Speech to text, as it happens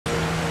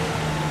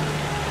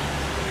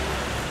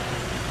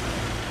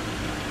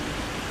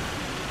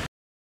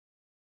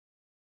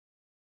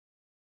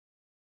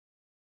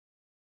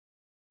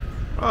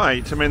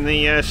Right, I'm in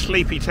the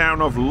sleepy town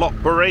of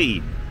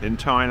Lopburi in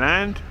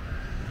Thailand,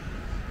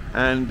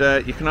 and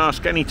you can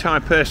ask any Thai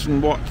person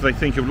what they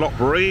think of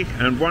Lopburi,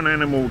 and one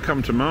animal will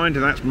come to mind,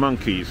 and that's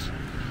monkeys.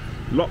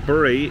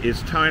 Lopburi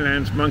is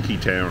Thailand's monkey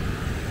town.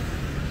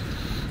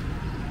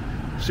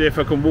 See if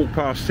I can walk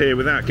past here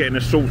without getting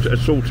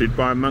assaulted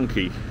by a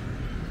monkey.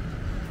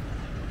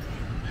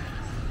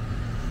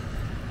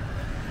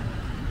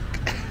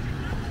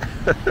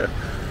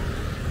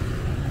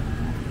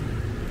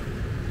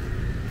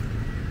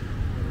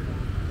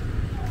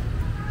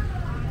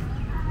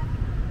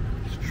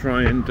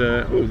 Try and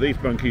oh,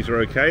 these monkeys are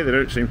okay, they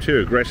don't seem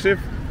too aggressive.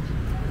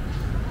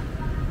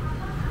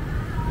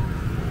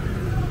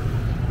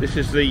 This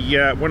is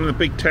the one of the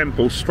big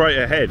temples straight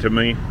ahead of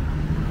me.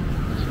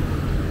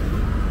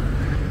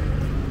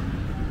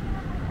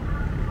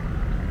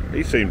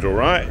 He seems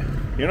alright.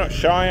 You're not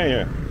shy, are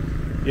you?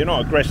 You're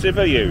not aggressive,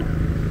 are you?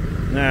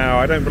 No,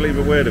 I don't believe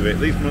a word of it.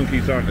 These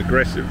monkeys aren't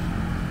aggressive.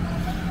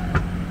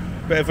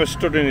 But if I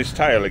stood in his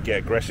tail, I'd get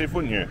aggressive,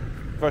 wouldn't you?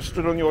 If I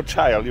stood on your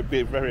tail, you'd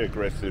be very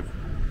aggressive.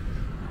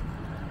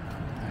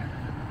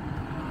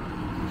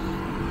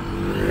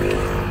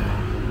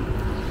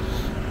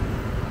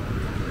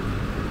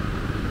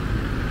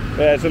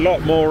 There's a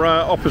lot more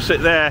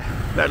opposite there,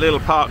 that little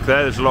park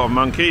there, there's a lot of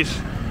monkeys.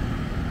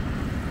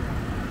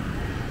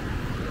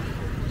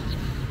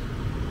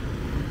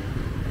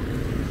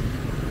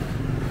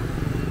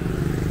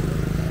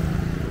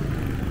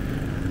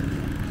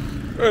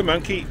 Oh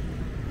monkey,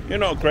 you're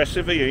not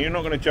aggressive, are you? You're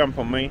not going to jump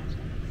on me.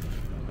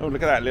 Oh,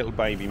 look at that little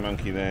baby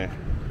monkey there.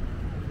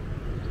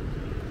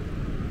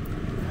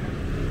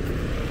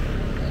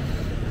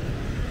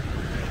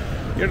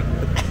 You're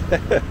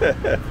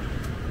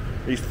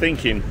He's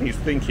thinking,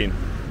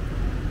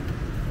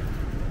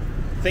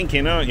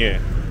 Thinking, aren't you?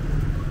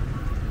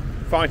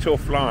 Fight or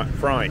fright.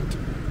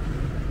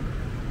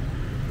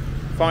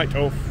 Fight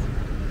or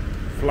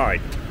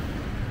flight.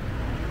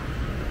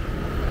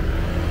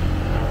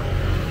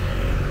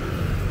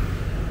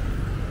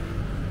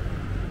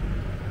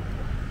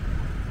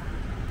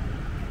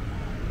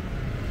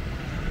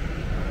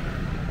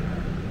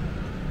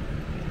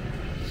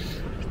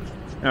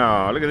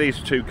 Oh, look at these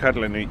two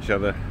cuddling each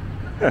other.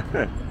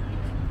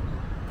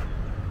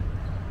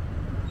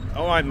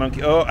 Alright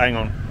monkey, oh hang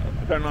on,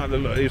 I don't like the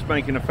look, he's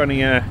making a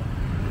funny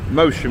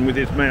motion with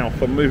his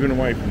mouth. I'm moving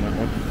away from that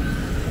one.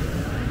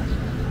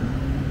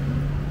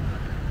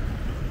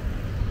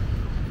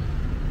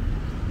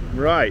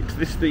 Right,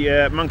 this is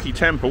the monkey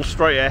temple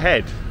straight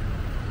ahead.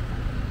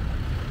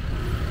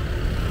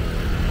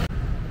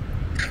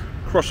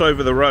 Cross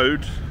over the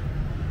road.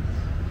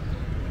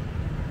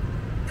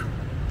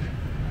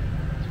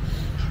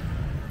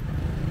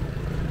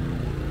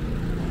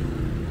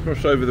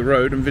 Cross over the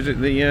road and visit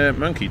the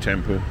monkey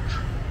temple.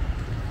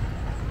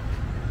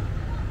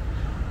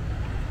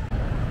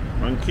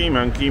 Monkey,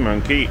 monkey,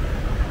 monkey.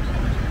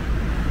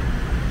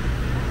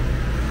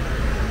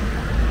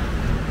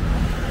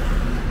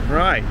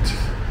 Right,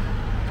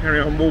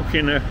 carry on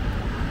walking.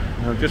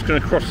 I'm just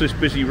going to cross this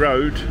busy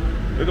road.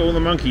 Look at all the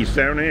monkeys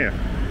down here.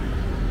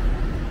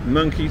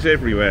 Monkeys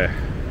everywhere.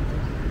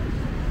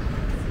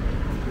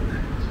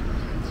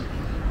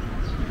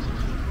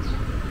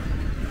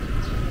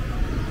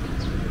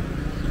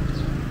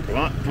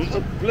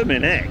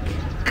 Flipping heck.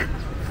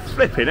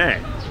 Flipping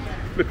heck.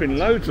 Flipping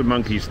loads of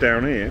monkeys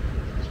down here.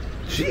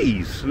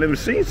 Jeez, I've never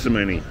seen so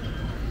many.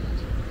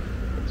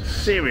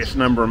 Serious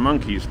number of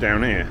monkeys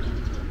down here.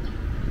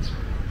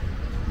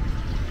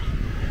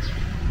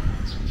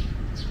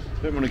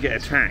 Don't want to get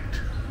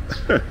attacked.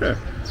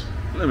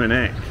 Flipping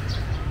heck.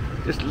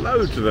 Just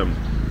loads of them.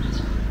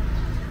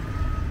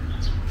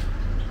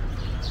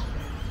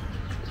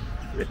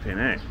 Flipping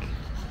heck.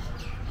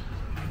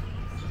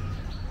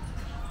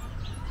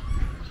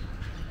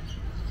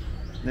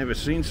 Never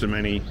seen so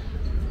many.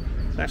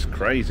 That's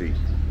crazy.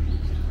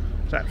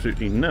 It's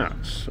absolutely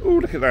nuts. Oh,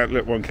 look at that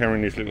little one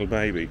carrying his little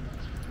baby.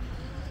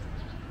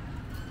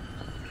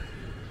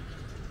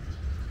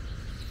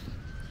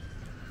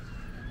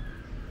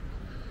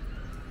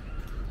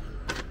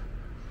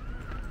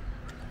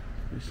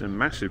 It's a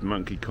massive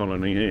monkey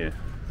colony here.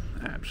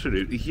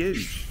 Absolutely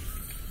huge.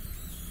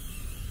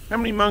 How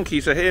many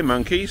monkeys are here,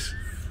 monkeys?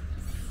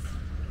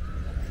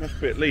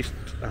 Must be at least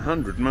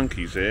 100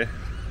 monkeys here.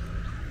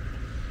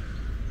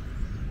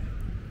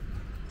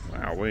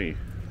 Wowee.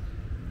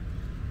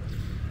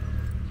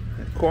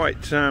 They're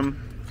quite,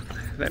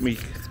 let me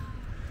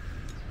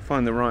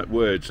find the right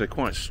words, they're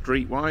quite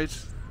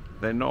streetwise.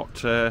 They're not,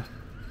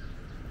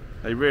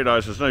 they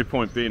realise there's no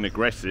point being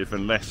aggressive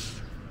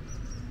unless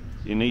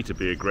you need to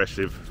be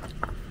aggressive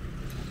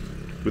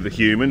with a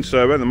human.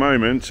 So at the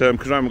moment,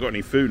 because I haven't got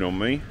any food on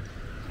me,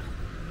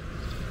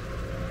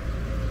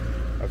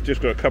 I've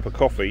just got a cup of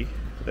coffee.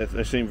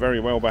 They seem very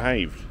well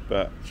behaved,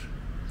 but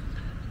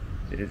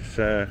it's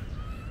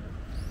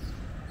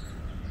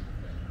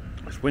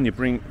when you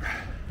bring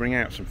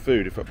out some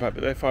food.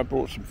 If I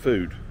brought some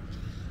food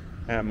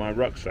out of my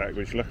rucksack,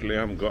 which luckily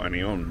I haven't got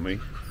any on me,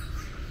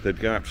 they'd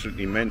go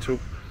absolutely mental.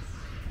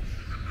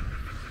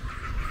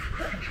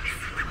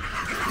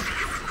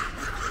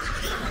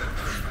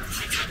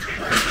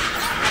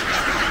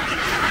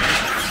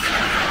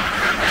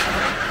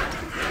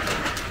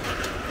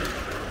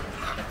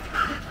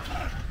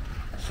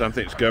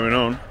 Something's going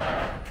on.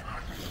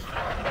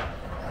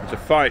 There's a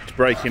fight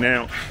breaking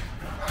out.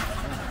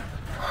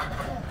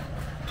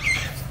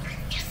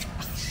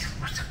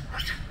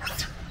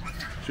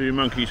 Two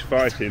monkeys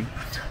fighting,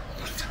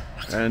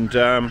 and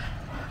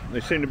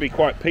they seem to be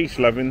quite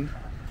peace-loving.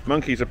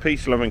 Monkeys are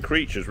peace-loving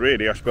creatures,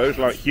 really, I suppose,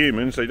 like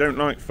humans. They don't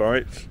like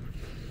fights.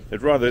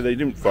 They'd rather they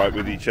didn't fight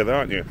with each other,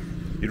 aren't you?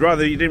 You'd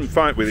rather you didn't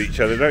fight with each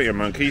other, don't you,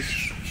 monkeys?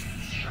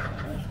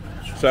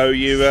 So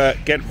you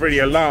get really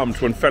alarmed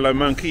when fellow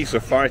monkeys are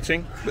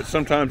fighting, but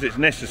sometimes it's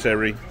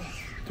necessary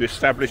to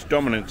establish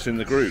dominance in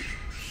the group.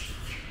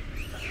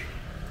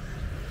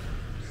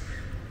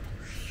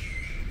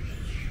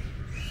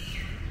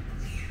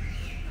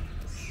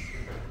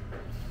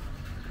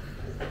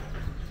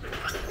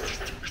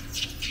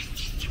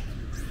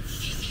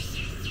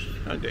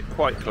 I'll get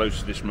quite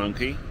close to this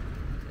monkey.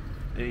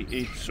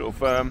 He's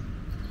sort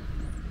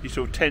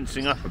of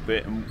tensing up a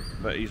bit,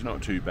 but he's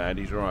not too bad.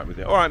 He's all right with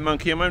it. All right,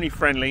 monkey, I'm only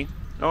friendly.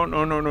 Oh,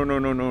 no, no, no, no,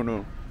 no, no,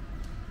 no.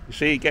 You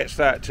see, he gets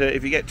that.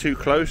 If you get too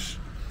close,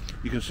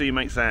 you can see he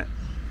makes that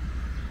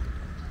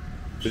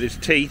with his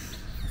teeth.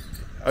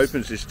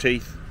 Opens his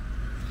teeth,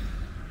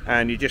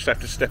 and you just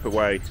have to step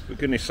away. For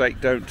goodness sake,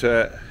 don't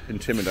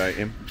intimidate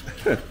him.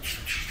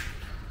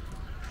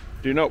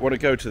 Do not want to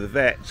go to the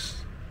vets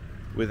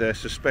with a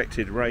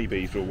suspected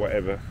rabies or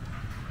whatever.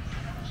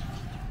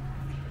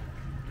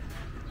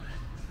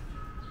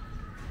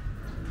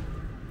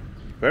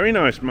 Very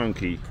nice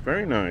monkey,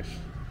 very nice.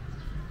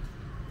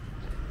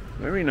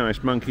 Very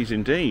nice monkeys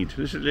indeed.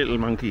 There's a little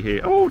monkey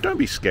here. Oh, don't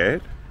be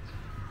scared.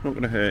 Not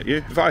going to hurt you.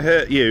 If I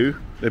hurt you,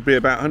 there'd be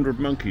about 100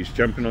 monkeys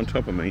jumping on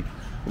top of me.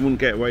 I wouldn't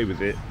get away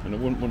with it, and I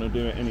wouldn't want to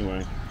do it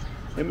anyway.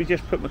 Let me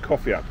just put my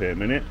coffee up here a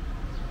minute.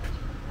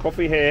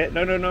 Coffee here.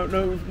 No, no, no,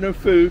 no, no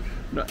food.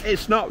 No,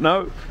 it's not,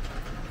 no.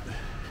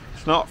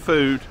 It's not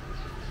food.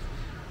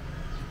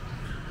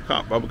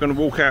 Can't, I'm going to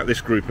walk out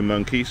this group of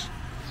monkeys.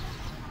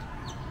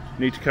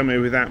 Need to come here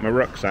without my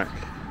rucksack.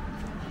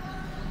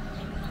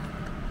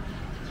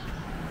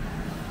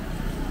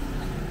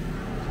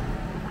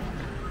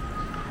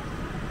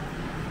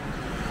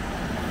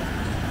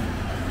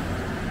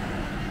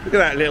 Look at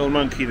that little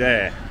monkey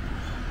there.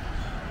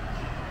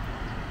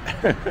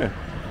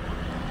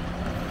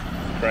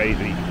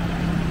 Crazy.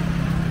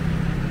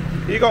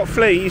 You got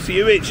fleas? Are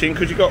you itching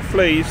because you got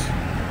fleas?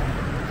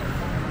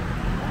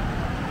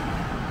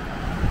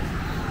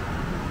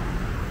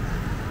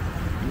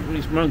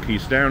 These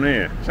monkeys down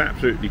here, it's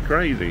absolutely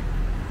crazy.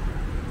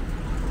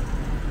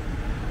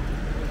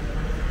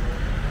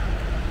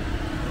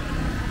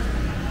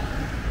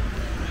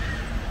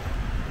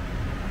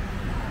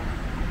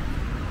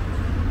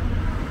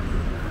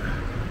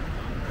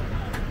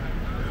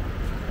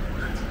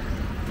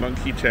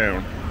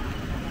 MonkeyTown,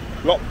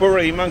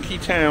 Lopburi,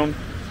 MonkeyTown.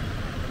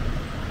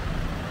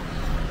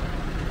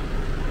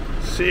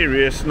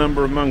 Serious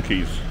number of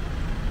monkeys.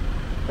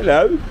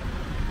 Hello.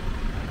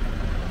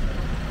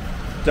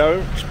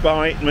 Don't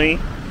bite me.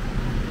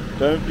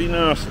 Don't be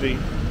nasty.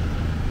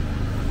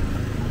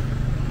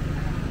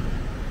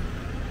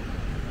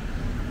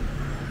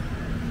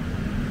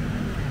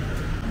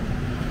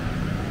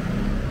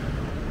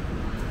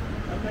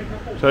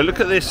 So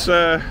look at this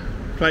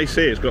place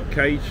here. It's got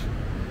cage.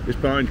 It's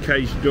behind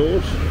caged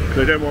doors.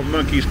 They don't want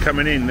monkeys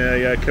coming in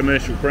their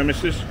commercial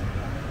premises.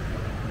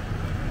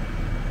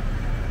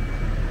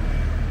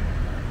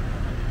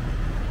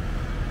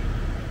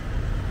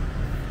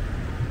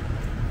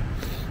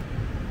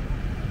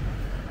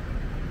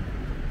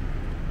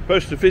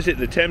 Supposed to visit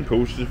the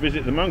temples to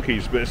visit the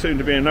monkeys, but there's soon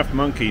to be enough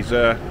monkeys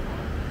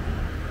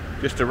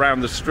just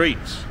around the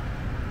streets.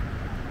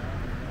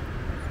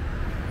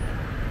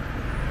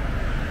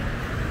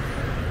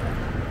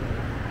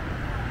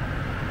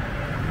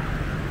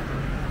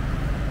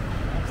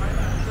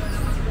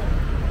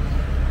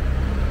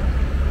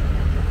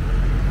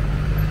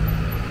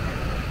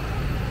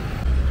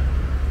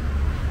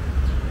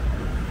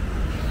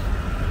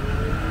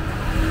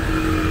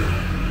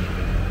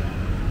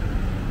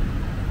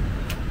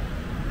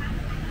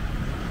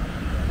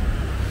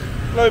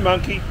 Hello,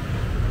 monkey.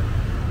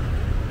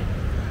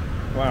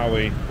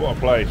 Wowee, what a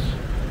place.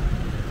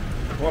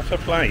 What a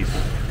place.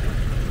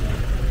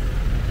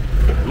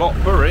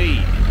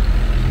 Lopburi,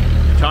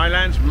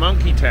 Thailand's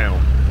MonkeyTown.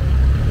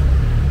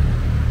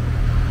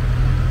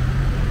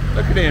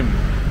 Look at him.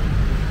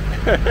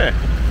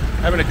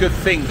 Having a good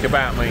think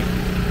about me.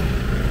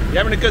 You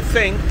having a good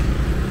think?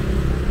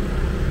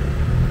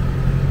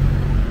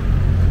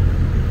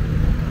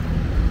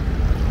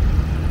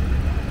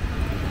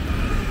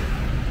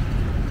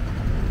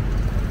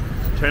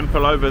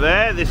 Temple over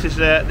there. This is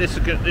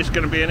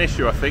going to be an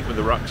issue, I think, with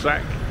the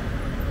rucksack.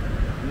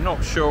 I'm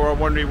not sure. I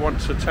wonder if he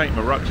wants to take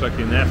my rucksack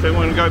in there. So I'm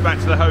going to go back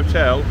to the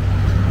hotel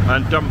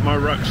and dump my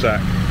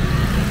rucksack,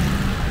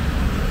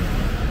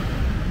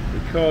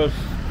 because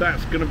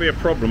that's going to be a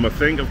problem. I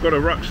think I've got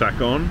a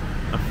rucksack on.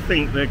 I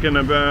think they're going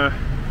to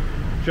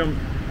jump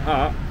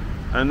up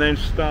and then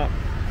start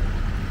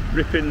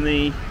ripping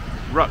the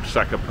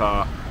rucksack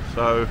apart.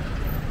 So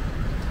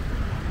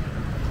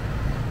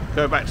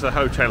go back to the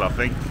hotel, I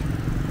think.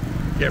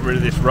 get rid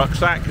of this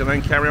rucksack and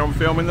then carry on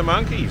filming the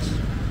monkeys.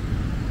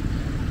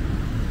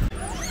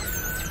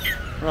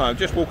 Right, I'm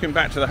just walking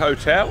back to the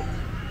hotel.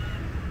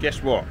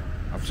 Guess what?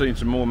 I've seen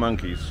some more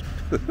monkeys.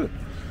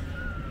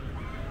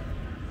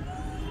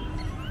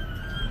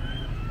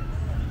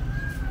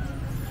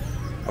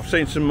 I've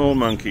seen some more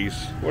monkeys.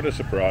 What a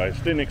surprise.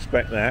 Didn't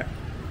expect that.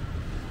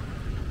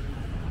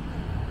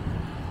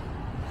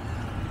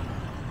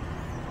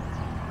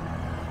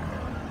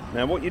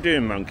 Now what you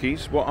doing,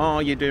 monkeys? What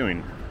are you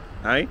doing?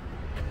 Eh?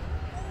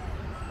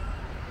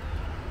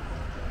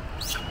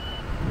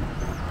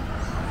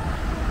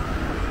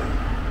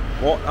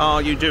 What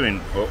are you doing?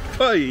 Oh,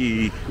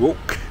 hey,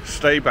 walk.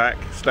 Stay back,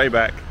 stay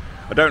back.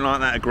 I don't like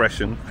that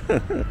aggression.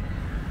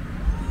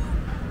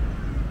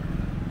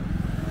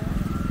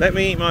 Let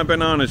me eat my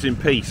bananas in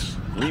peace.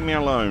 Leave me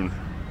alone.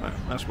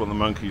 That's what the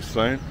monkey's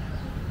saying.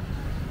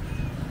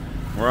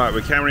 Alright,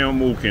 we carry on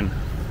walking.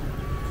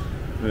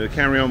 We'll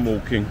carry on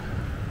walking.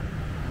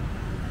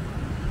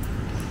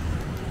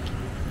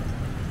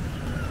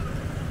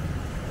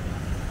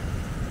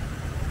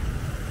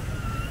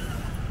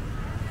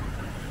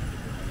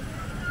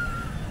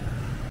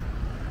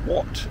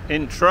 What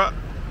intra?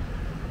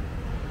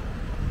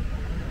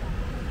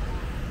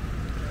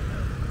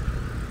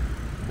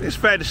 It's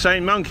fair to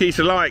say monkeys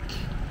are like,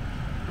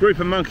 group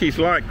of monkeys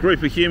like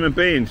group of human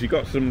beings. You've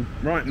got some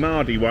right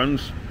mardy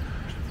ones,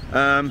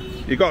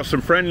 you've got some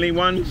friendly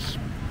ones.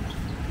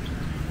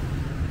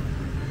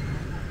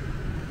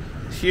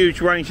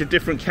 Huge range of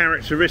different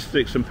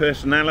characteristics and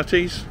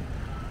personalities.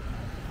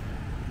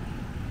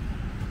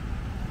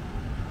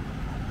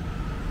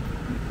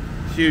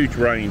 Huge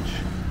range.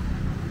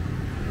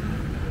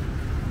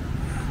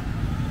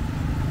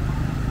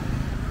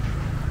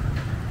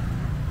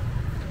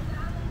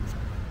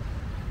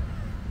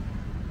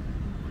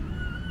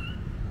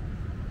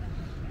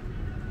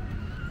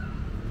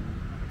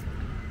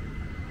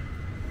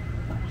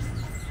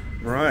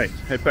 Right,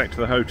 head back to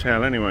the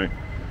hotel anyway.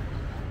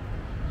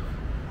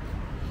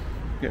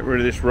 Get rid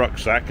of this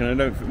rucksack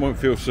and I won't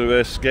feel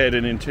so scared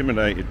and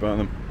intimidated by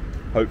them,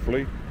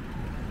 hopefully.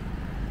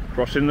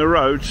 Crossing the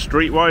road,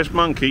 streetwise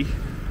monkey.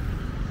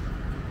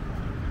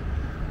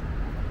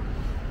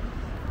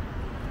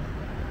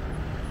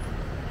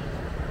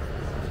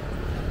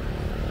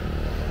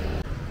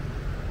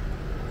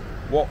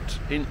 What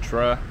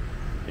Indra?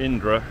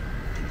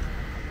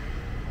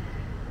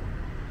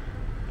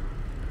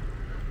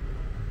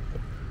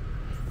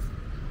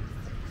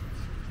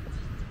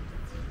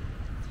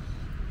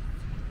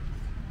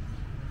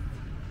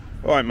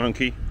 Alright,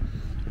 monkey,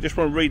 I just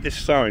want to read this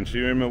sign, so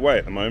you're in my way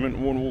at the moment. I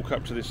want to walk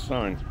up to this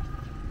sign.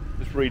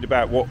 Just read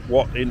about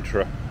what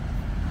intra.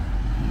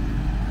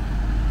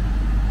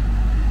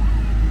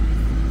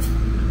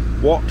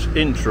 What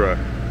intra?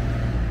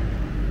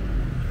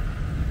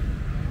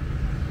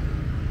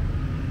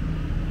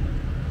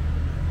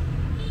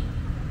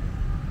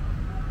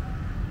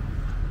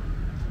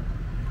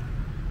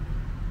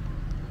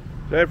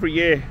 So every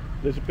year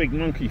there's a big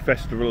monkey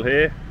festival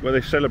here where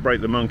they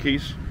celebrate the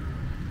monkeys.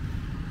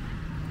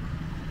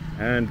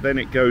 And then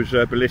it goes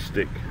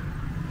ballistic.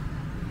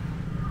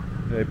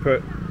 They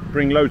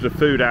bring loads of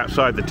food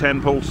outside the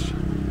temples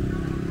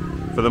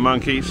for the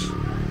monkeys,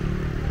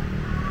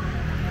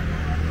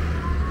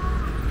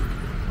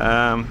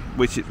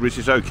 which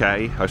is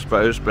okay, I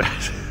suppose.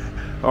 But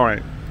all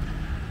right,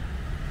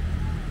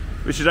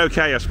 which is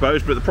okay, I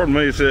suppose. But the problem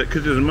is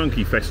because there's a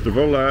monkey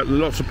festival,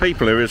 lots of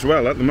people here as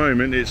well. At the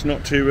moment, it's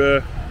not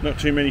too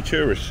many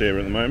tourists here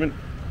at the moment.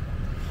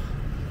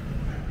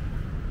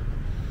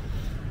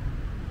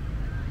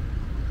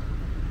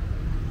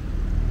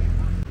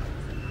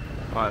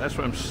 Right, that's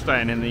where I'm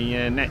staying, in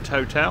the Net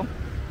Hotel.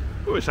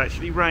 Oh, it's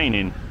actually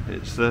raining.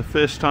 It's the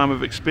first time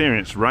I've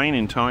experienced rain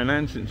in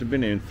Thailand since I've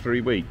been here in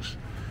 3 weeks.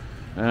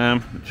 I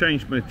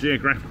changed my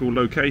geographical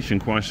location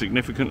quite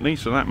significantly,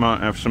 so that might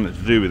have something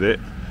to do with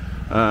it.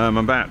 I'm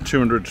about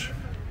 200,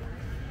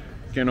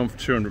 getting on for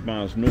 200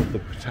 miles north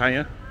of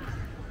Pattaya.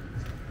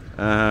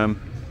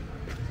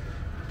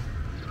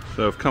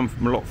 So I've come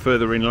from a lot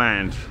further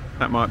inland.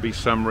 That might be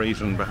some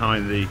reason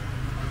behind the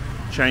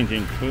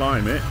changing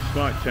climate,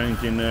 slight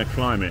change in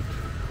climate.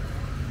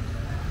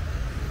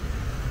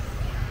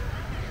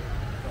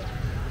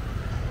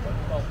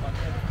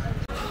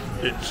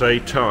 It's a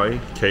Thai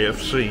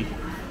KFC.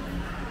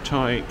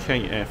 Thai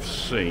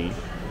KFC.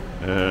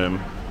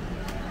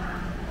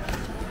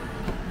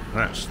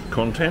 That's the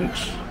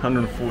contents.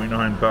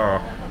 149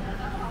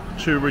 baht.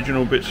 2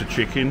 original bits of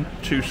chicken,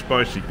 2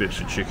 spicy bits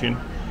of chicken,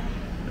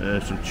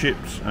 some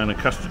chips and a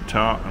custard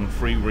tart and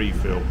free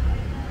refill.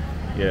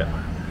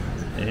 Yeah.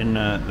 In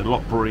the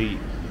Lopburi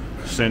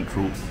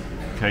Central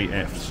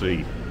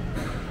KFC.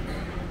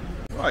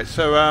 Right,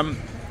 so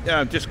yeah,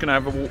 I'm just going to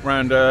have a walk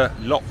around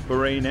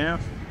Lopburi now.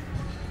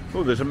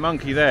 Oh, there's a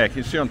monkey there. You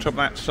can see on top of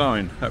that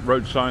sign, that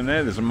road sign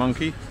there, there's a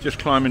monkey just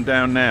climbing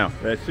down now.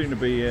 There seem to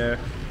be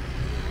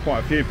quite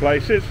a few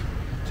places.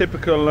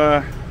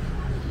 Typical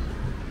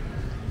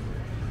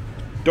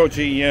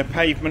dodgy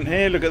pavement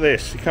here. Look at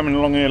this. You're coming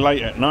along here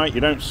late at night,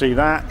 you don't see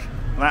that.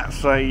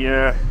 That's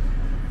a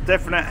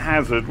definite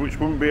hazard which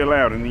wouldn't be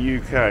allowed in the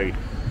UK.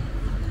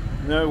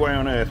 No way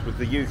on earth with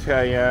the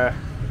UK.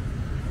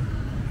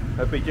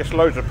 There'd be just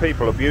loads of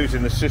people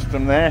abusing the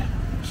system there,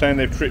 saying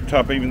they've tripped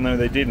up even though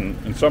they didn't,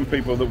 and some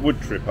people that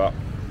would trip up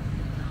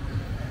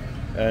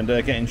and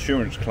get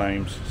insurance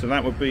claims. So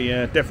that would be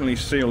definitely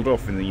sealed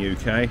off in the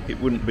UK. It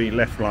wouldn't be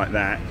left like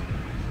that.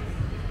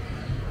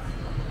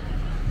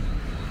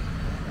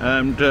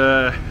 And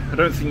I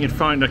don't think you'd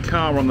find a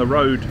car on the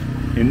road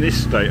in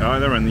this state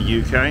either, in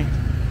the UK.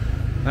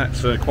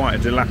 That's quite a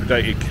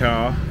dilapidated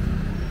car.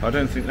 I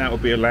don't think that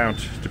would be allowed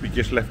to be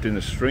just left in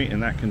the street in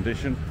that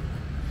condition.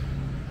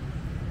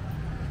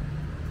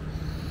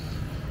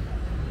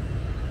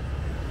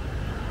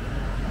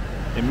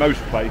 In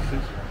most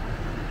places.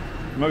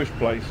 Most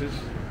places.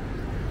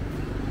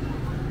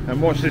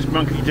 And what's this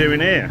monkey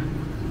doing here?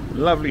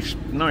 Lovely,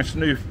 nice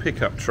new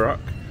pickup truck.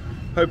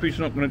 Hope he's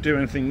not going to do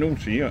anything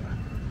naughty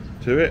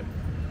to it,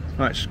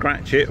 like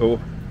scratch it, or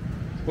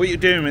what are you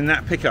doing in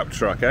that pickup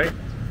truck, eh?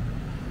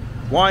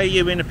 Why are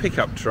you in a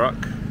pickup truck?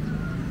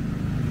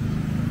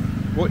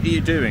 What are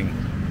you doing?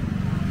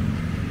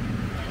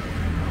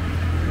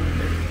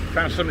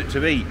 Found something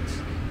to eat.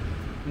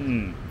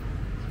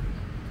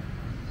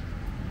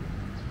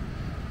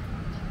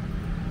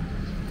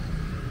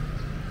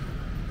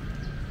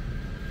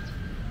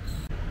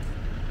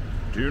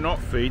 Do not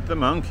feed the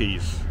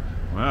monkeys.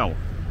 Well,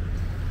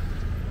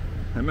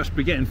 they must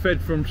be getting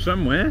fed from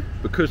somewhere,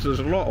 because there's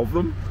a lot of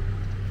them.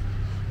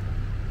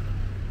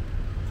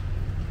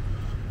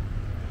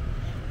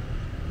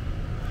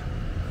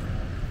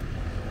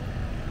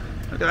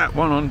 Look at that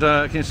one on,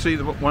 you can see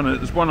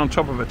there's one on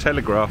top of a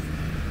telegraph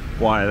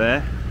wire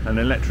there, an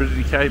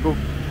electricity cable.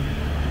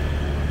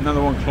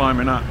 Another one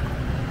climbing up.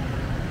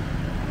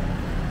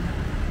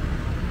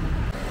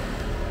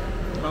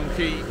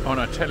 Monkey on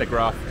a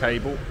telegraph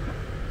cable,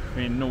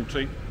 being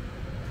naughty.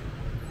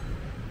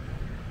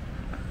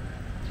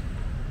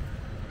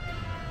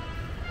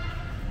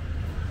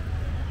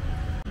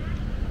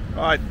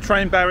 Right,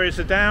 train barriers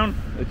are down.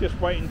 They're just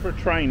waiting for a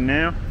train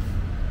now.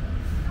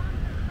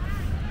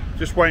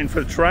 Just waiting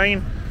for the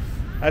train,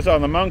 as are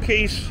the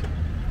monkeys.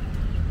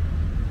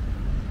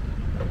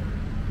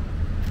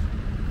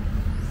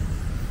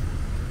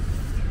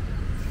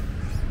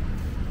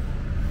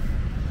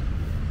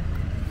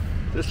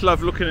 Just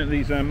love looking at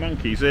these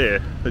monkeys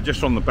here. They're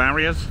just on the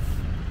barriers.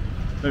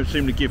 Don't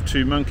seem to give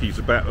two monkeys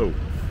about. Oh,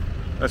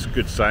 that's a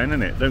good saying,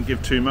 isn't it? Don't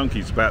give two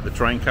monkeys about the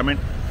train coming.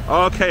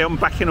 Oh, okay, I'm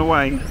backing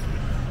away.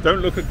 Don't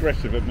look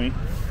aggressive at me.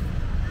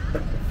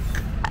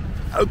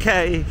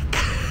 Okay.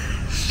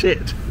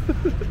 Shit.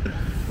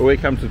 Well, here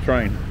comes the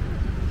train.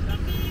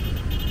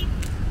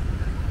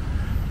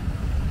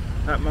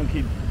 That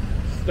monkey,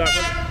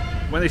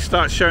 when they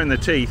start showing their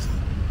teeth,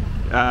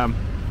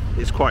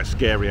 it's quite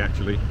scary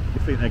actually.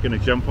 You think they're going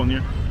to jump on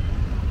you?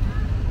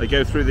 They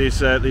go through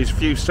these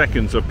few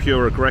seconds of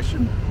pure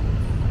aggression.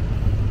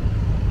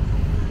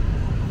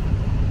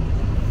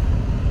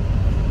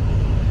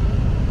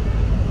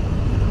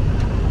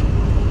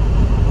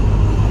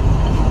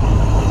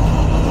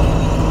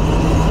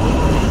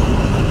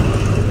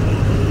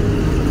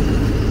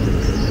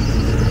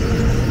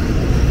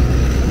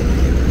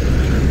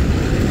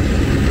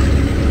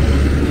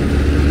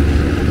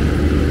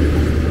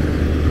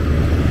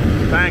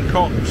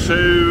 Bangkok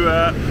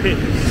to Pit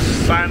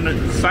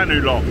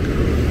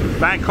Sanulok.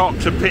 Bangkok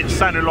to Pit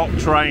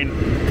Sanulok train.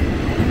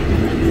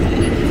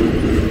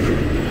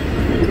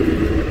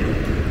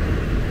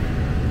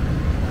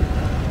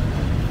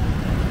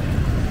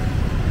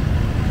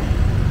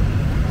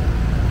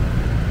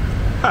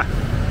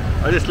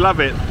 I just love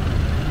it.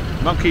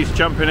 Monkeys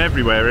jumping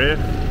everywhere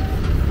here.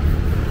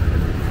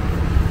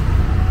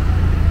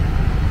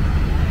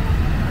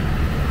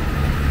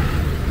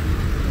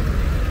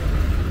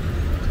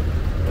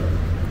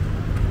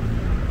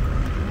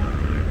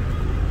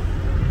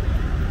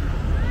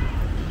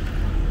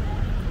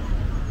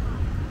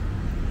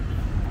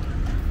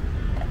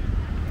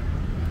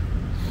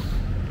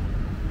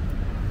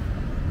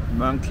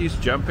 Monkeys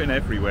jumping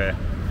everywhere.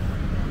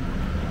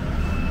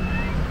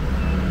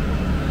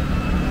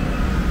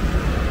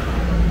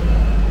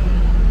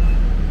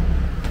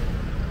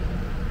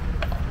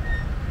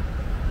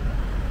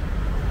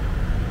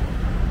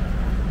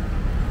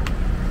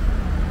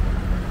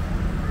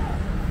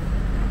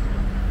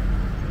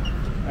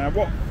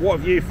 What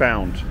have you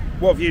found?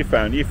 What have you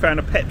found? You found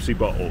a Pepsi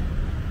bottle.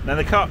 Now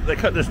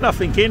there's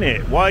nothing in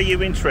it. Why are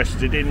you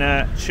interested in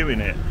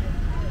chewing it?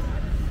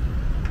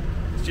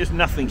 There's just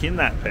nothing in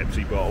that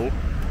Pepsi bottle.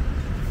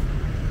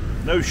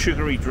 No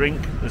sugary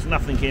drink. There's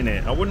nothing in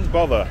it. I wouldn't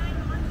bother.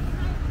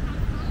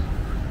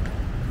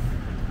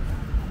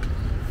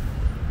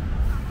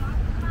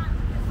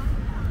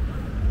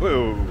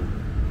 Whoa.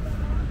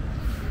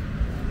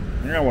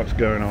 You know what's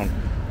going on.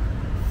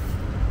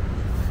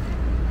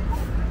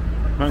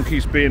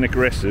 Monkeys being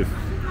aggressive.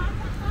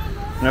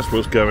 That's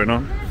what's going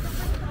on.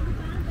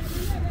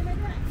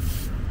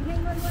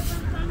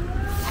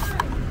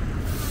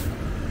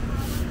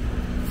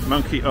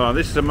 Monkey, oh,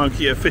 this is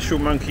a official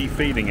monkey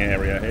feeding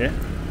area here.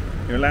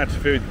 You're allowed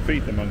to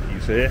feed the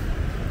monkeys here,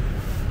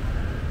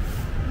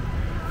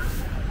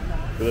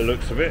 by the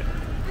looks of it.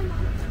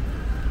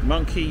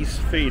 Monkeys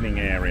feeding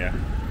area.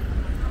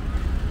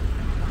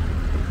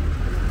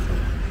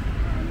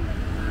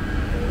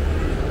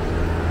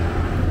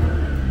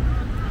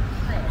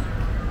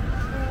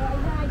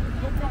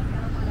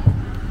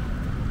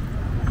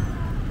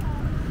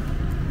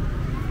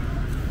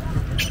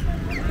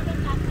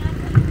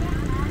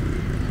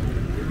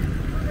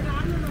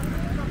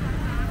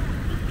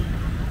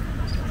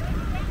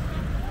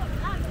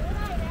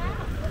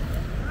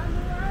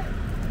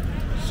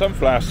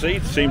 Sunflower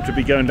seeds seem to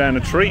be going down a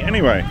tree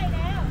anyway.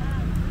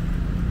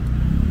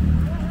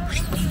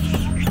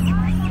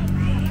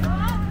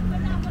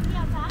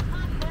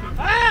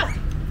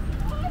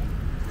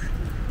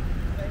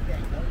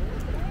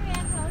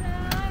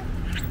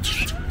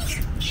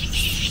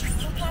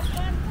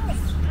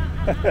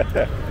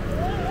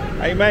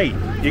 Hey mate,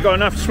 you got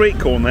enough sweet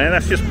corn there?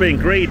 That's just being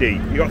greedy.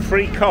 You got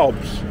 3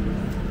 cobs.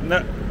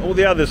 No, all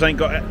the others ain't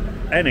got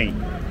any.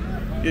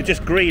 You're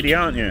just greedy,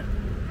 aren't you?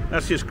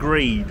 That's just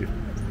greed.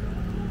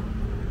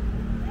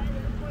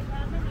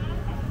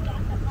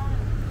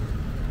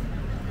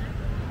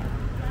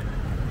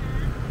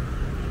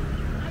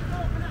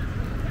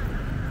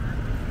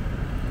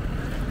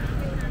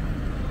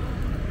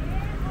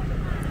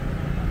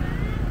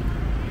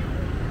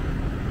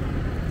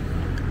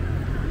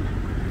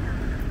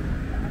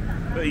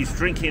 But he's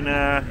drinking,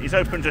 he's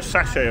opened a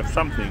sachet of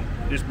something,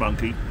 this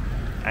monkey,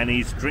 and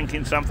he's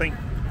drinking something.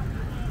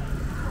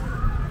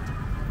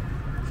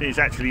 See, he's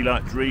actually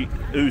like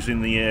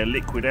oozing the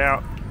liquid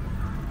out.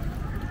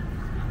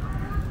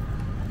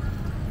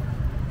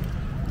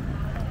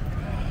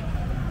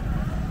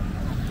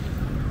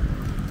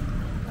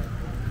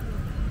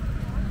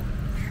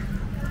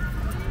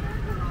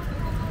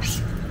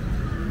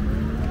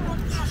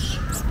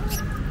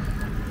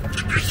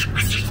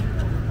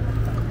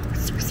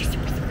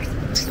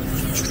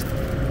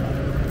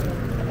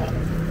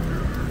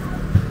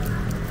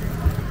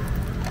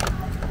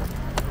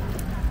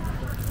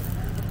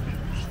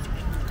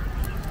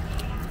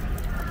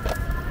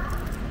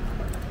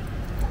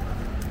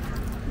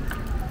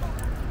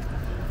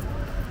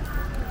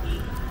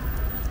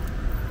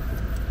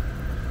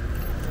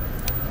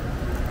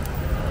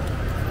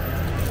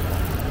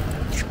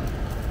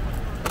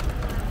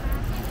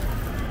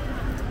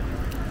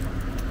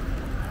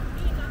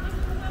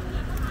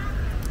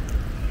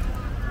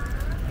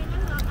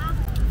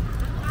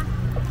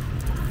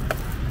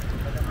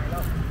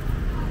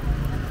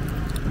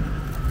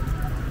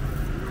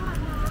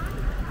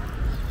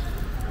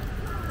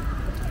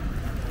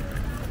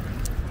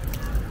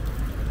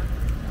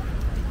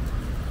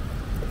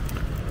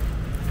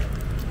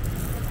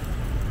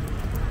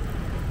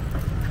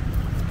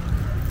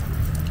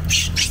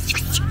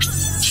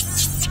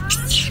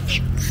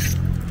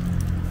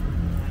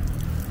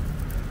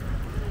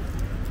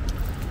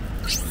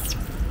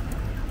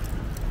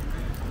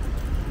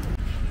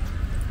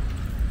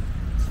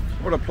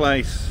 What a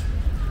place.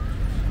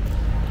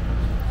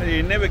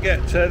 You never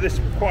get this,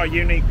 quite a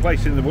unique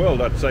place in the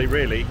world, I'd say,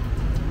 really.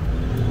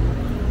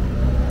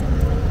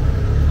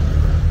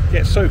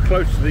 Get so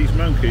close to these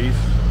monkeys.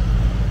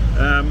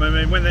 I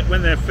mean,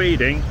 when they're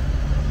feeding,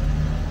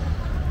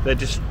 they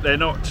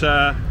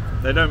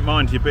don't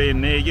mind you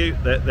being near you.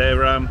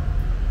 Their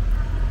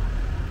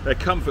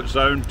comfort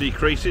zone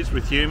decreases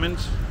with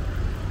humans.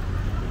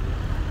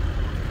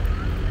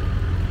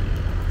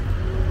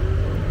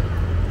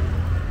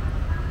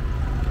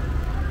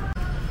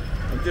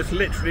 Just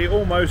literally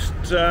almost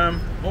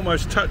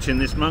touching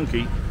this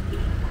monkey.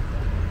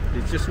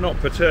 He's just not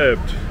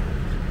perturbed.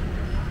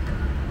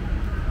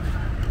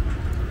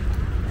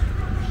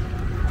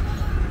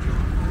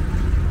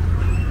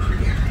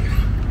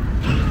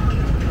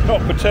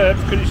 Not perturbed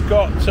because he's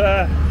got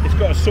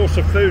a source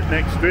of food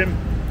next to him.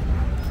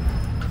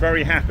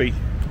 Very happy.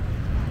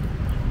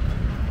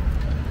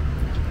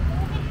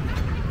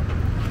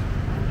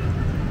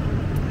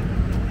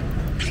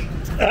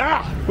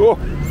 Ah! Oh.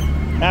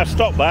 Now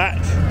stop that.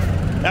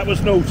 That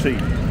was naughty.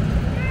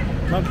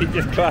 Monkey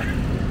just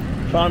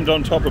climbed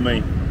on top of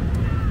me.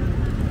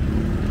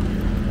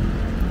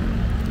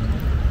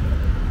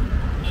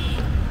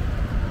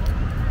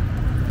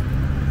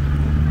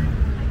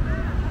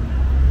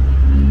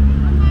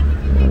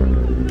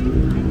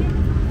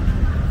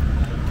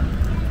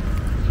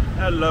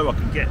 How low I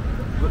can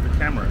put the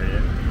camera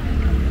here.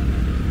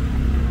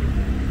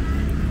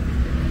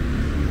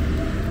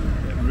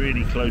 Get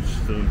really close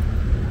to them.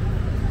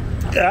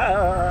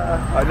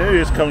 I knew he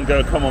was going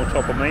to come on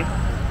top of me.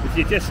 If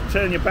you just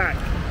turn your back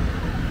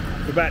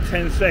for about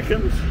 10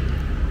 seconds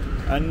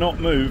and not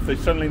move,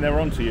 they're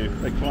onto you.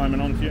 They're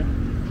climbing onto you.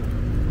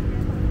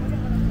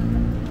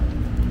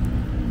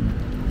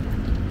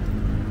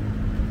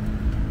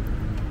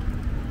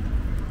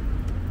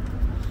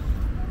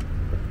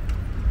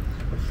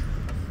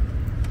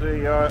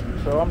 See,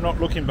 so I'm not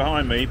looking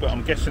behind me, but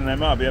I'm guessing there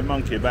might be a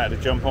monkey about to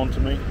jump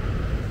onto me.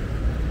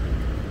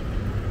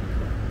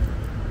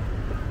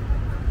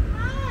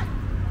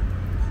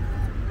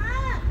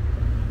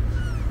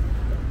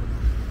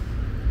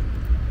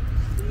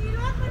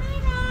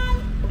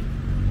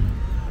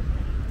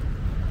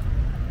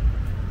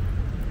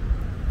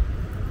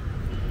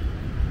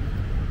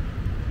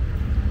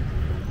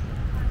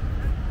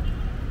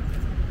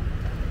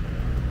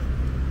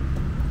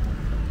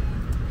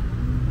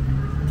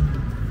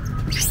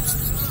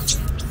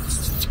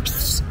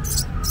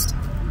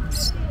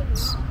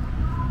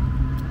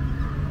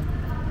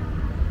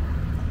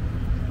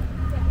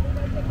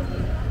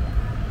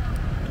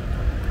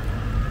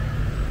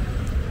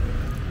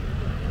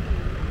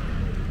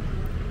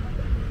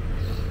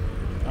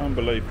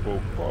 Unbelievable.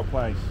 What a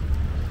place.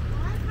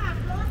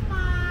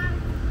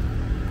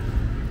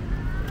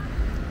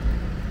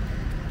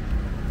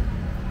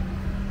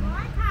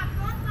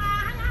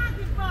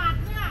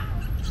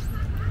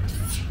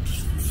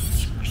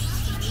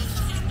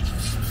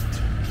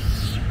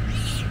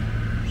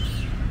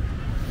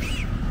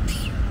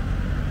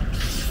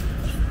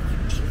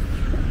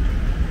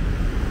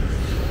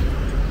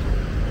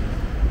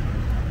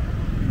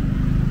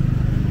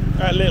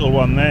 That little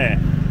one there,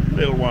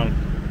 little one.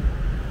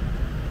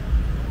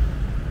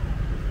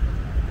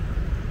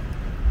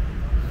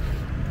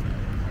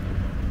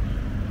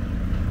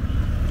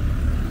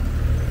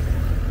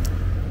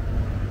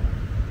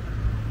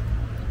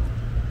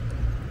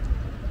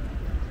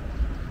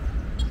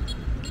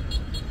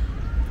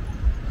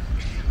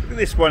 Look at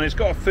this one, it's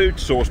got a food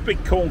source,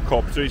 big corn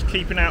cob, so he's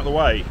keeping out of the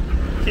way.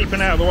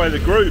 Keeping out of the way of the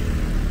group.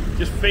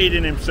 Just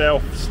feeding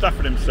himself,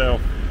 stuffing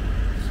himself.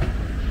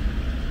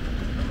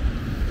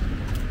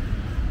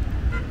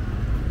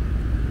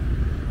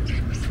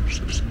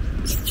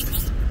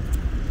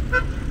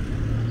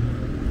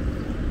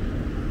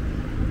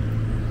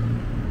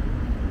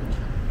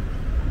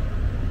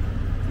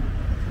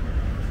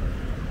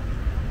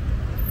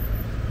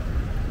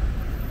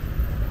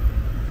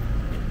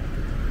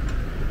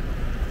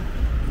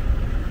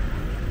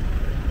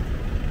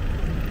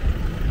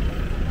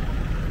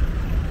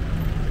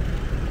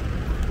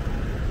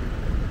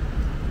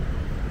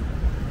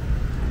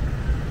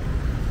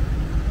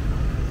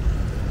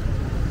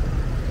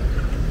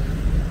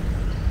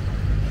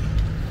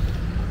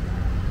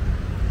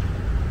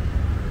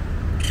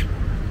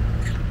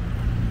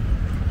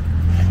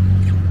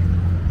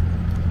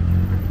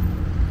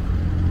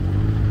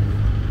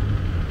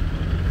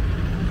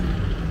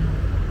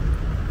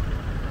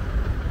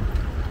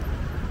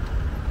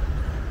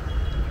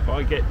 If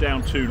I get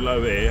down too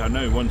low here, I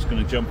know one's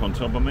going to jump on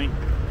top of me.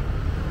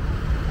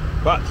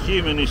 But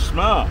human is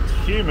smart.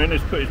 Human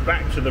has put his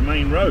back to the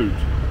main road.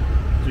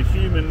 The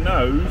human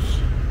knows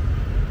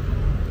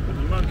that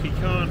the monkey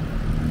can't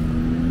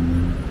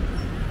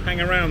hang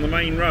around the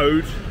main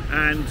road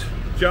and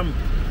jump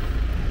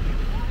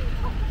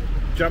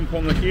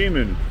on the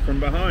human from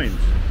behind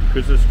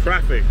because there's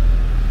traffic.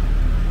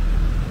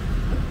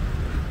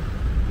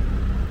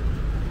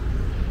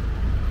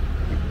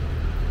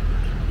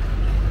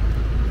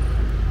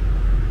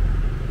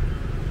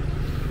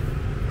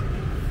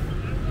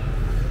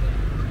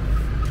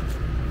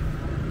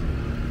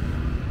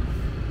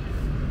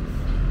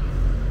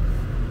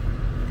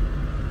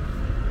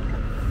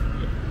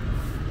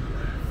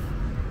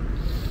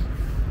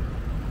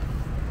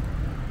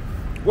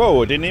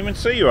 Whoa, I didn't even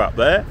see you up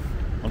there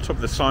on top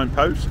of the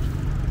signpost,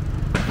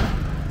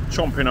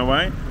 chomping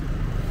away.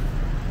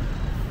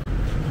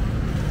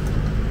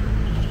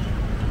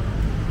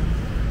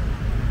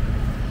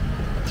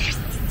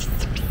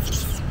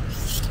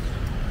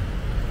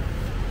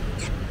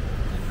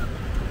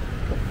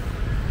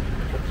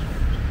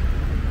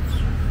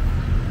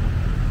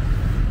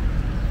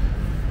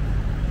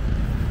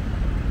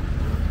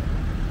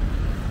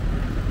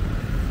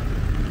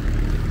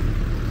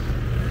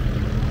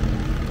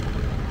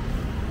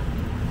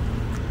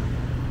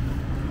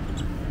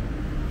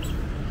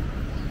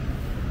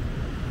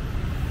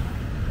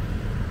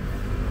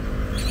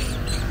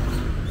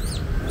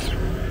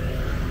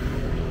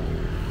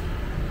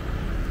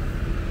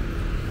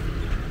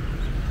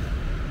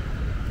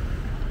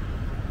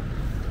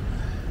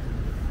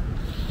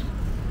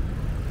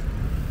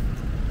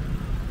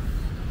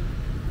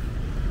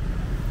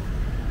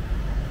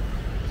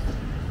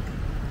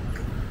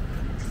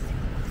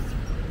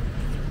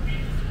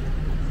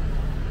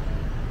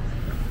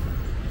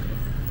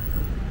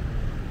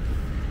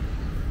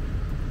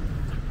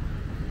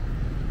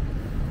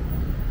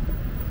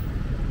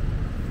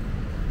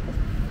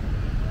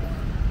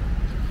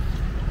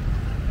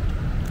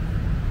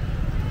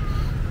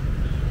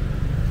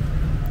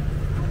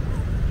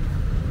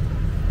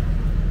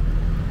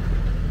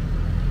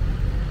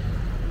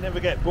 Never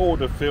get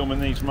bored of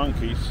filming these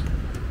monkeys.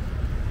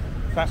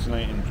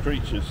 Fascinating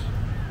creatures.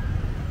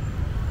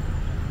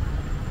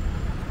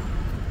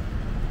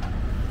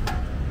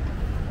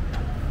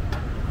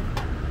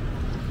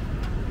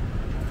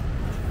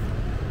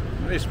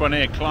 This one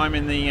here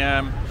climbing the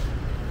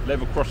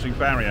level crossing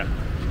barrier.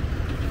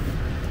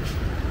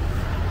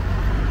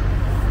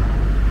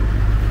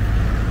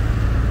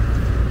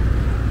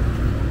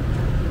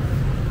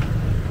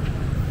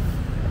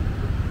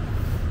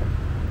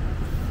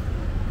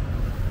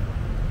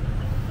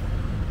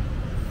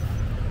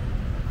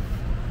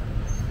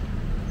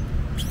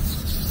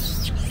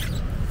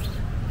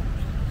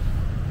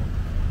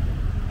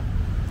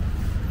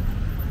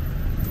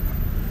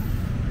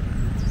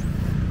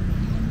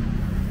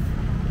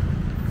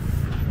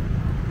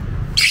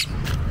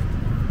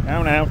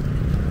 Now,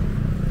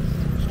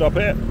 stop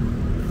it.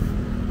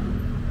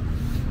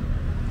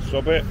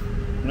 Stop it.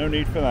 No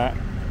need for that.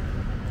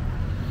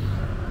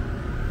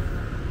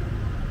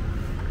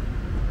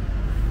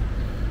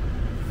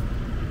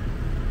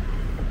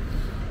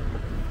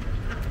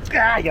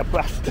 Ah, you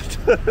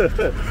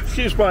bastard!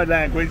 Excuse my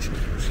language.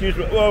 Excuse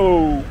me.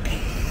 Whoa.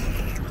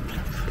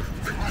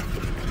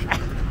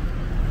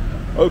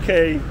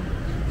 Okay,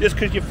 just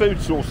because your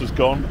food source is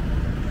gone,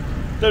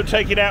 don't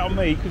take it out on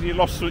me because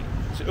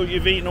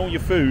you've eaten all your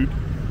food.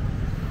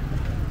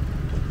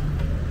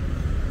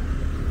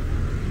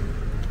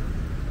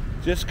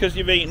 Just because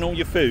you've eaten all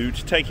your food,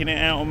 taking it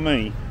out on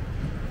me.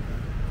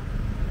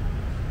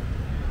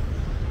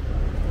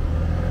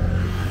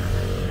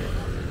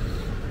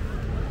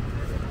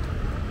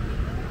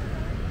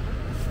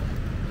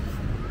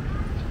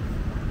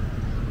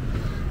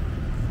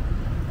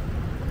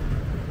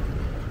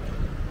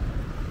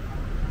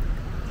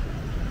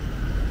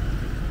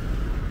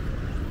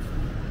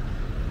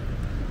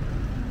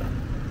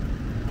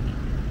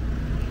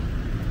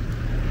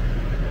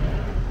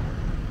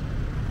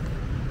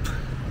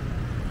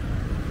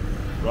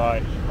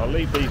 Right, I'll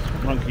leave these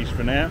monkeys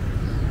for now.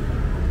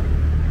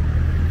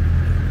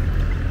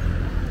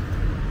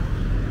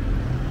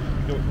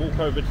 Walk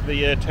over to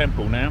the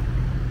temple now.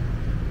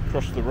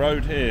 Across the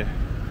road here.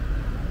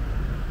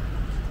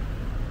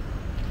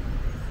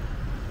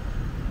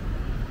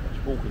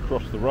 Let's walk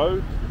across the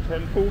road to the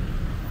temple.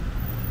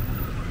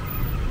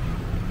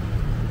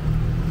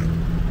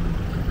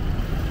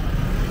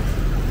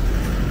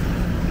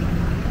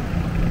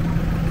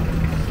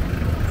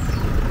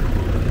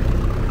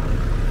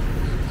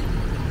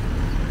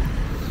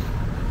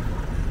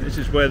 This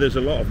is where there's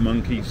a lot of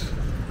monkeys,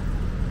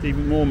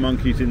 even more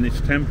monkeys in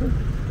this temple.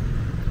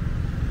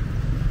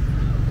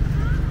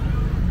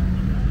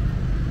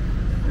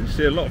 You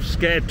see a lot of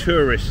scared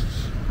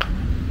tourists.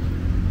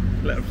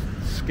 A lot of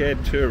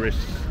scared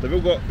tourists. They've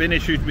all been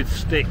issued with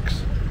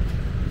sticks.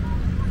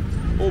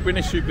 All been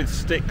issued with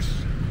sticks.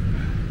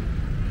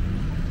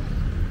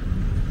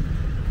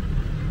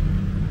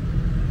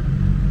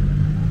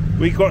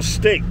 We've got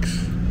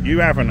sticks. You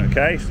haven't,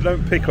 okay? So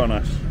don't pick on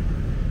us,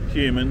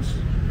 humans.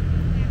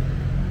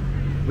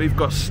 We've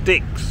got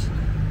sticks.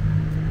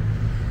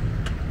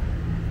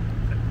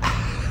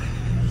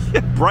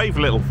 You're a brave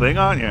little thing,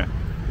 aren't you?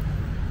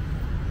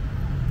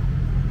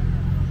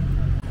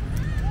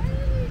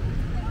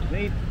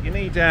 You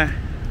need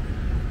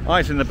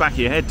eyes in the back of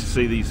your head to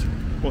see these,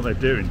 what they're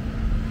doing.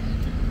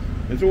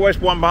 There's always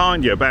one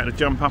behind you about to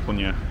jump up on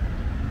you.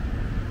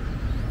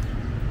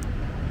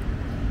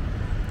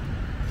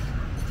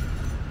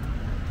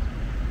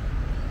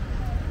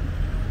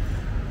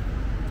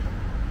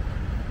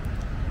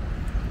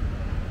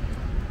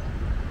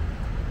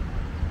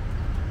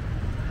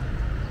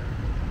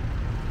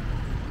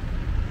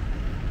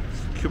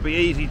 Could be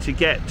easy to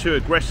get too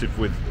aggressive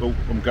with. Oh,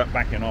 I'm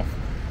backing off.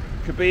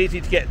 Could be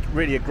easy to get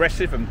really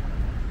aggressive, and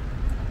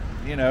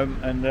you know,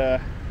 and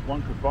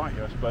one could bite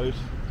you, I suppose.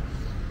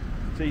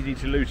 It's easy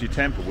to lose your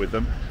temper with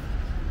them,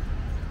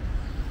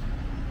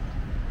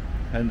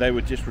 and they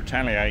would just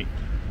retaliate.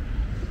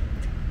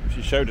 If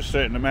you showed a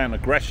certain amount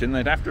of aggression,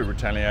 they'd have to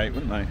retaliate,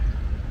 wouldn't they?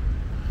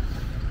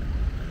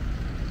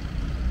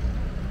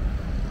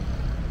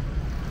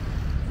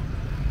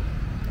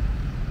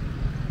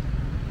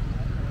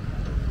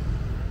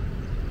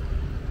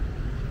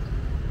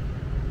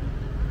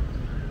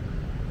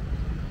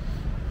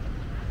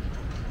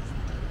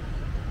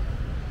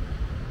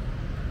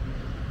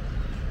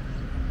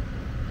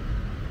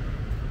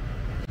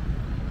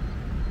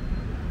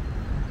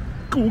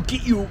 Go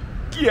get you,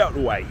 get out of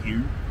the way,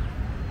 you.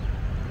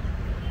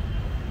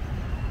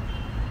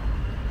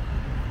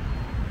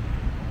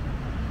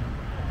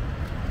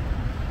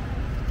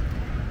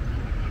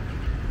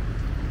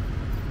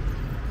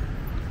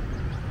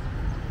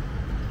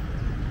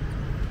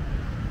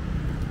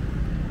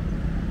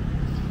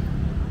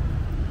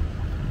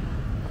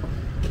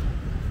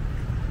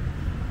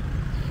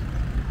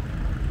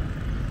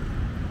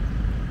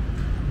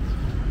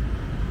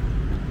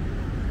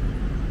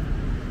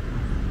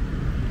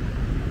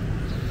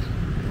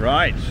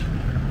 Right,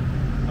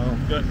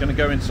 I'm going to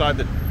go inside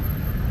the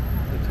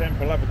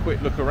temple, have a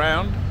quick look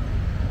around.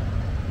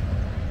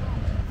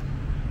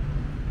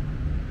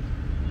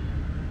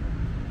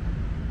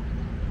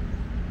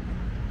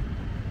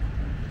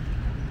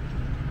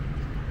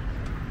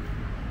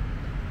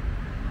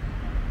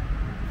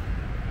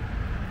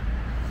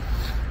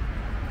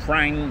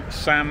 Prang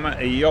Sam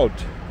Yod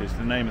is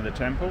the name of the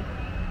temple.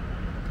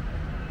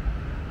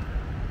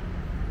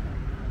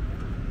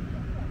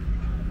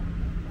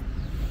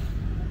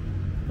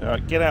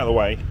 Alright, get out of the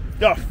way.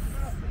 Oh,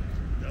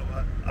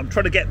 I'm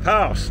trying to get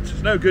past.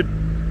 It's no good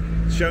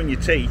showing your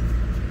teeth.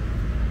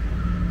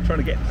 I'm trying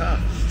to get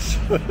past.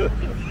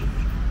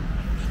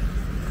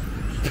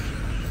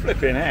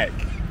 Flipping heck.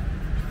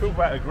 Feel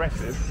that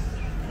aggressive.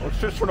 I was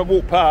just trying to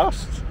walk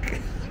past.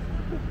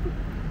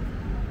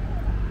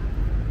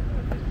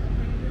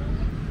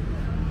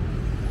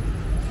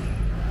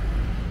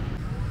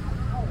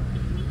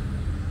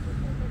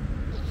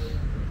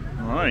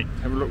 Alright,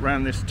 have a look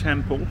around this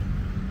temple.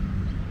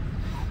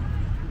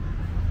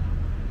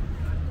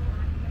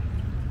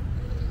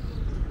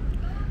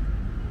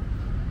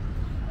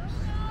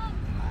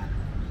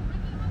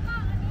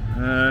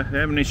 They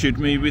haven't issued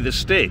me with a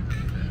stick.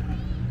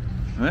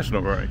 That's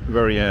not very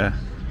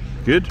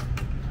good.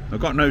 I've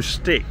got no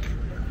stick.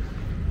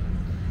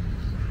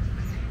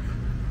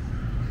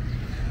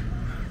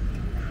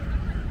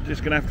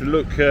 Just gonna have to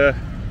look.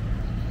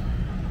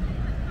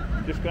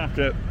 Just gonna have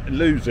to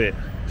lose it,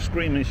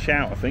 scream and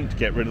shout, I think, to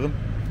get rid of them.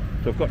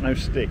 So I've got no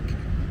stick.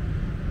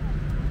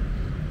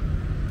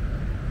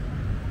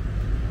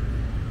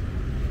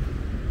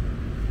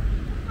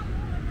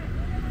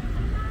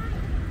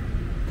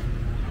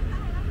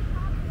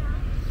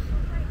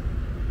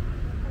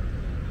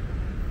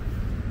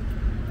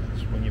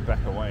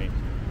 Back away.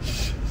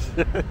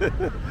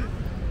 The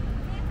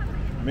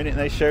minute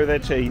they show their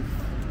teeth,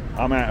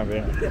 I'm out of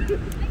here.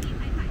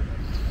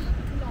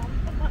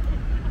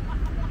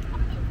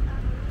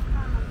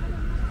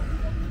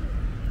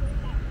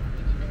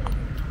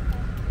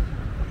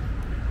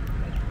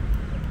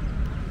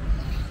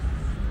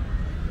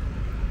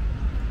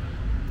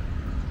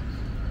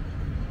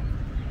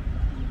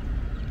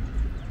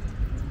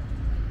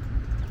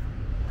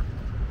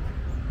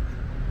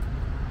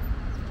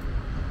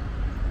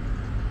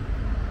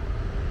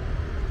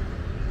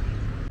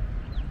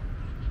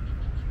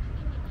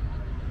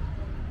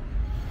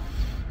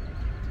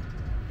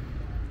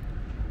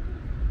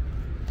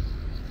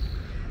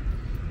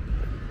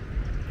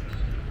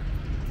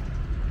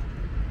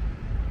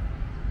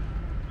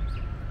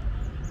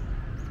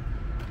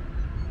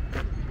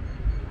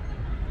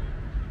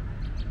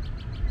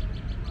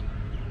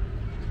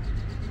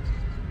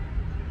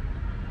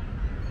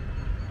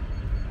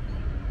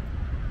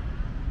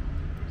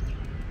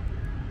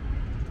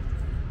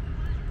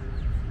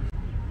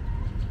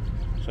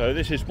 So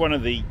this is one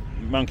of the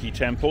monkey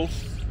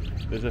temples.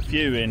 There's a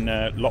few in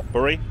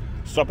Lopburi.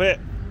 Stop it!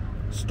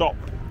 Stop!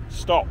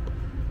 Stop!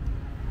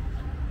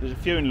 There's a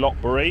few in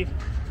Lopburi.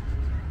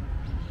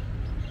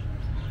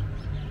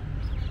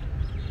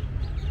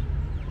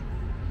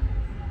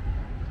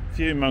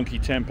 Few monkey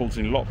temples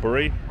in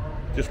Lopburi.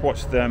 Just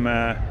watch them.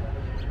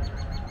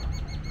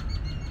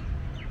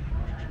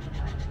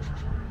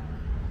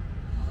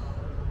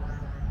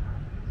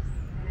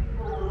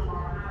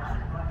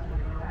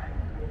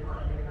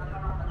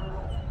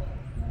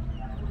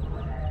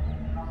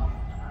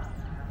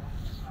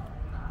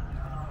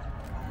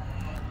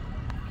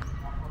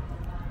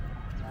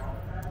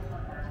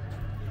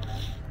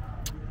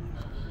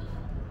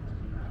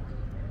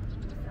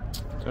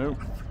 So,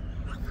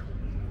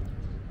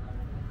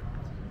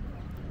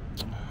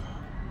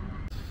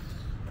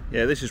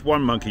 yeah, this is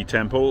one monkey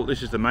temple.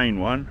 This is the main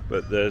one,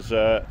 but there's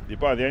you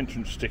buy the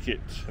entrance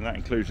ticket, and that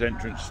includes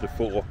entrance to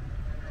 4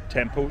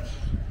 temples.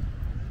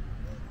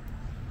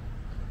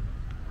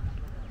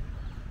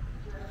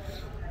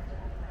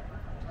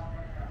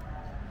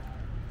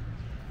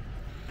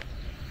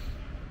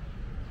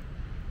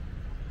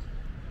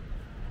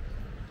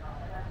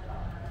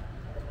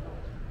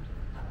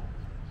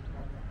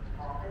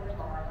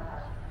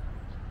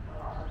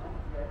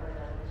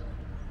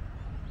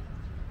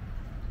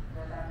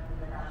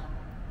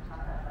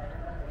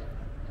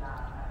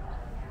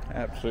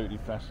 Absolutely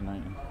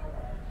fascinating.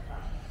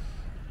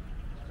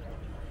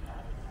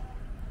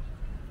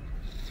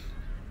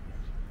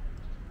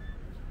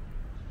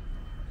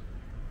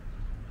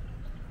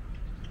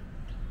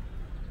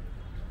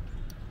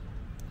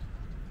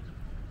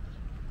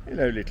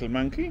 Hello, little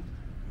monkey.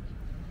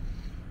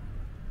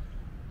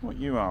 What are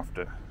you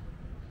after?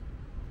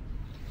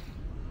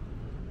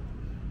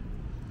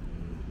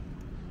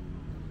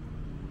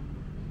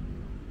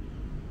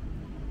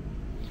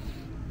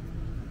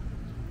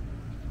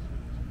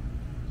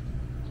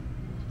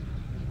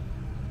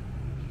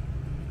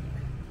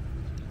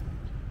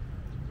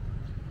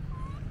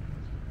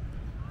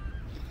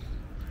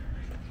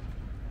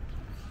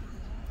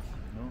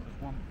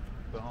 One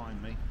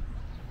behind me.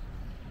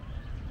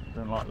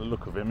 Don't like the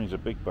look of him, he's a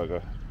big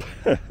bugger.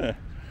 Got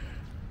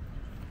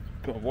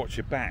to watch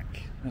your back,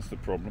 that's the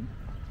problem.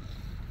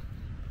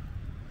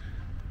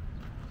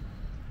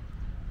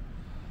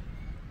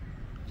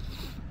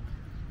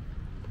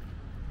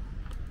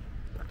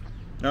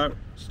 No,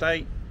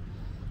 stay.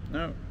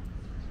 No,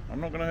 I'm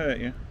not going to hurt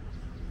you.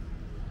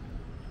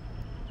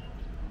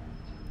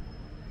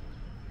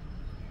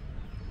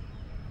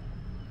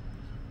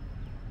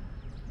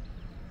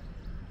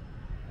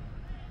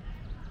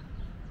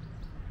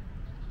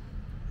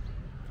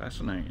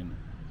 Fascinating.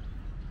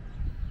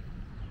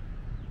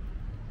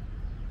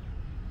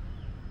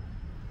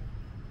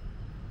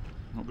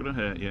 Not going to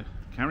hurt you.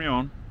 Carry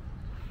on.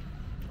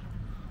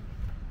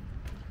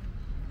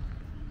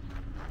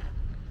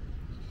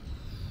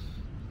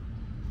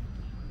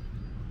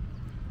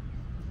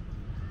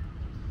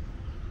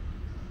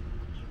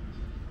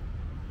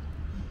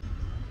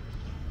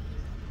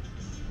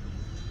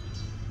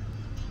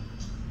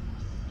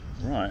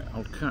 Right,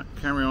 I'll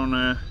carry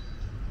on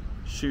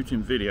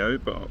shooting video,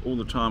 but all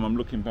the time I'm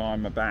looking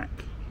behind my back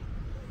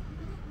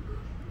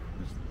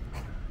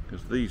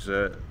because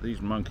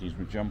these monkeys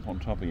will jump on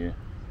top of you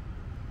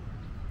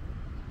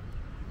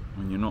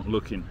when you're not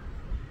looking.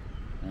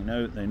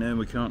 They know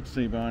we can't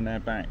see behind our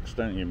backs,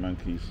 don't you,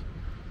 monkeys?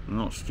 They're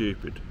not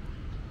stupid.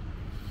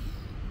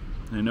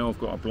 They know I've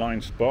got a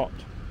blind spot.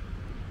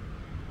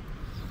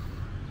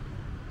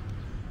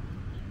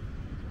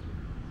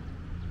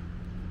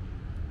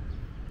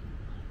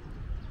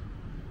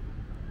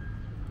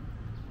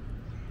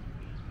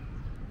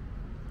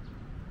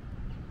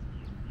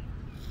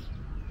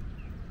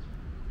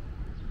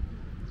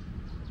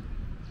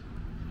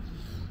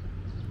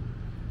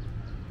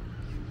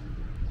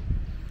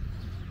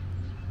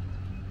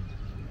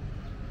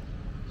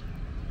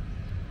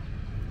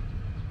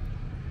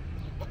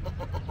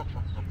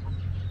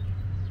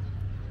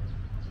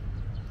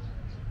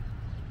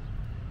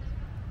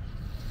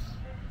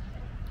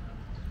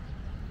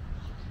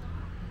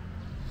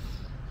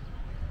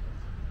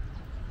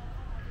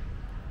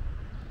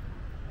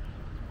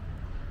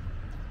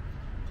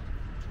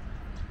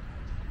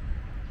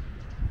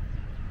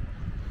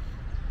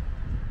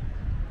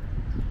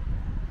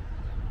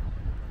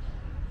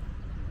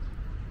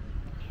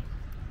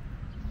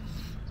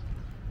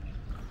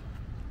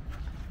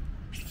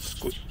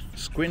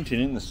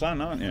 Squinting in the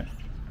sun, aren't you?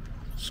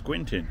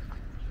 Squinting.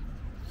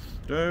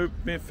 Don't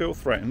feel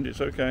threatened, it's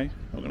okay.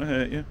 Not going to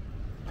hurt you.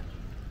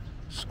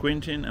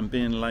 Squinting and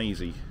being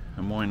lazy.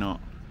 And why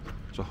not?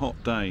 It's a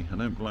hot day, I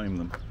don't blame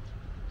them.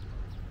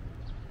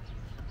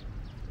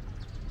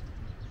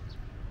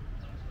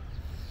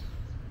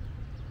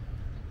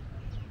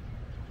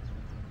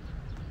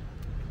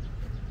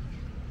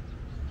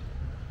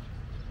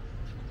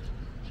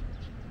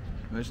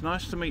 It's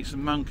nice to meet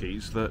some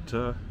monkeys that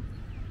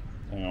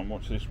hang on,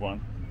 watch this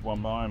one.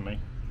 One behind me.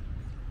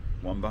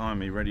 One behind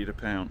me, ready to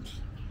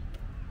pounce.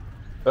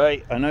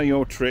 Hey, I know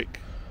your trick.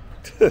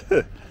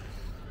 You're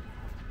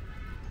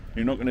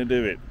not going to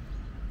do it.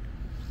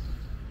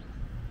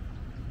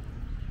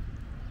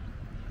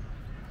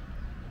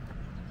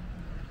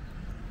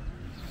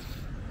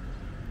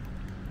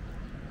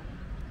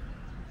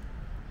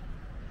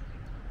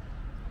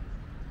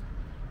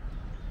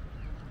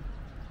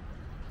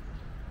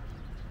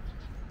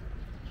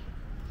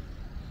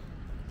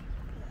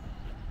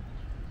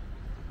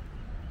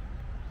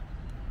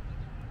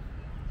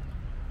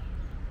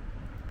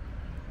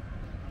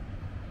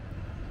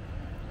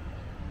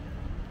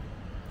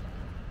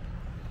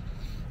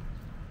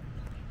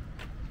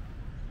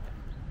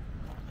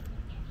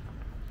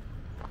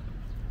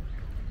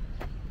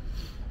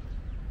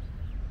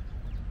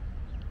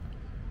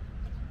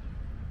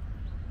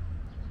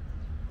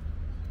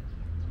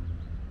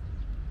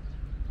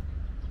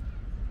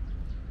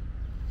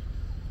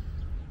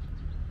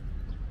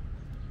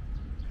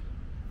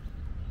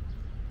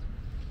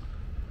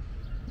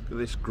 Look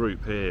at this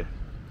group here,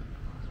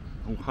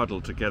 all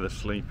huddled together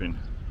sleeping.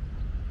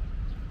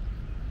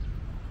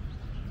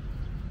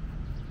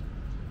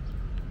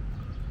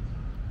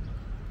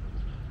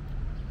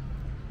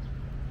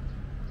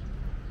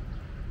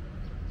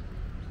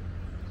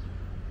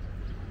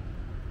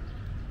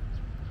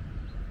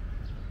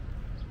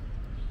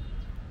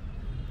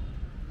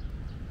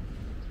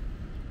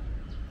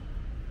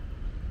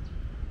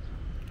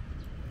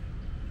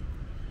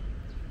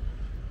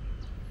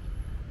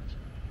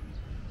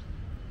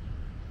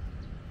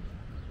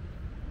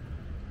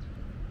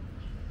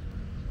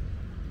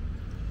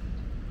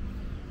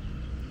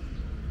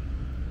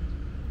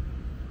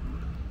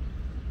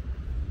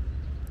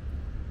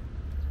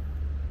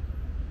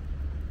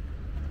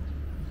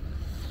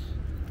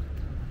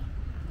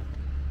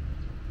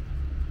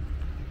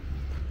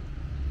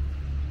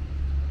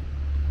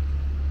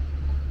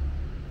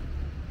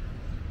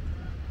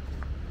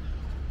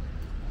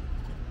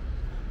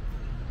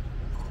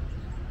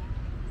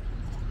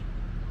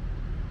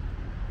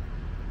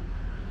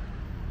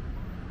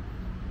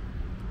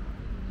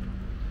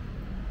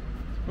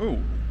 Oh,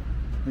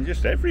 they're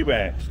just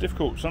everywhere. It's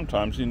difficult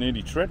sometimes, you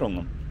nearly tread on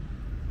them.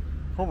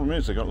 Problem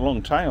is they've got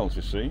long tails,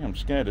 you see. I'm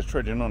scared of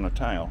treading on a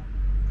tail.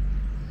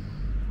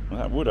 Well,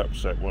 that would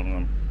upset one of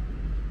them.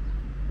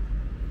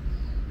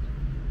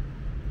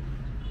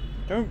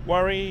 Don't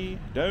worry,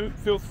 don't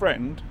feel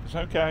threatened, it's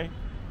okay.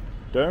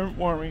 Don't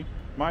worry,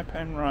 my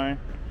pen Ryan.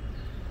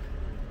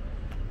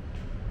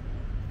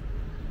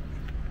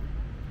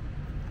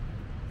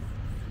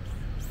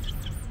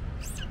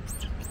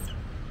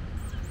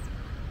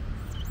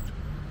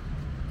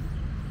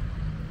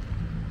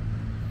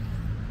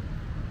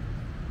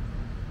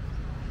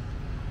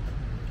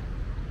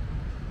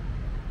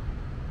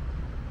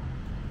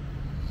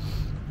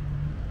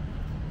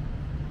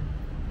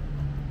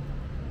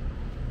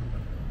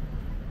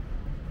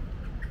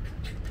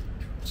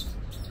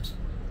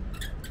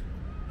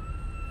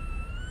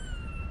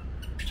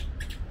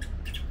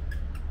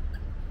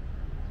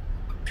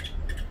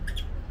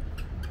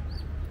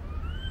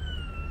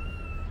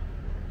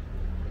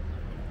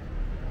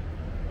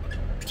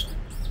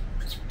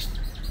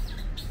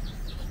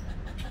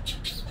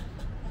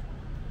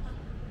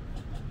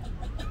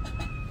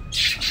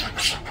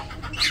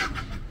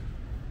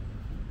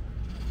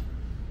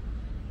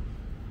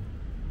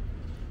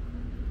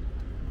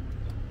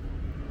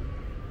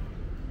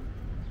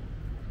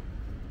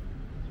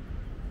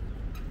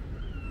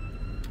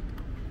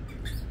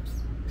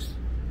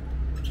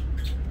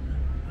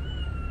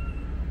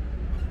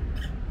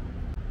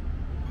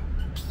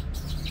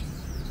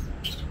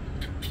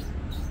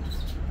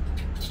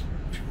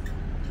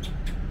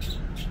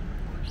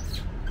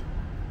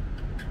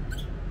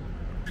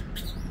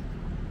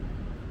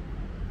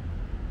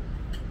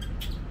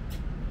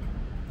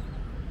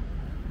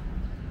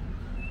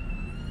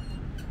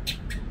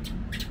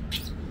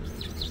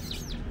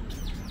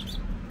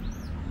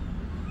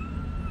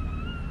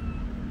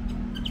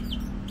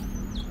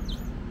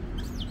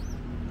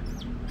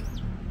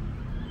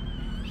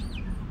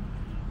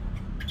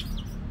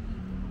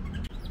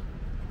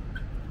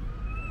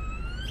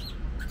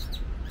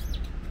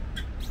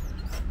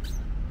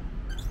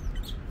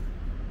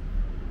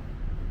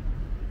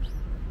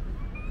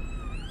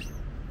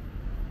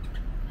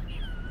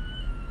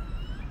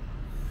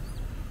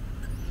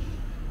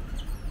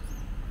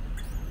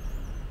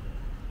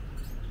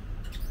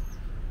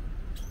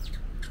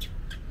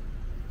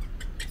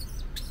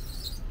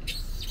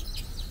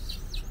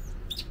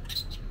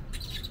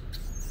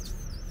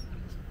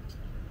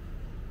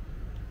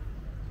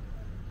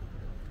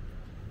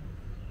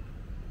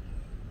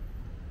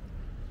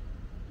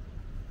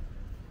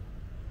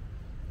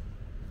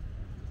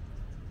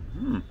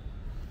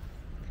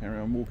 carry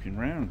on walking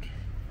round.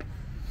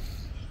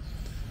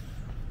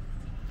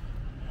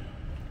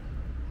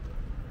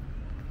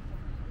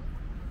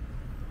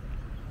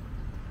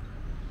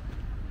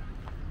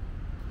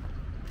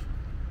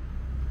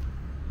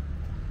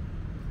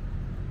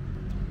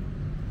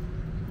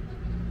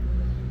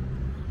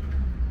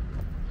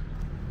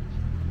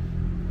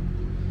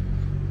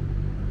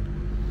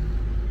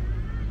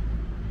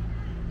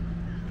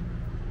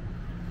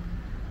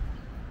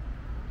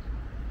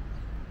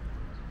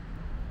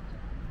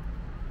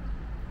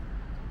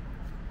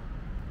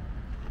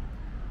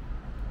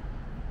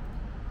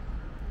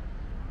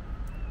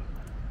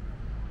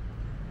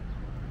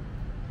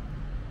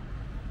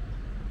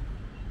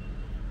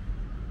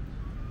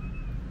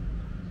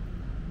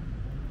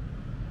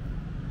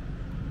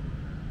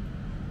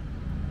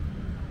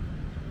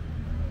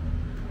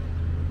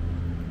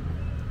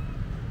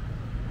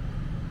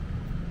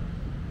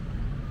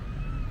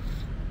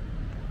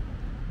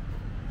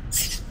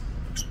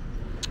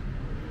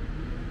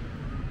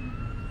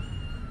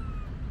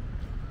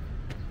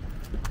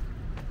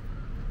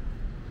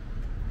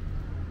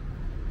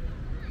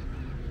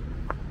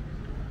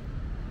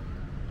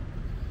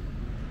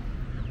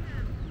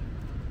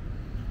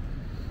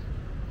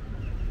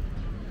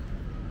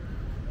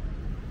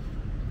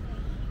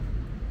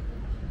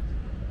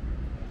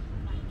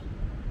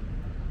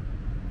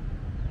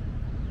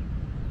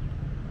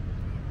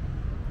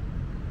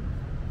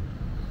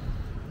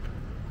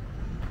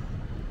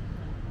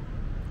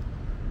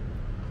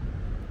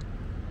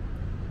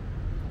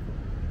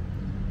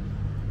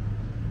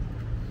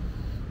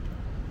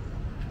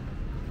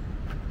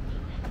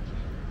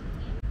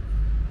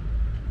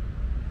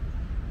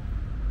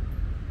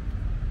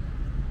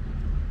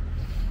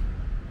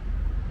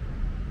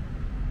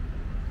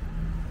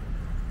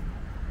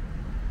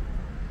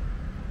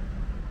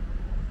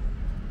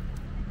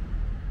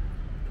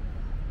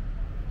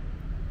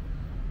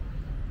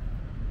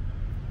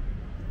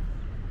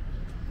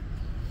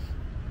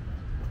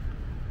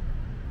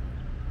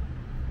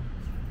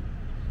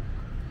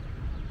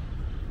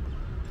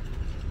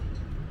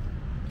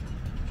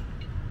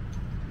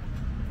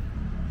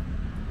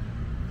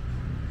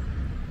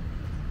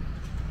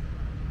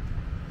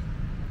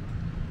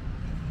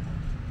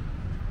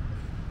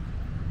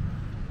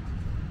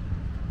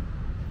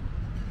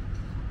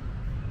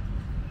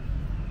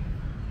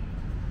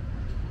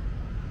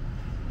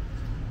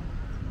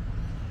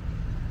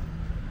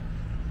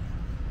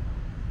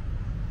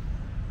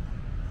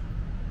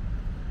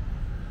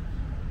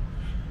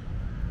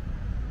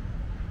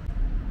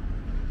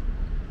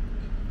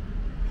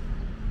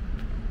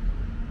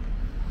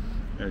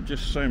 There are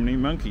just so many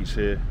monkeys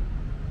here.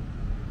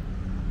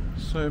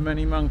 So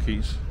many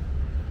monkeys.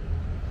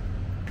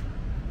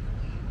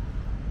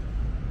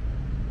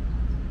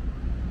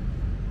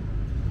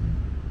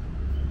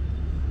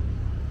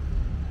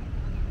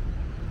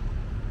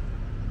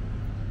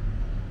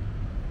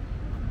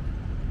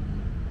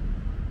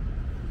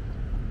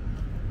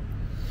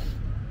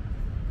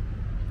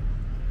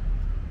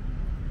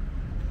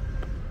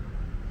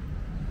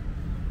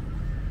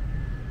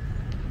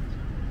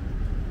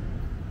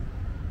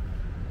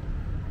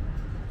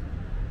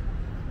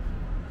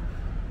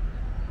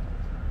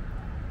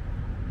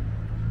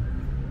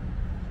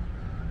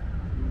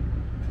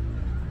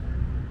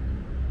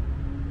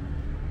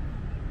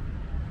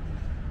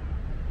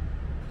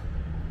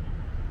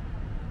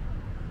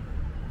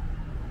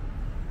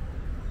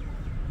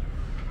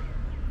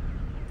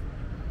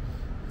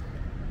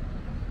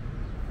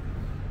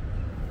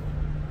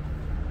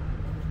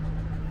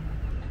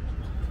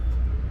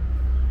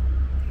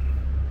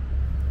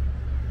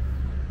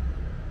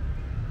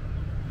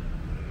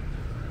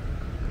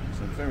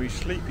 Very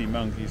sleepy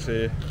monkeys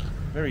here,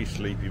 very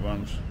sleepy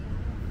ones.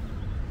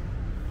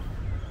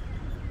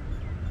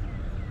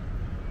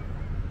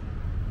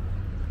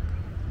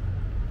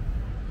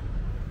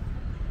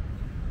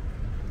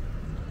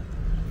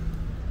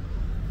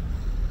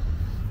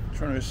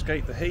 Trying to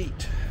escape the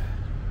heat.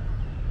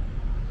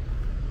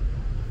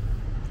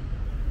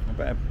 I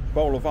bet a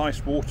bowl of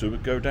ice water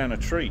would go down a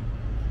treat.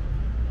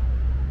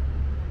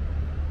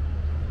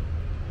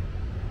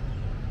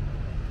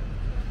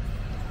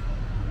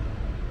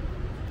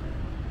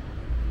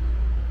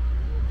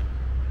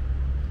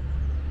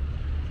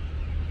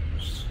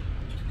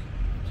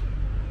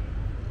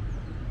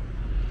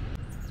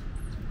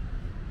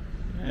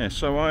 Yeah,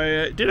 so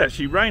it did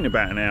actually rain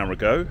about an hour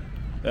ago.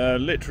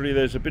 Literally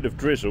there's a bit of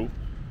drizzle,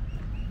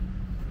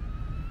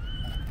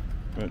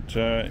 but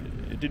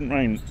it didn't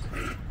rain.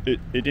 It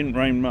didn't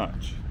rain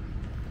much.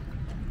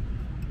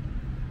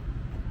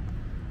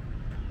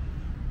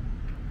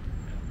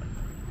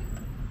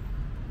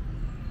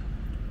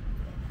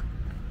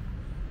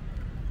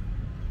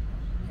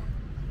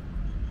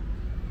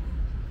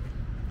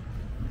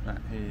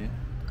 That here.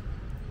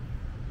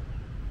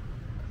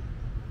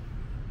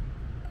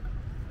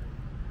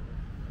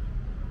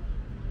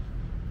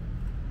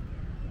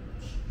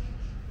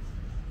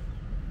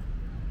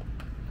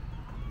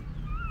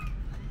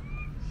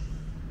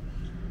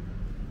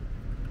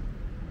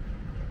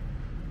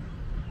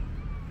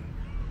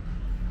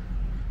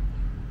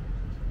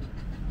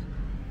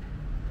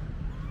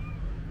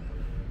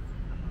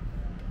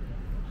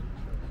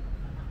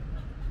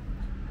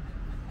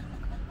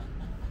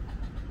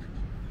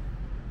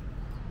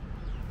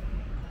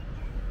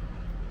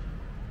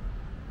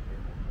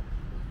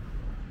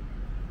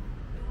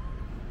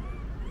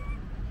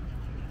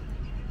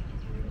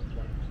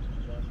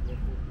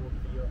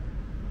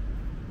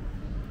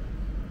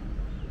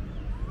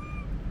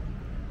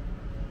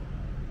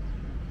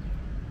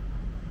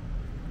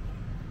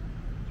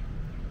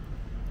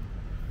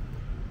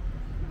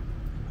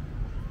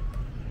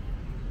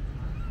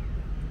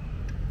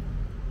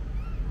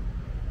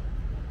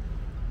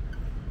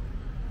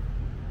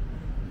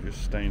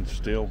 just staying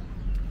still.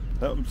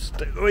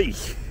 Oi!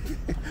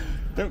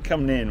 Don't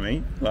come near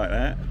me like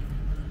that.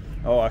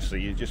 Oh, I see,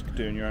 you're just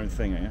doing your own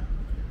thing here.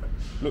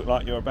 Look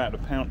like you're about to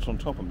pounce on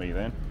top of me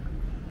then.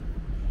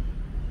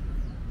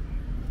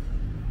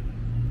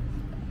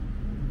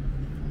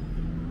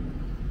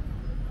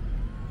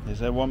 Is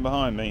there one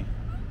behind me?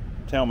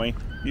 Tell me.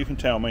 You can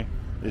tell me.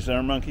 Is there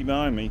a monkey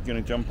behind me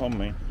going to jump on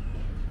me?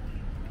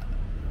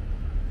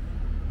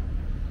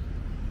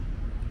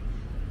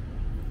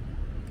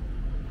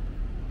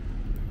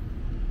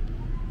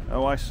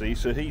 Oh, I see.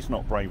 So he's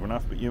not brave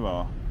enough, but you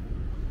are.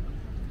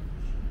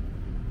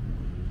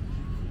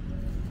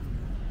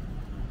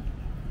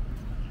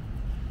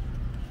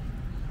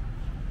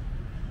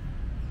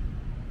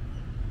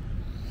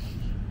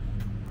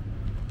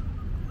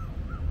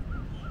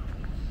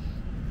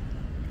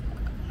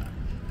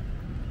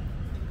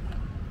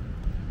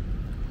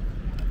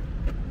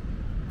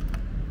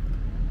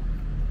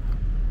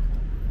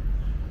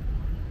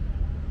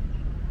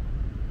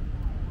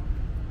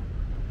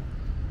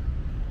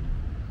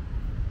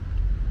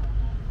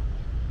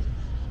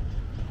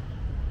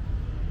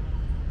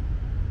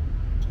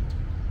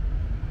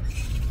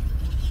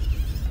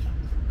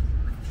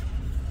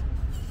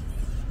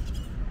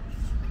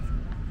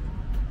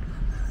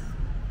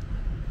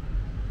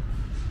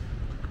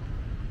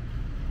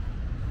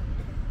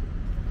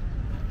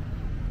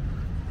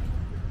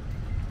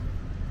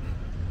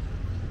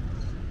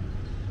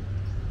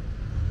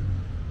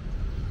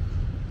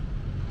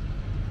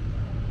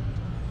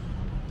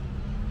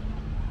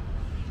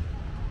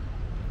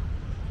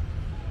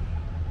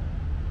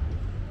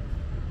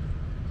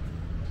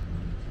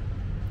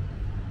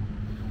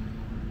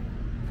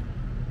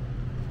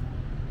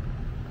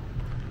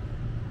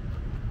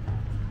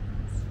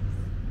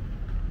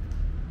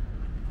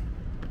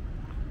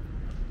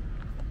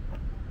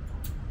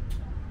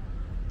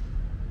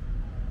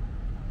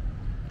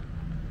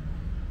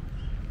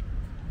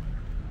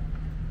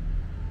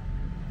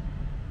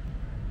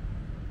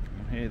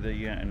 Hear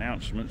the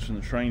announcements from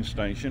the train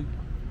station.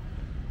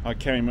 I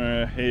came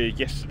here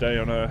yesterday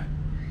on I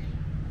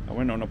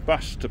went on a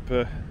bus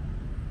from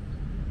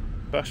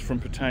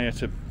Pattaya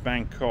to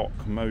Bangkok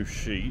Mo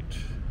Sheet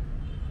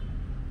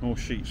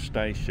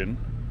station,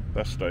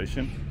 bus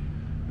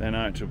station. Then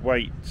I had to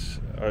wait.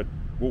 I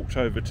walked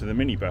over to the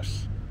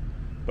minibus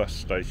bus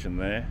station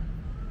there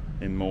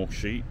in Mo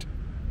Sheet,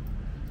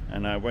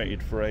 and I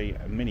waited for a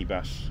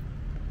minibus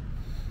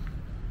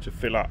to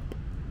fill up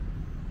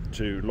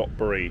to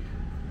Lopburi.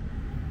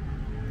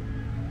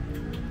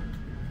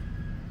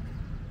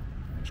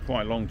 It's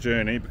quite a long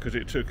journey because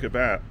it took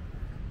about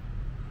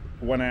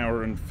 1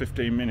 hour and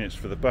 15 minutes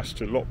for the bus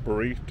to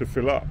Lopburi to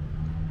fill up.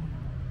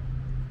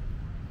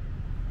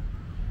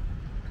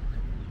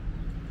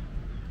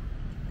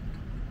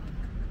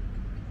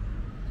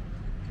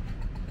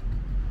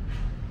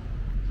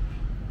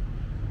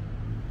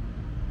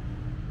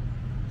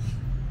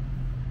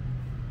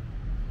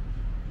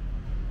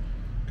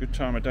 Good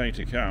time of day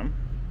to come,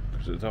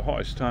 because it's the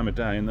hottest time of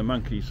day, and the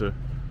monkeys are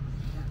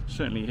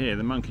certainly here.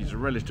 The monkeys are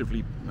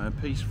relatively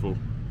peaceful.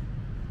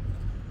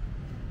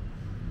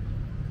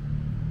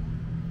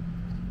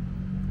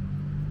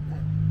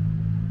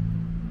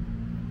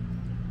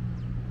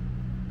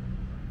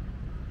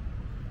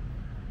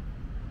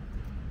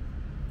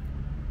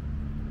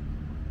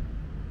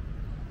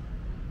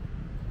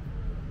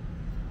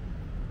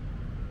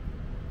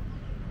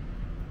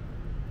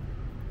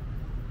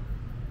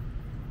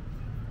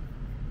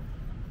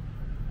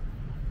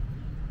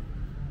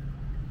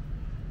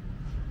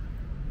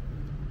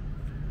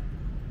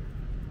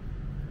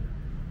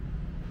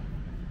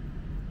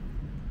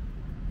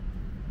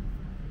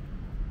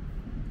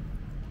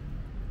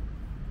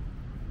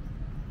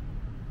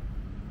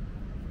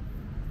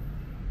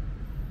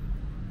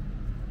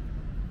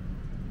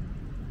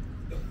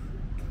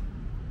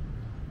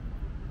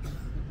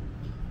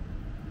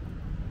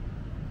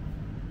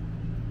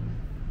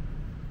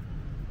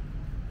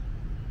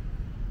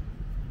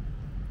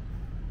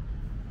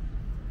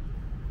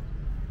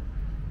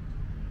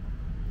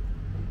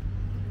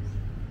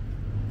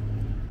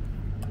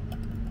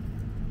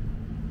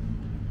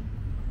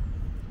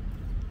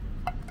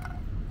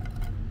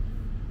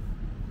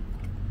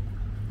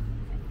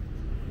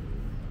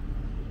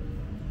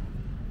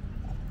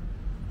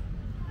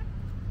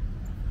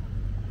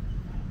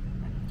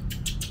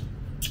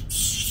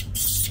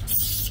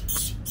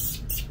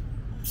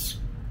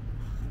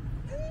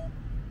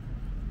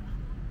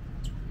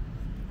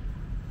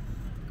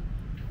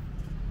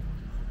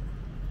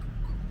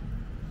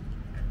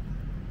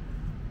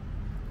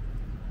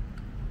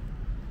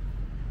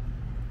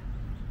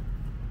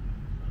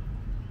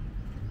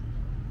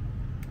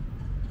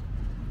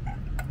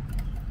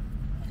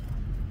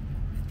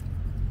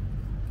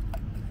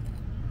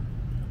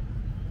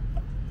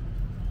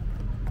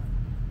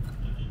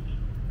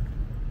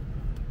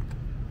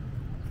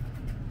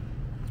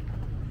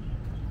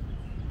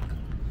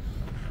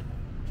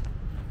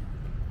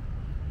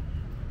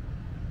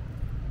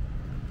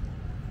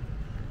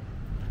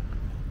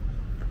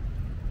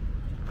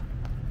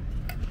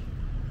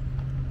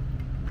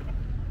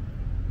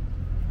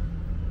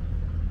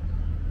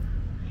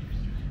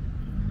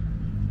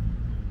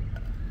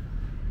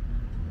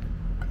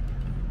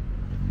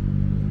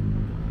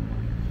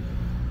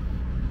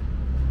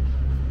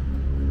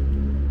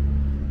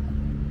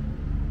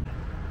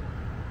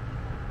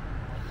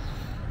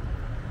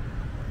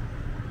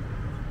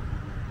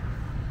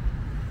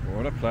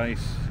 What a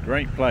place,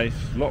 great place,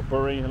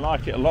 Lopburi. I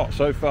like it a lot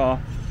so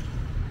far.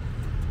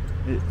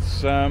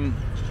 It's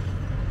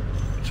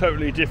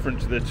totally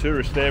different to the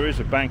tourist areas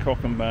of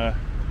Bangkok and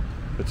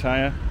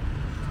Pattaya.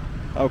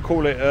 I'll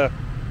call it a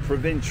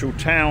provincial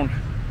town,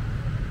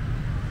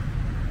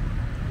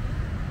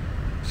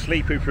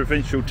 sleepy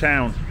provincial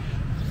town.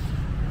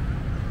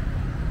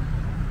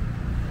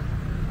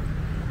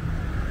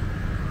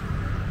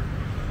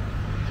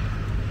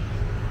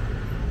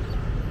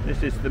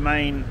 This is the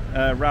main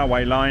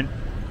railway line,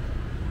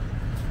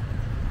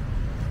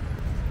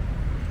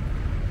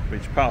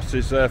 which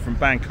passes from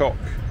Bangkok.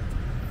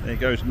 It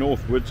goes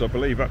northwards, I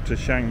believe, up to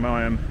Chiang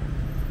Mai and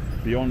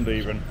beyond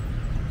even.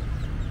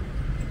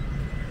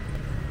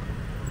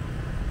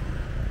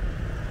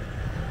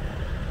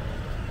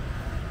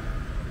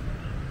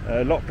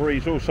 Lopburi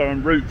is also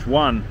on Route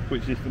 1,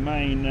 which is the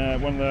main,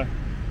 one of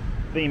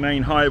the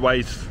main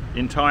highways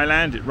in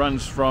Thailand. It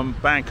runs from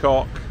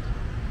Bangkok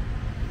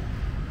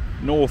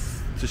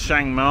north to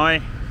Chiang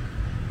Mai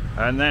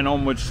and then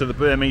onwards to the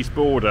Burmese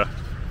border.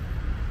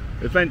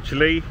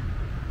 Eventually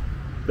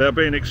there'll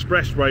be an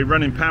expressway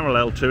running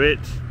parallel to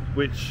it,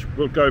 which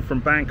will go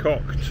from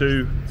Bangkok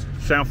to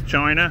South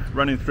China,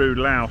 running through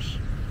Laos.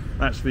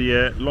 That's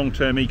the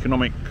long-term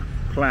economic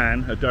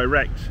plan, a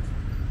direct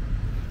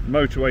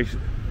motorway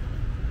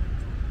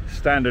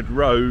standard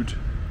road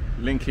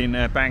linking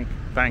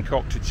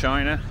Bangkok to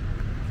China.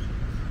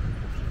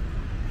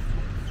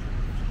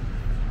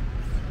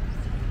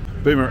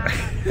 Boomerang.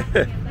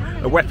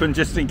 A weapon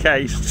just in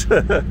case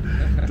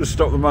to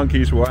stop the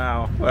monkeys.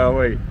 Wow. Well,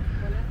 wait.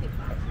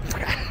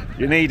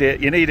 You need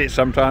it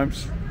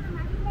sometimes.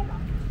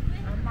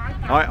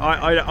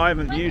 I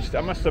haven't used,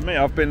 I must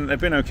admit, they've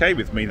been okay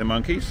with me, the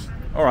monkeys.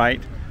 All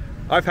right.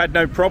 I've had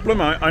no problem.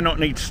 I not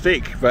need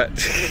stick, but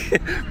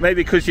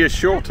maybe because you're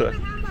shorter.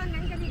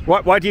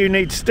 Why do you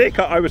need stick?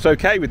 I was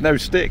okay with no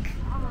stick.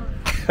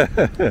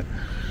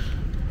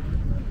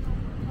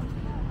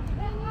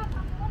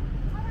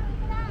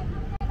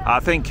 I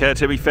think,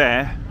 to be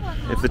fair,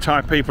 if the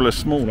Thai people are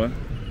smaller,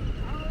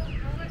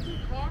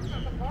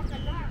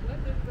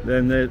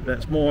 then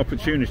that's more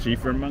opportunity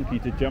for a monkey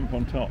to jump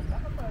on top.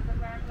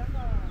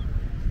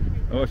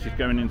 Oh, she's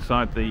going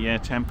inside the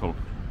temple.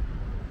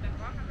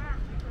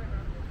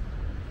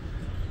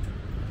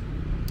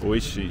 Or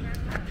is she?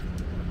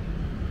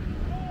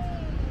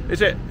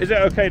 Is it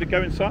okay to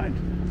go inside?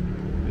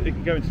 You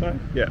can go inside?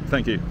 Yeah,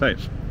 thank you,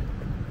 thanks.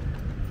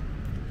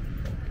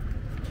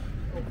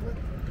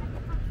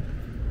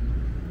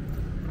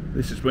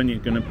 This is when you're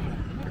going to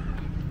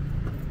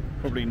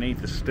probably need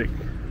the stick.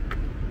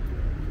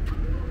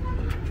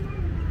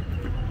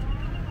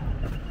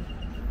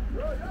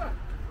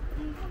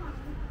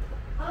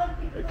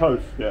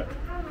 Close, yeah.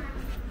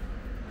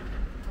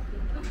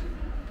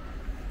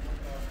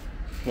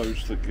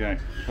 Close the gate.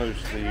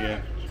 Close the.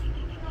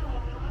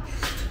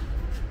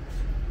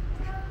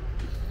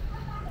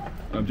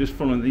 I'm just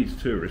following these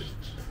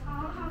tourists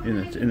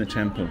in the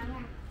temple.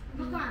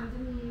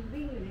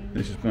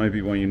 This is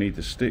maybe why you need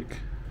the stick.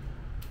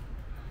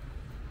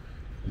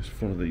 Just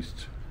follow these.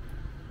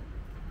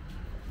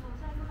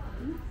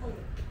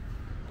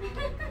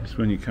 That's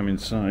when you come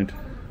inside.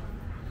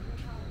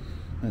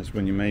 That's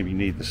when you maybe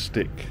need the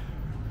stick.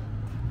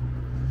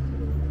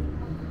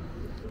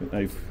 But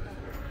I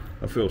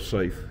feel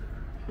safe.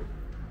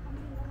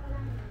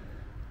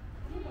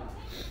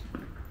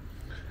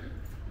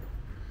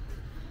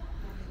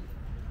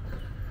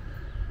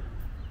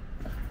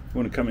 You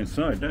want to come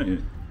inside, don't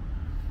you?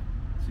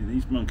 See,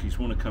 these monkeys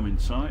want to come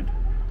inside,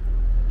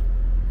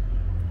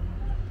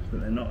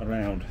 but they're not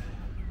allowed.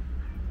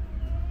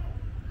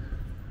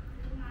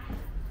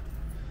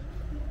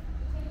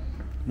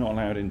 Not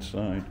allowed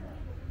inside.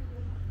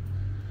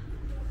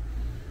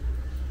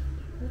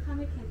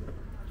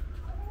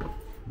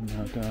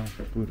 Naga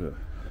Buddha.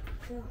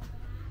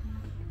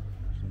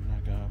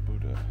 Naga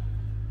Buddha.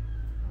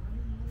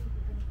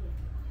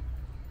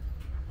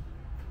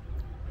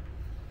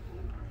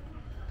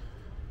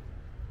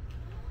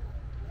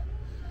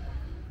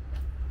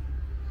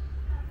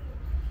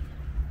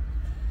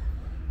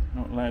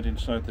 Not allowed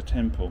inside the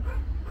temple,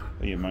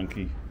 are you,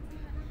 monkey?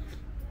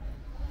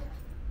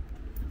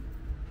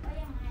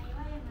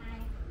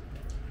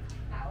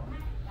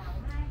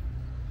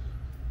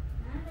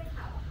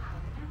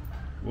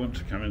 Want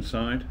to come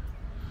inside?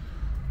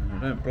 And I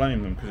don't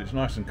blame them, because it's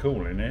nice and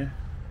cool in here.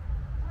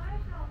 I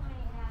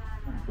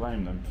don't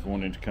blame them for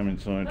wanting to come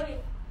inside.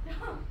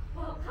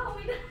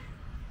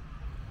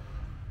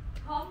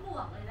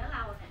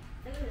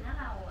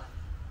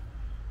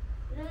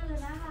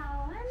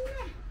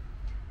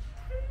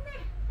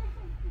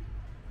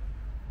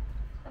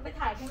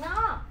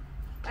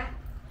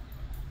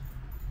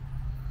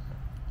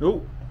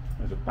 Oh,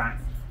 there's a bat.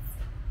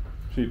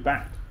 See,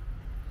 bat.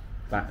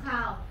 Bat.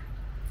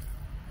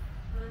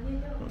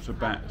 Lots of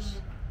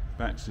bats.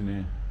 Bats in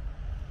here.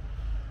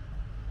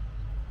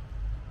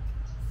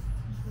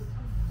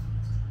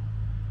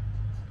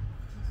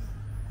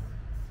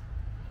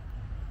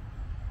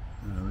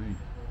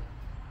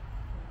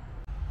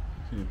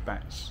 See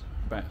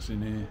bats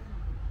in here.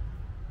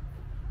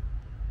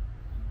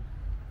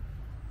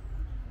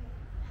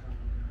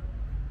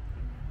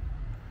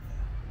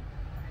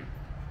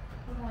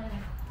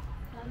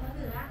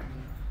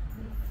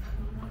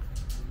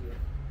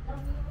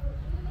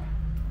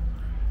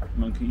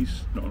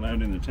 monkeys not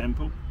allowed in the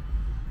temple,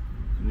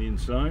 in the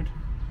inside.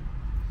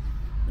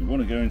 They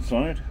want to go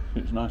inside,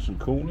 it's nice and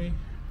cool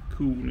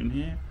in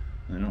here.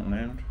 They're not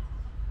allowed.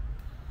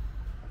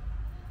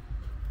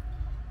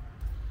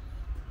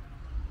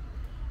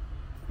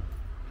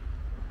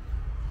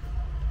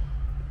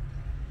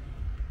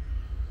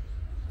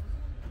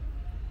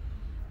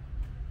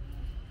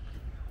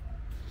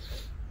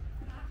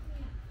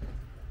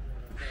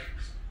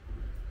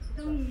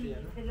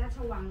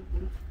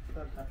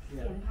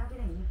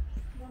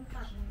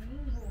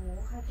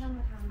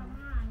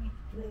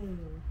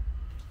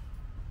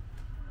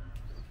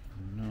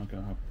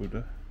 Naga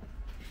Buddha.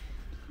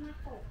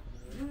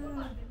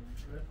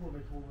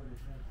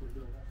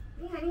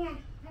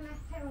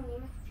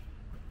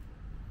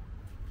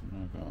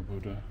 Naga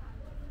Buddha.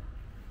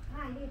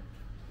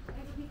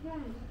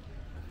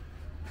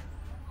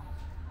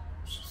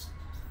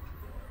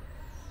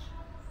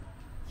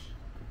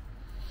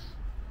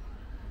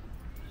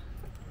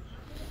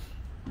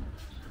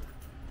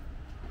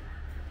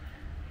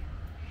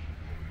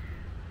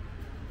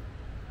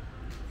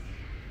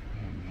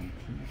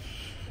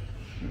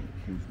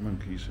 There's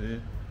monkeys here.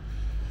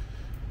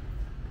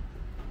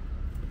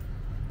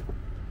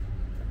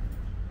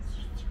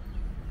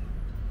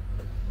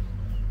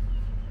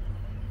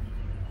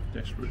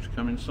 Desperate to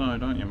come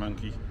inside, aren't you,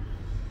 monkey?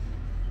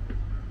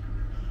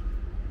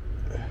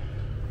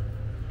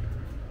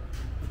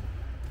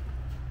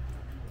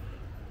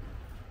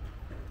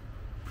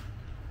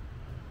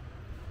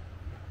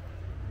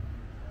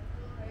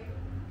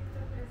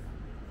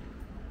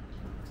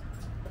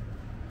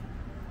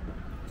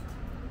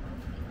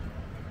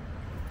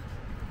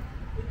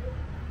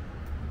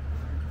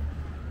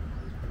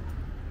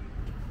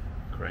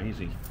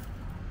 Crazy.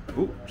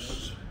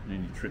 Oops,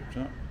 nearly tripped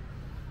up.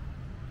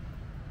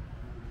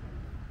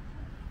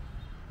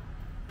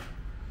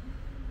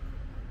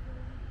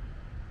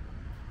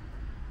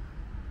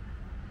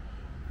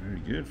 Very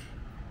good.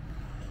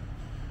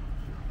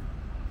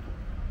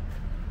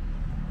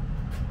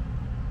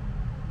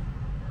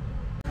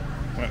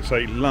 That's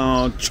a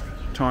large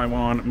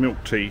Taiwan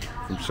milk tea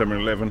from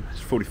 7-Eleven. It's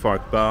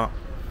 45 baht.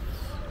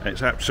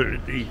 It's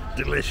absolutely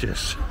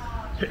delicious.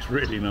 It's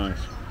really nice.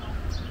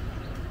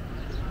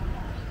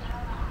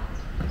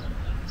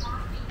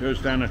 Goes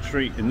down a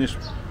treat in this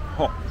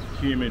hot,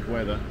 humid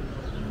weather.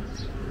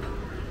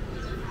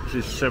 This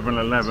is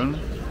 7-Eleven.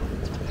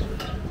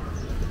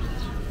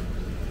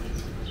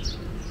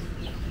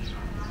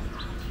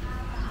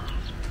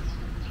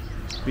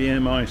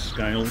 BMI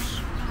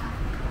scales.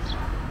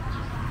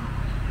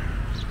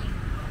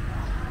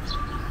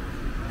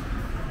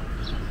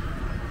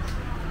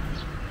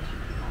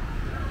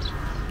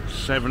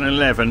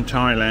 (7-Eleven)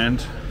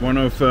 Thailand, one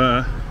of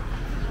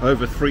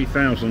over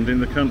 3,000 in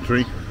the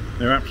country.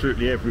 They're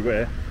absolutely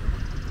everywhere,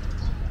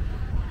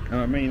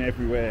 and I mean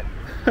everywhere.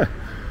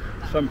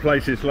 Some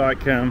places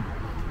like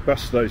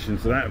bus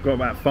stations and that have got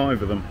about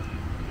 5 of them.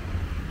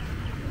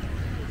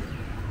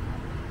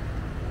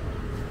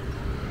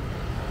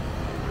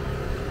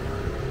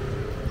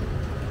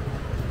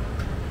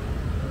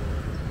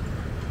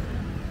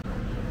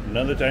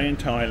 Another day in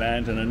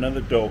Thailand and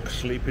another dog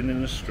sleeping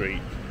in the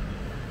street,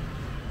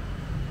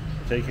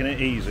 taking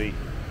it easy.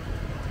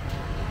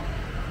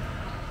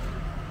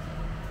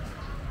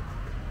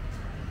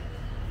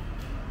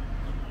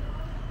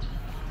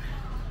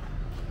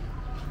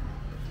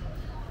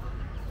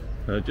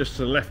 Just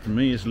to the left of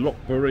me is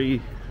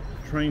Lopburi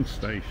train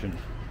station.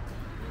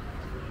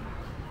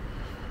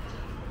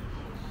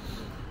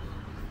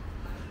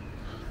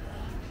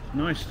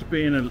 Nice to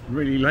be in a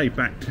really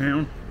laid-back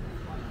town.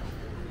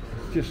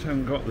 Just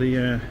hasn't got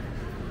the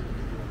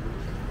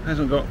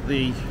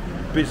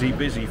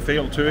busy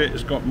feel to it.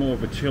 It's got more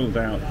of a chilled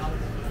out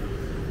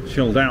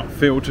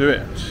feel to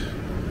it.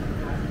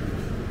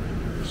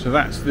 So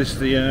that's the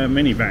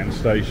minivan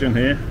station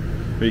here,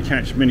 where you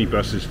catch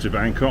minibuses to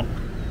Bangkok.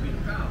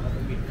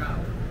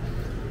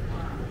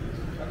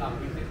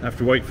 Have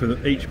to wait for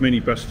each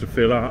minibus to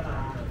fill up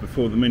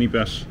before the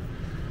minibus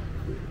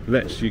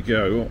lets you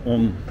go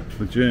on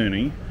the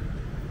journey.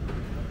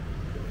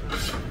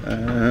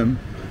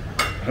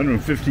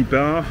 150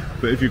 baht,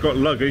 but if you've got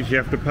luggage you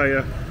have to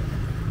pay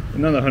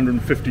another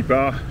 150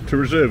 baht to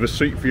reserve a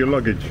seat for your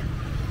luggage.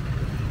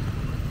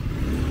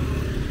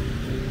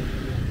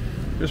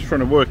 Just trying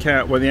to work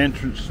out where the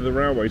entrance to the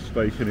railway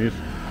station is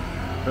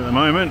at the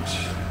moment.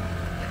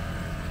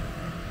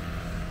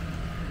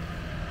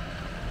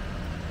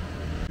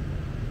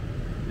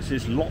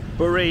 This is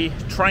Lopburi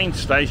train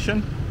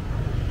station.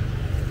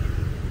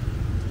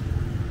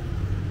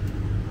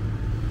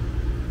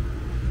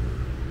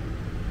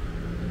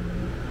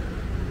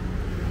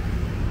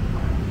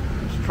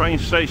 As train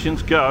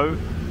stations go,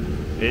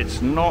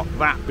 it's not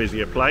that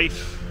busy a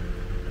place,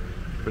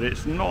 but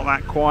it's not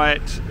that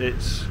quiet.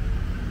 It's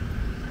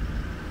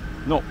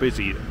not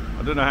busy.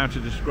 I don't know how to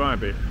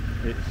describe it.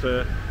 It's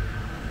a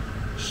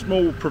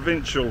small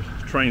provincial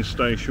train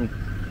station.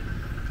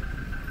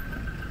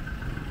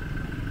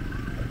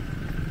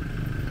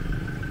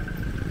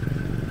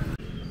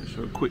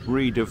 So a quick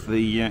read of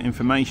the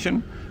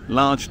information.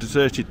 Large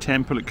deserted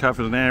temple. It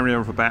covers an area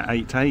of about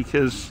 8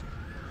 acres.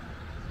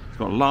 It's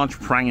got a large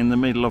prang in the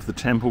middle of the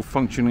temple,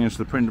 functioning as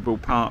the principal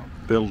part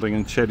building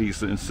and chedis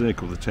that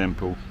encircle the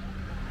temple.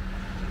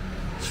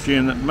 It's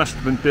assumed that must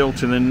have been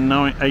built in the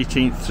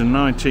 18th to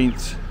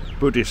 19th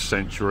Buddhist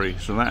century.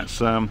 So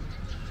that's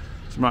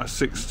it's about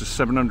 600 to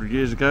 700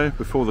 years ago,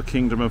 before the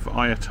kingdom of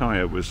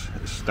Ayutthaya was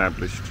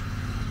established.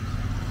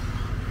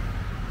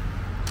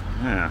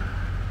 Yeah.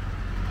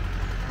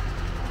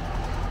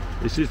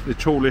 This is the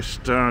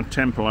tallest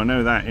temple, I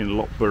know that, in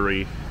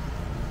Lopburi.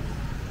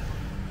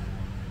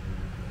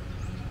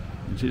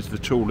 It is the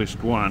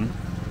tallest one.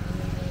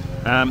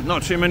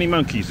 Not too many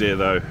monkeys here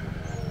though.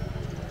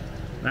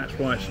 That's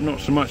why it's not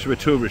so much of a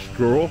tourist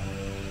draw,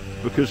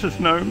 because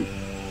doesn't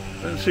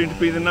seem to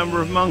be the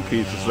number of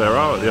monkeys as there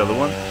are at the other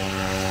one.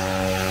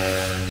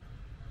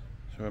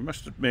 So I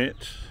must admit,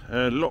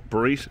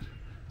 Lopburi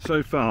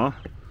so far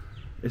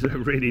is a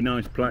really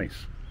nice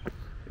place.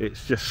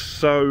 It's just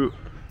so...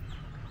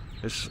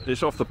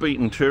 It's off the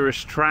beaten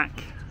tourist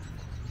track.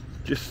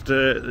 Just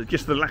the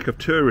lack of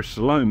tourists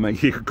alone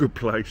makes it a good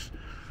place.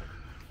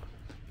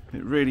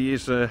 It really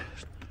is. It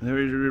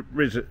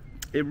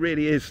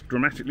really is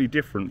dramatically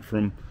different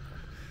from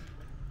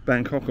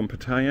Bangkok and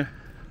Pattaya.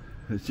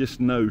 There's just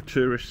no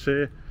tourists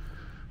here.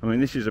 I mean,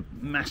 this is a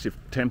massive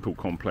temple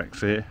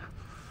complex here,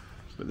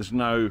 but there's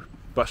no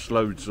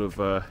busloads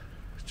of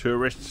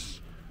tourists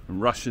and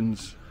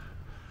Russians.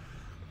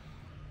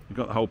 You've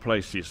got the whole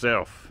place to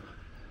yourself.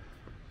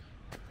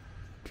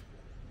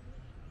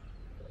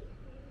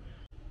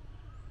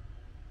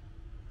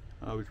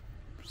 I would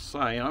say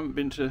I haven't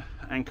been to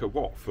Angkor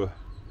Wat for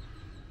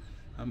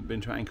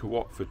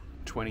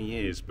 20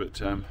 years, but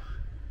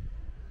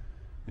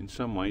in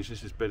some ways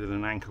this is better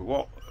than Angkor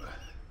Wat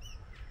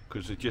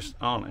because there just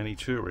aren't any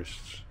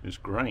tourists. It's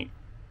great.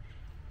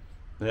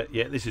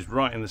 Yeah, this is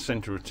right in the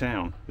centre of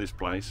town. This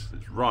place,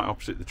 it's right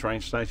opposite the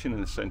train station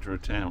in the centre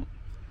of town.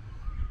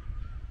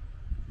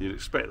 You'd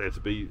expect there to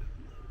be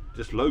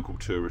just local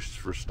tourists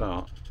for a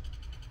start.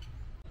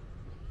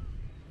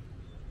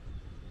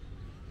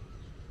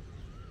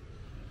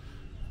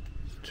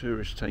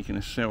 Tourist taking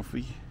a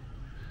selfie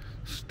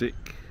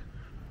stick.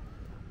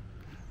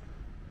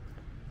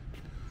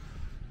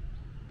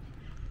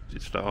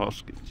 Just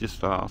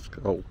ask.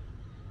 Oh,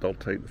 they'll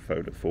take the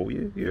photo for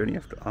you. You only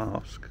have to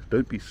ask.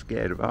 Don't be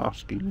scared of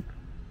asking.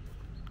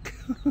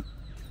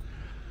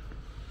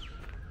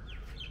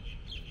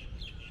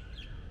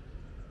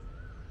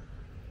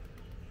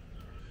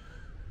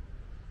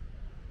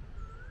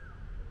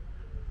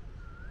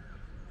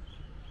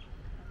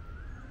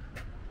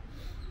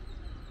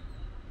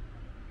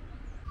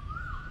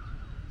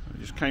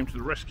 Just came to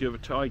the rescue of a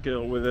Thai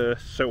girl with a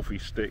selfie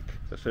stick.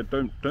 I said,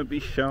 don't be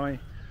shy.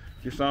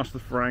 Just ask the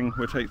Frang.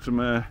 We'll take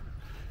some.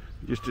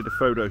 Just did a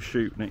photo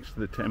shoot next to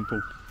the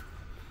temple.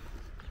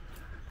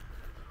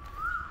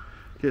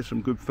 Get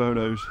some good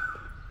photos.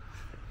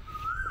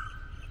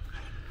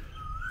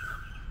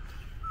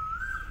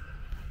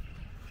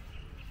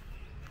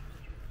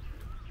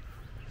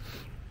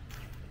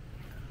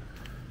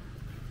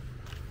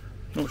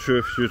 Not sure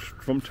if she was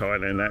from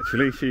Thailand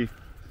actually.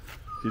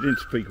 She didn't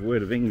speak a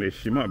word of English.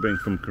 She might have been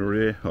from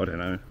Korea, I don't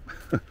know,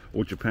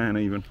 or Japan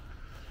even.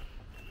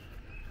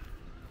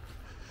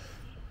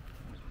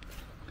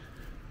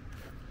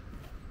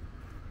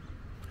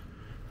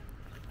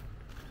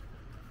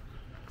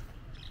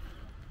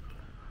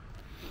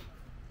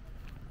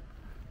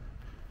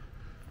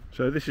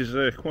 So this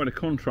is quite a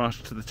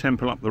contrast to the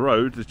temple up the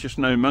road. There's just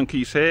no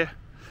monkeys here.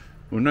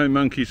 Well, no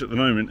monkeys at the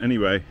moment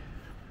anyway.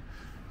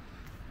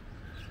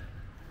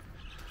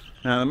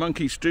 Now the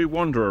monkeys do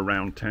wander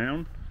around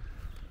town.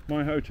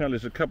 My hotel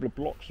is a couple of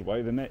blocks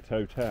away, the Net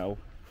Hotel,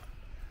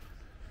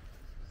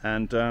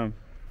 and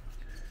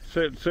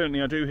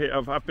certainly I do hear.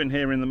 I've been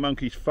hearing the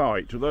monkeys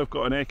fight. Although I've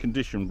got an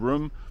air-conditioned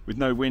room with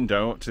no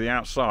window up to the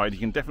outside, you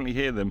can definitely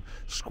hear them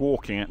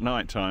squawking at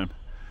night time.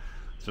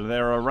 So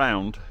they're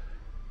around.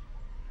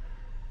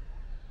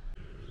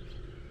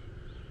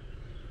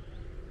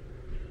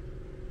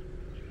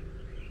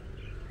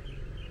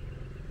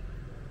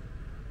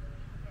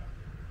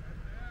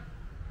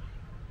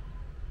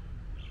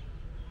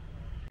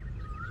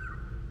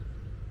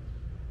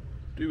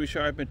 I do wish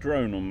I had my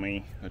drone on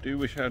me. I do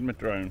wish I had my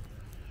drone.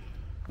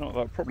 Not that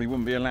I probably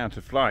wouldn't be allowed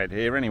to fly it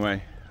here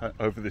anyway,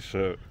 over this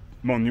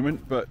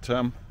monument, but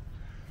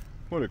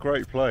what a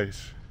great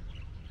place.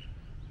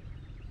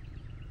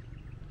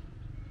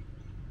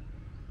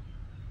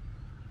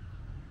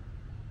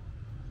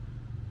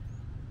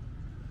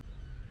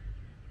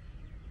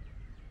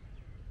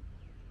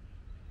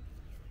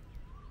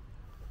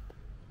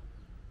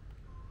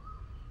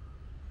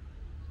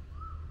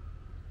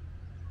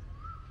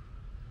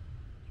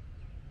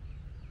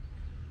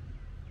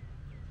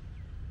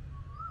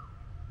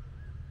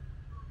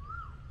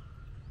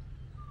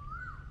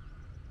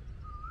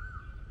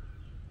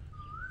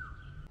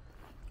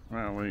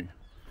 Wow,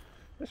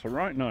 it's a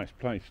right nice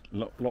place,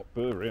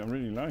 Lopburi. I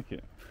really like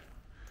it.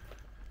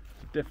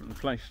 It's a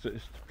definitely it's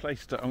a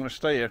place that I'm going to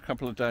stay here a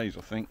couple of days,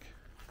 I think.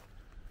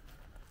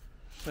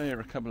 Stay here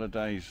a couple of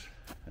days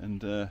and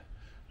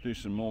do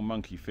some more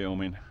monkey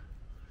filming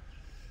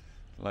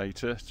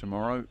later,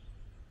 tomorrow.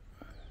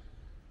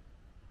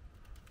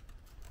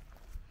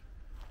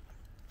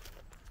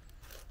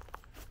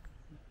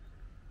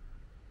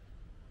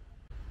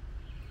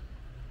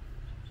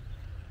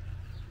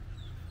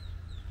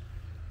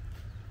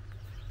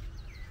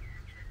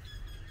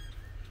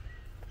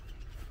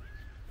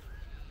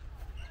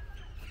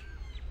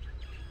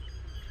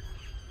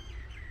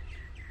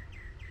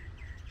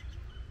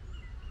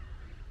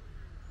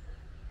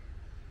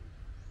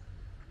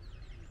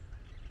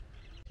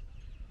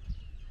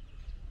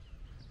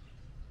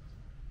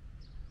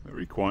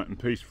 Very quiet and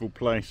peaceful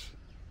place.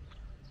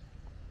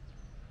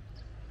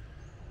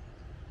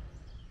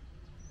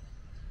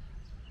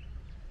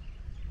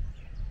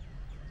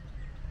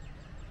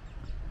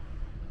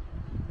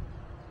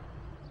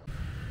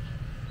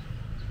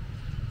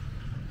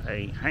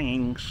 A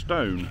hanging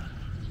stone.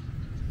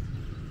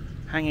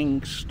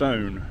 Hanging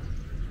stone.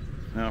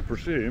 Now I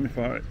presume if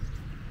I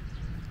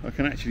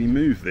can actually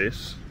move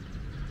this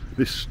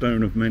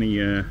stone of many,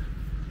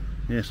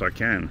 yes I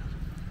can.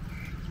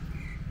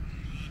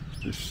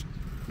 This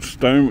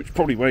stone, which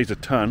probably weighs a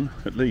ton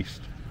at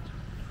least,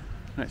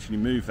 actually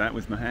move that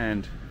with my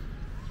hand.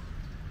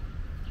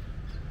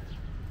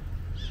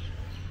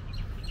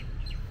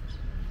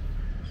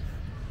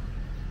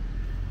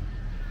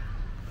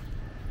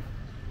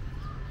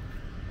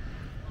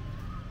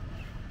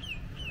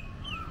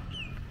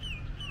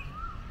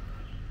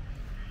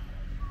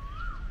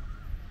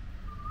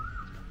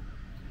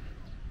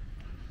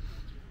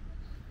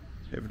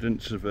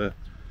 Evidence of a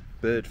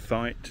bird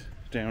fight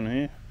down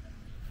here.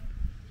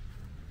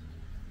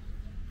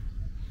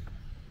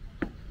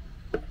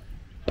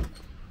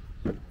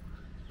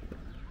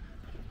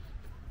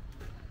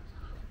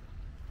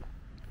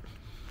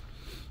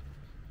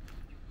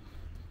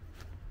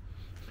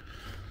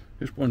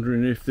 Just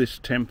wondering if this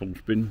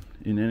temple's been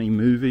in any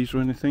movies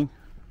or anything.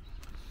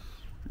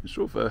 It's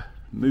sort of a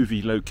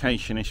movie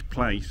location-ish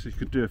place. You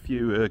could do a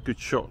few good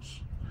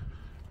shots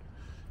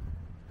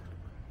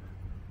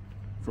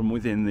from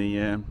within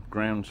the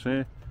grounds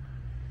here.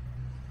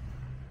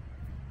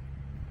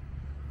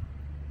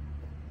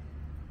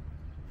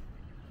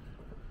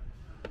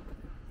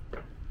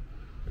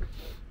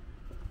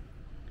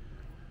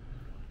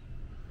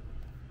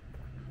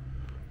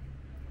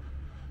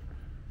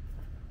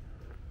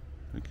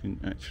 I can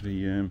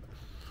actually,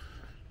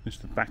 it's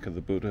the back of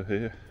the Buddha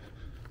here.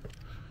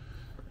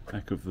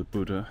 Back of the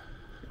Buddha.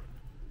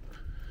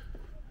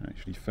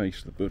 Actually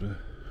face the Buddha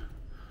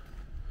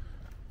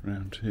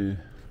round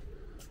here.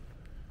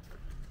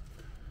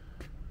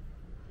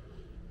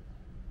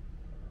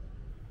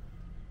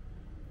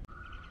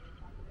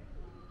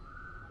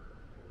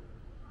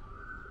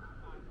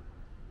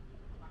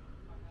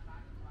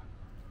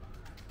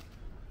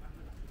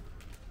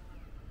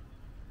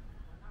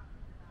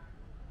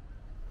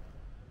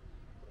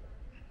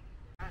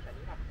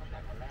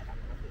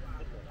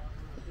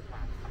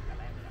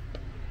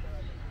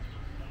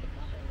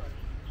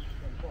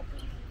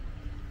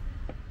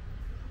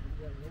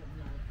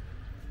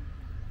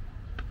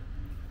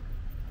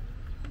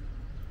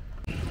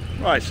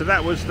 Right, so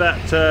that was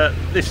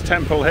this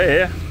temple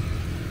here.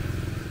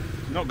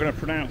 I'm not going to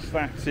pronounce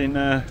that in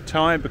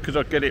Thai because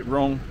I'd get it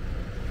wrong.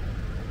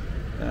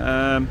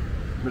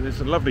 But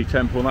it's a lovely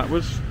temple, that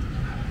was.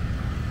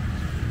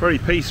 Very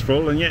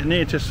peaceful and yet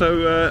near to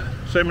so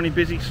many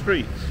busy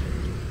streets.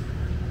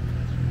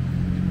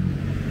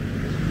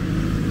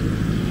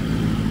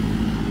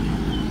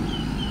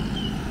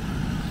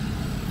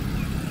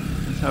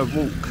 Let's have a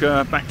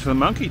walk back to the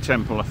monkey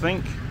temple, I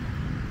think.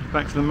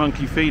 Back to the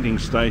monkey feeding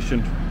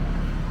station.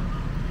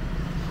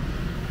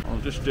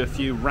 Just a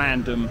few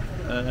random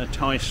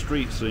Thai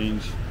street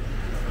scenes.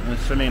 They're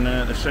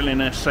selling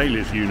their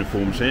sailors'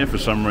 uniforms here for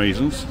some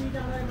reasons.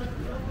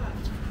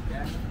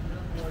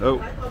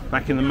 Oh,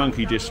 back in the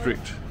monkey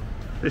district.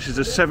 This is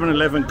a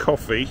 7-Eleven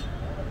coffee,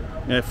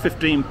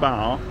 15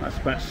 baht, that's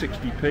about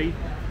 60p,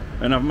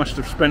 and I must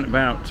have spent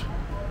about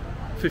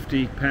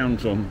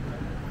 £50 on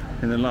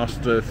in the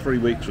last 3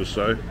 weeks or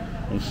so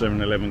on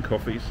 7-Eleven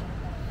coffees,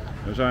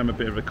 as I am a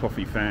bit of a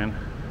coffee fan.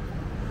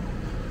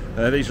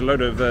 These are a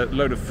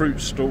load of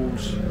fruit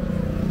stalls,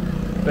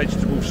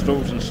 vegetable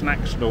stalls and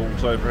snack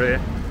stalls over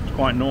here. It's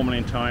quite normal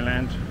in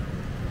Thailand.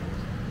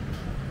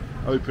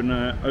 Open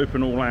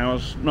all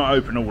hours, not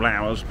open all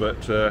hours,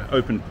 but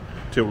open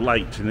till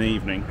late in the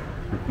evening,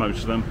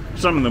 most of them.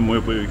 Some of them will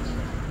be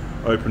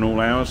open all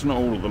hours, not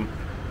all of them.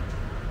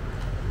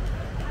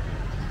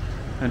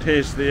 And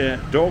here's the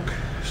dog,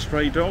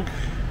 stray dog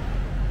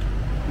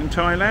in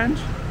Thailand,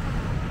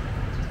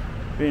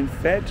 being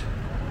fed.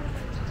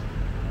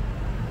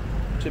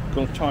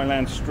 Typical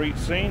Thailand street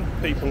scene.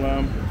 People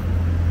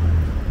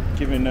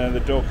giving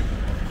the dog,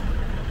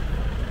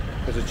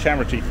 as a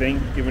charity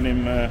thing, giving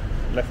him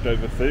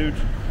leftover food.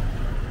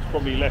 It's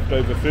probably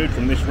leftover food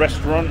from this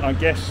restaurant, I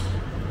guess.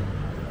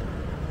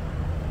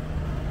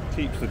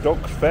 Keeps the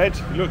dogs fed.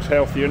 He looks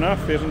healthy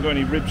enough. He hasn't got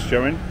any ribs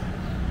showing.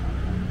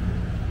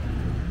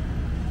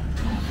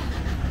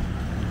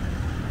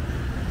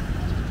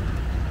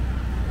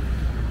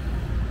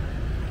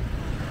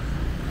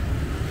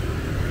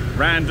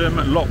 Random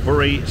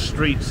Lopburi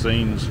street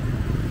scenes.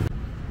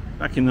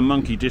 Back in the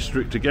monkey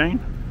district again.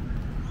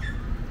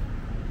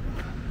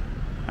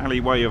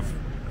 Alleyway of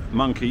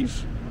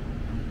monkeys.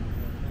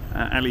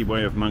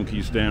 Alleyway of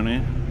monkeys down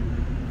here.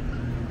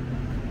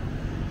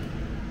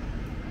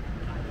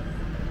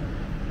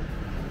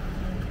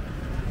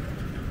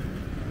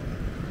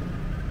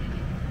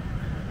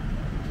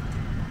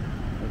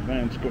 The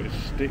man's got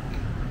his stick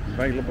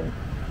available,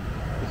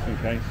 just in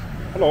case.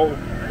 Hello.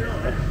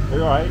 Are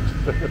you alright?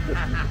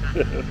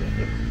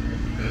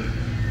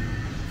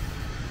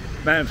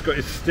 Man's got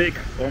his stick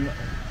on.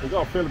 We've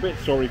got to feel a bit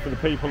sorry for the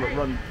people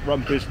that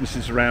run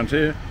businesses around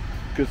here,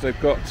 because they've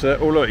got.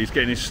 Oh look, he's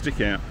getting his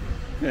stick out.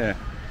 Yeah.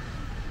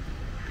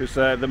 Because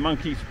the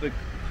monkeys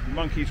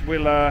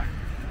will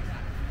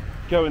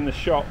go in the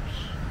shops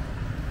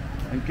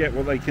and get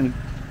what they can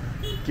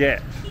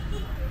get.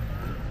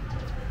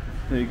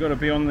 So you've got to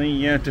be on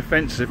the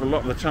defensive a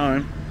lot of the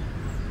time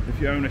if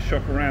you own a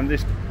shop around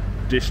this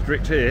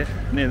district here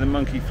near the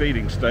monkey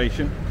feeding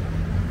station.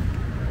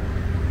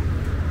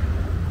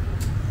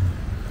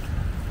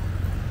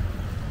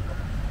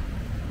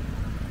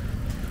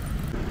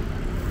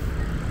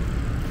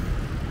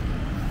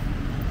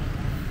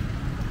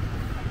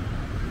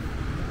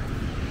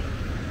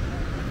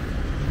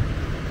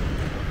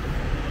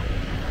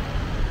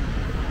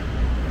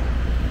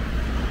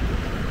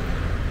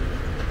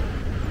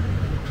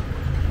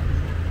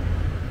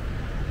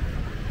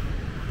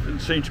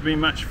 Seem to be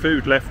much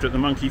food left at the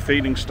monkey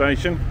feeding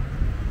station.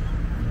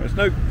 There's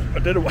no, I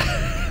don't know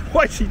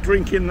why is he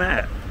drinking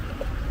that?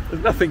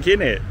 There's nothing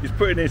in it. He's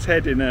putting his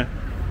head in a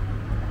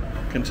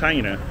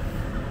container,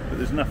 but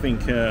there's nothing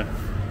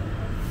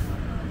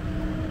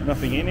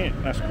nothing in it.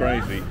 That's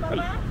crazy.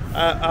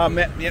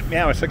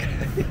 Meow, it's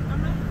okay.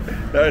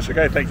 No, it's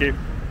okay, thank you.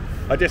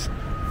 I just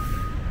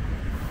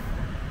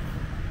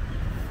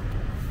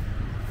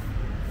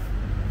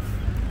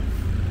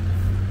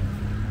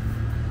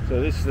So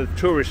this is the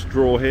tourist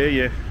draw here.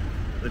 Yeah,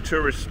 the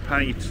tourists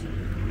pay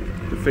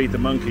to feed the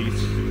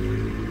monkeys.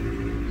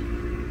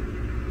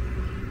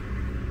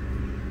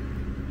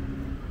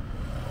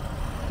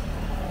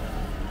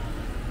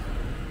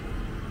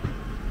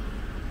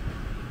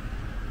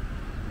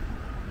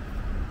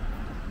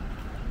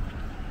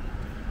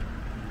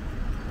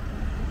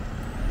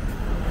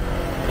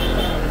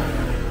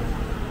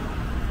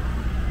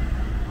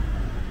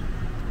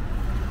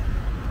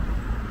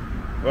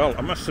 Well,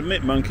 I must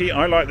admit, Monkey,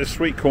 I like the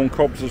sweet corn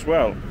cobs as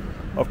well.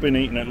 I've been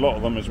eating a lot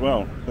of them as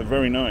well. They're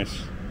very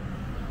nice.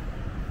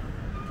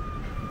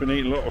 I've been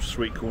eating a lot of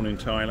sweet corn in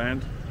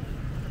Thailand.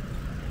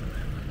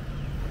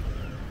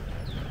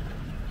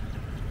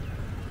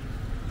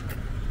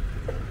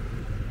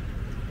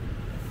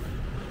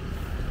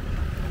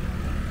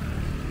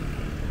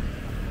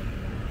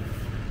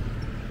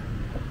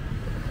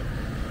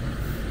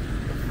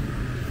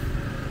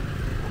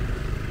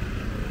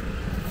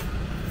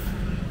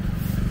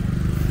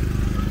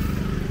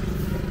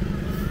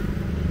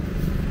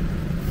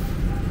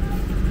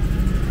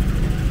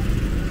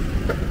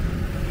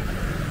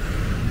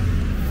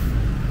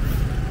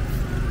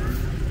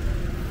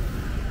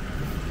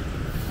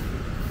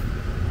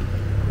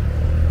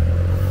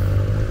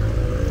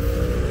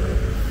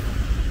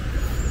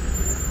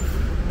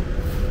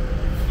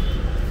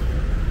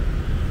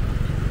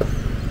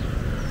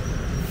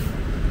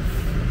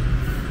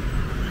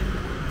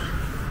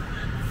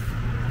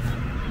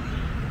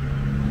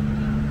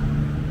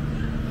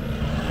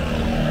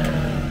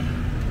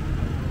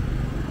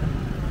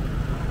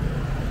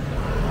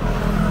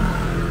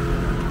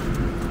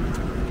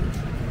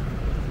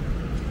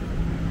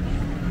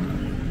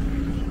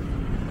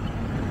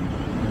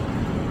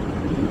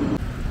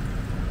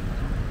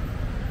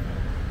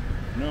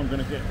 I'm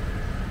going to get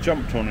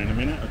jumped on in a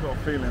minute. I've got a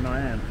feeling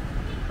I am.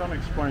 Can't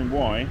explain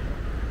why.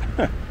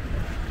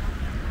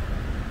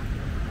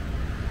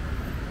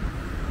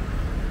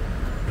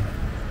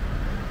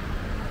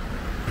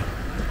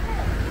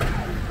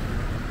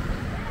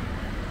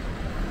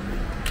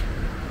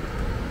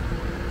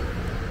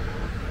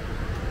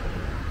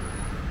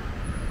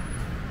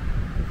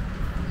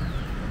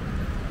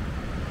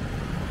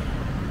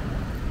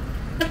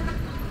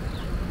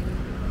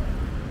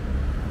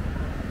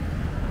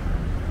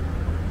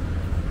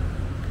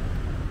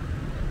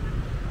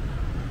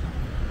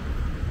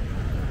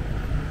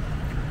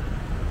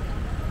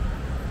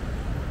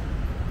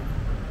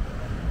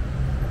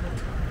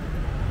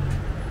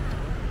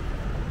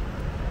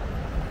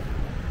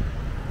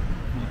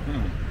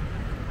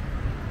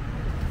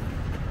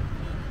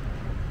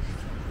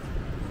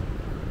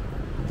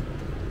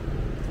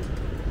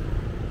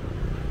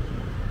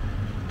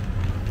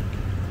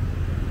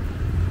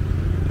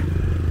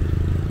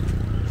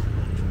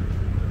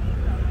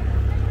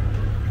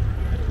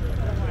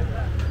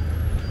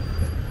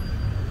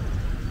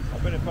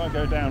 If I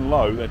go down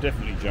low, they'll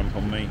definitely jump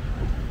on me.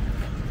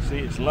 See,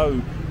 it's low.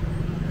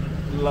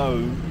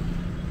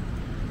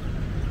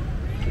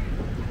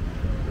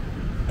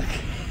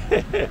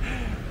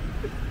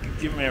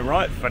 Give me a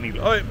right funny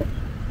look.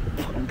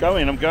 I'm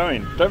going.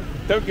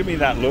 Don't give me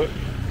that look.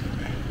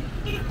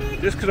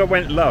 Just because I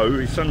went low,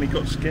 he suddenly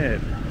got scared.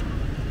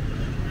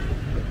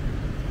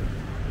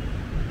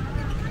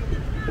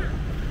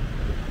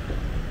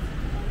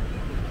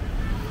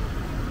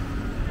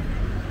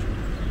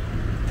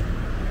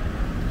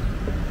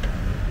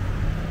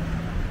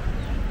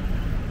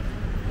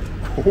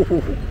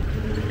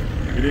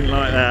 He didn't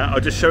like that. I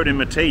just showed him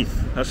my teeth.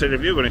 I said,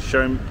 if you're going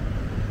to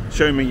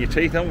show me your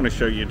teeth, I'm going to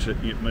show you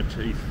my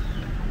teeth.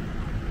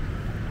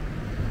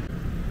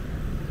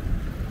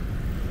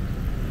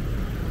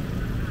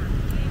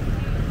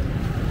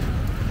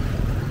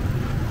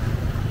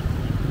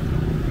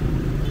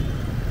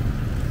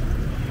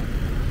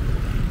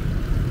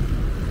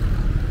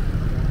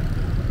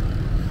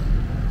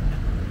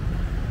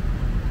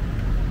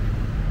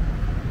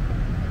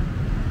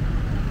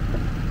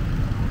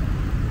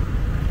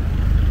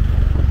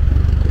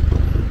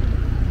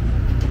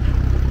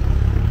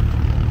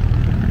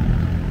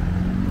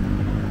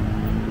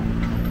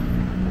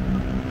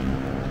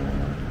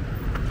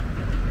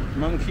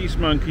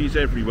 Monkeys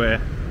everywhere.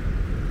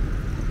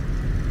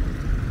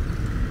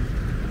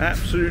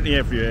 Absolutely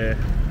everywhere.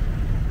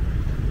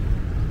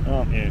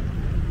 Aren't you?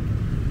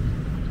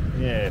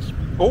 Yes.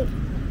 Oh!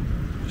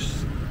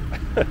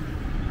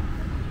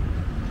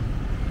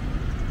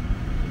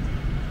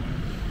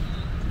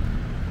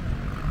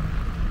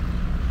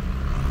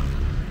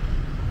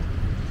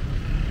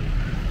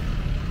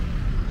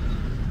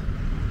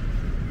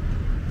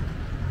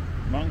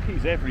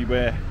 Monkeys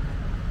everywhere.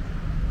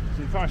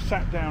 If I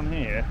sat down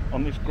here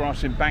on this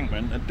grass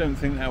embankment, I don't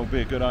think that would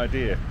be a good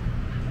idea.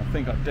 I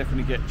think I'd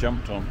definitely get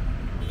jumped on.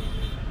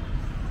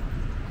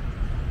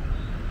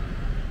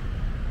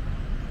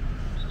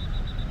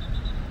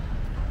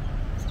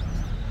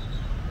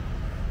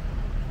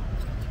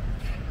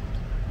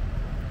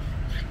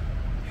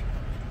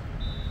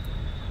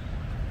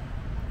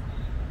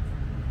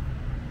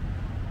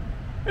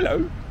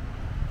 Hello.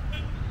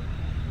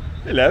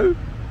 Hello.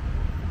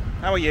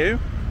 How are you?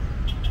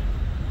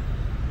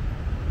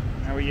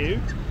 How are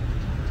you?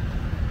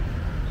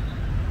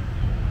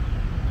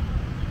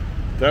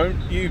 Don't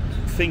you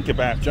think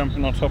about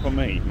jumping on top of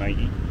me,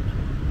 matey.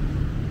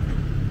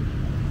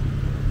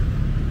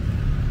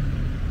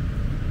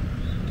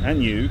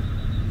 And you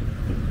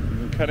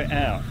can cut it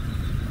out.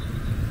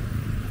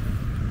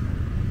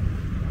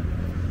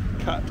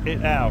 Cut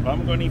it out. I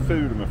haven't got any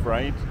food, I'm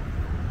afraid.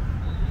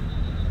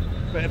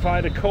 But if I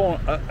had a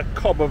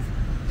cob of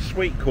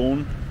sweet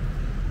corn,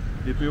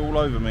 it'd be all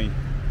over me.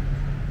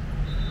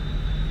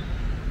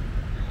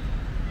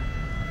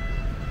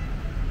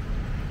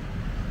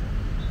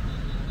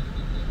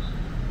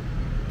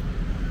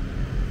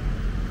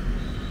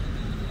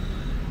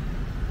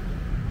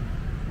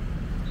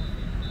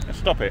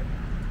 Stop it.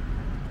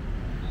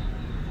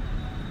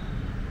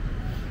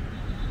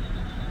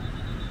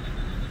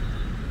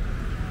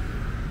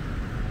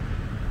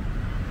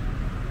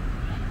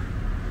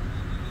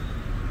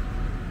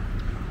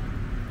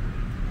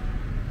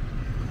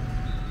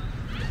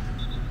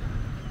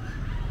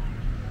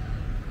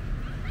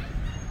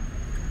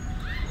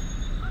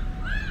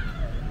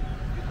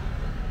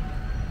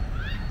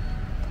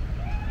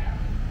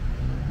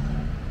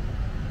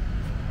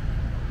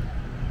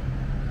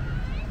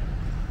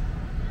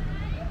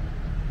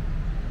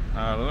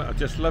 I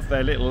just love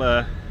their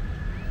little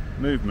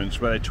movements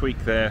where they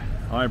tweak their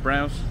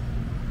eyebrows.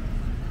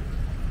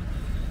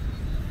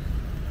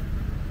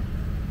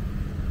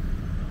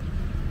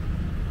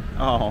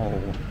 Oh.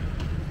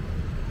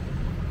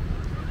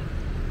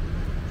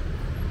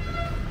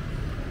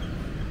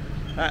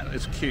 That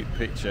is a cute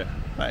picture.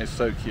 That is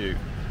so cute.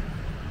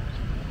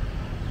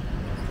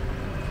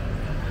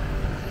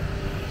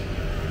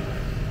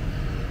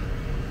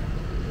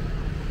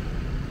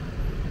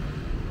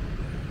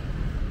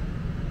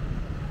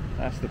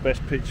 That's the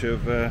best picture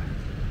of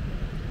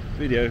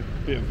bit of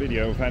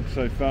video I've had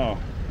so far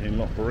in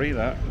Lopburi.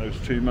 Those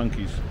two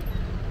monkeys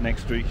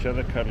next to each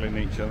other, cuddling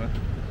each other.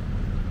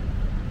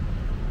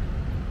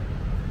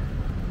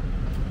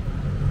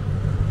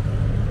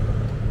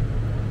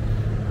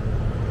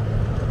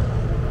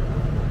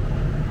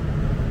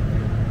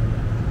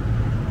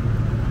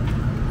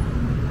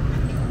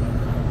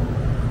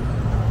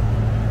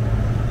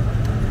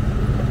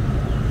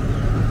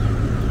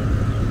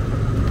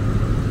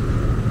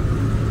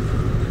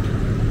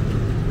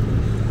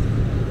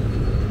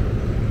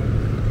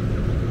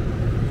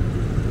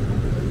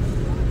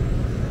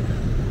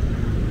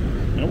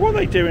 What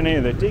are they doing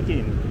here? They're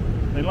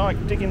digging. They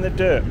like digging the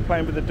dirt and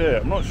playing with the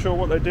dirt. I'm not sure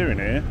what they're doing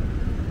here.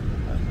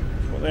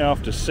 What they're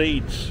after,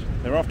 seeds.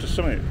 They're after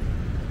something,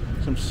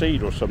 some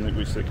seed or something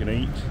which they can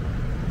eat.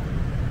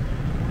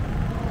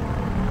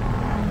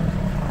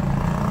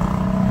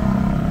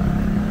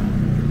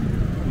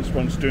 This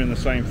one's doing the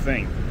same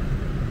thing.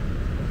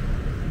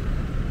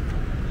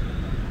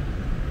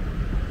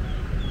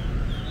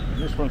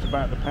 And this one's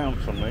about to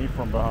pounce on me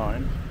from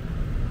behind.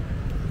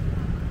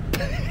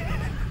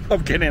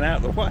 I'm getting out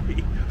of the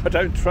way. I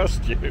don't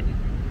trust you.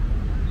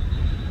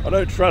 I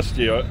don't trust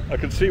you. I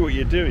can see what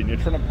you're doing. You're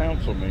trying to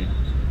pounce on me.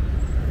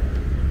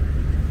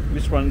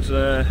 This one's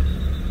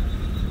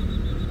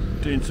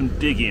doing some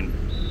digging.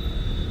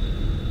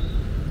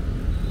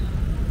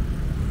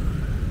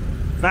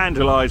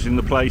 Vandalising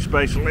the place,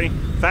 basically.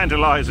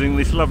 Vandalising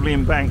this lovely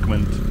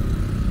embankment.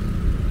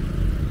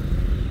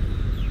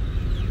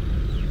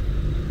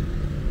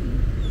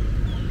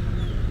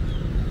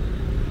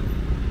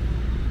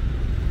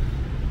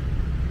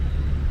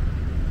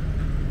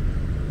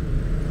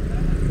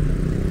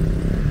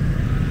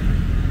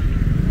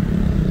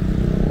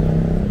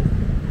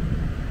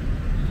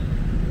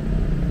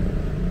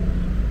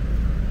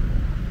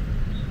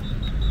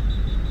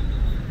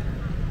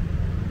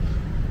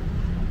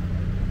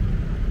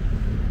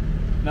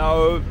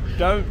 No,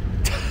 don't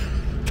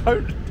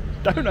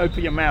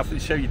open your mouth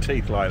and show your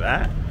teeth like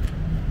that.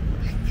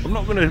 I'm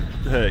not going to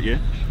hurt you,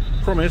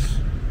 promise.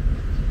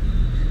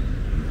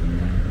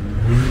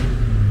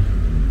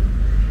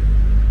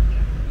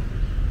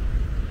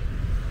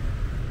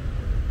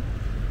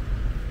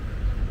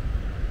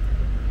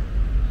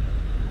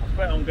 I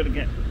bet I'm going to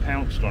get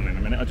pounced on in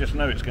a minute. I just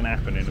know it's going to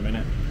happen in a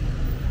minute.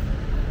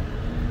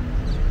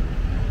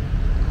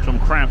 So I'm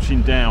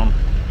crouching down.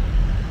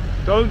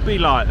 Don't be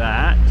like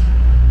that.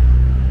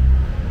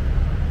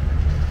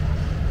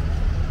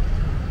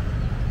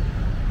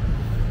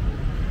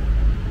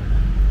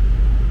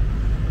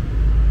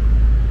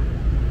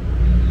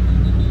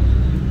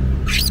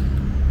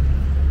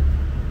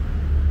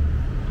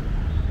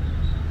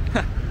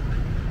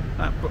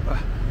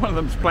 One of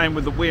them's playing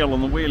with the wheel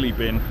on the wheelie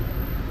bin.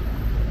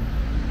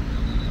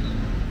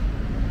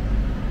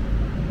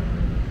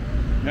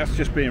 That's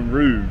just being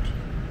rude.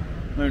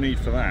 No need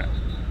for that.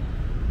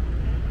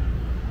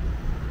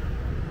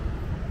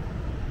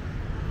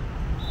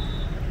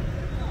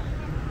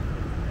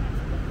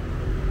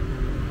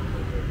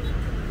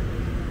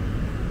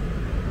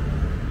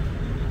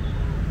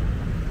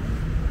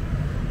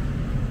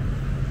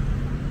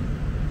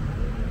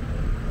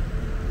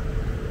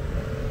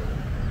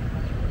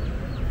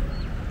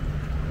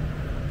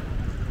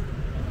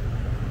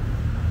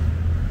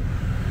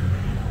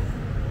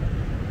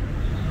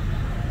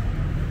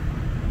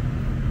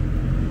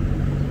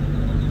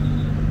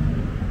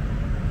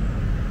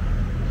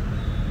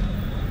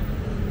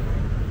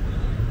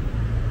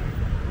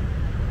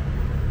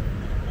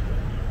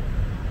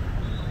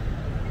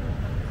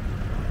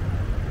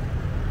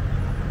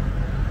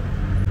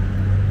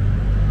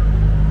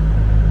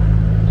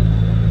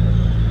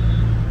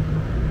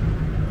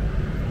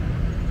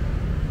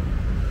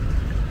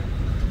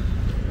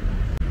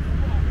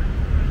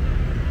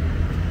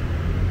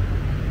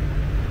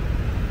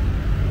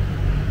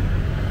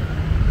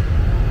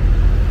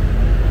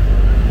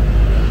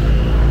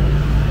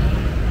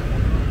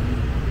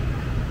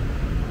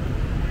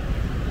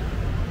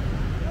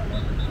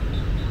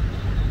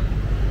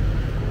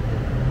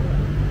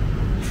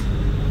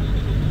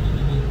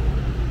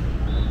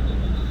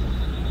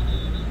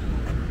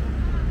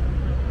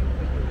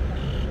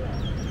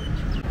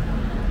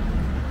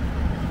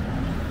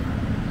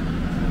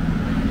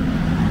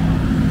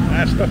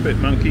 Stop it,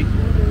 monkey.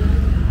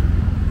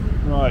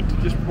 Right,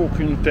 just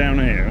walking down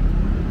here.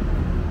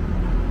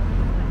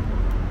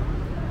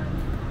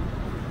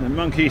 The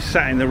monkey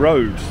sat in the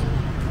road.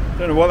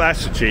 Don't know what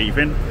that's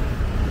achieving.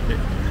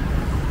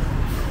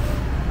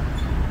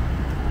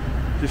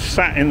 Just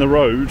sat in the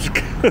road.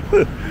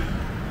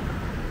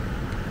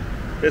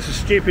 It's a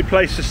stupid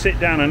place to sit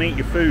down and eat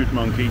your food,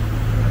 monkey.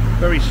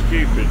 Very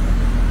stupid.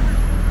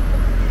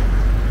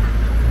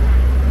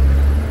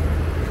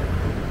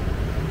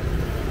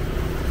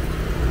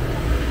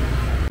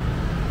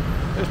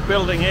 This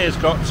building here's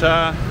got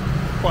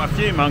quite a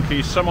few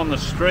monkeys, some on the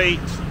street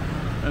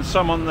and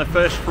some on the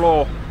first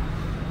floor.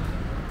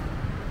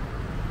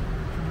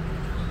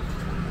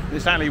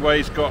 This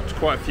alleyway's got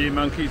quite a few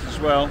monkeys as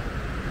well.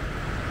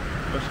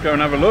 Let's go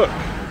and have a look.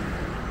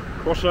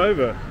 Cross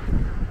over.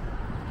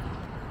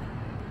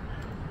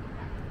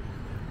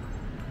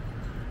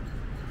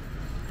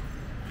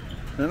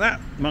 And that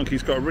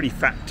monkey's got a really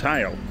fat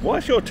tail. Why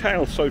is your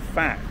tail so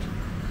fat?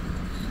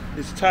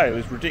 His tail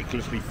is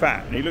ridiculously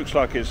fat, and he looks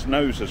like his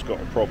nose has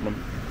got a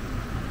problem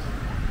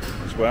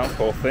as well,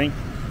 poor thing.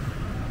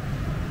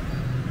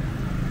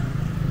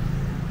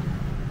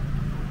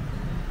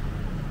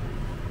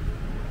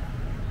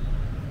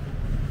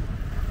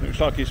 Looks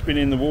like he's been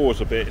in the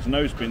wars a bit. His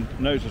nose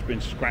has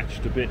been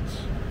scratched to bits.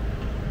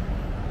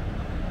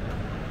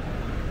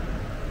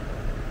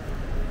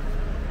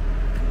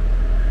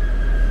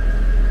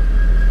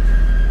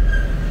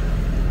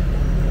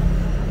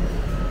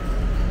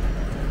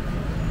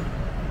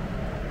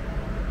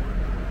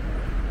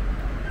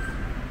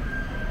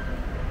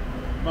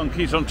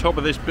 Monkeys on top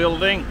of this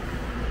building,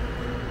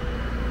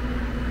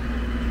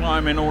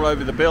 climbing all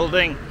over the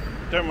building.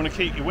 Don't want to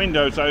keep your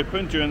windows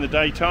open during the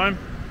daytime.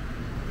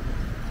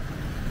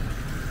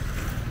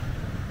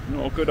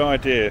 Not a good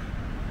idea,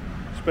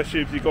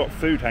 especially if you've got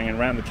food hanging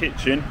around the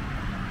kitchen.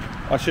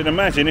 I should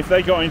imagine if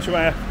they got into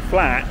our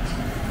flat,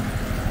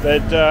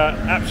 they'd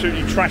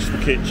absolutely trash the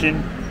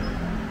kitchen,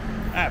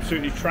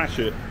 absolutely trash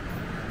it.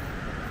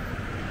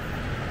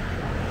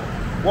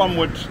 One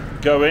would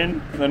go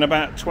in, then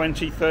about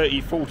 20,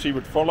 30, 40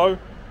 would follow,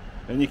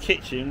 and your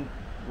kitchen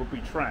would be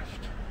trashed.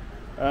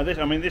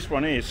 This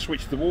one here,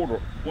 switch the water.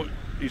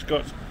 He's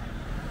got,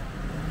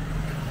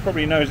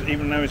 probably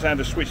even knows how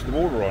to switch the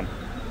water on.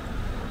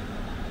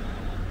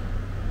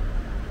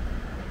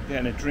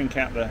 Getting a drink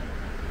out the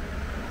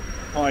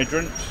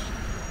hydrant.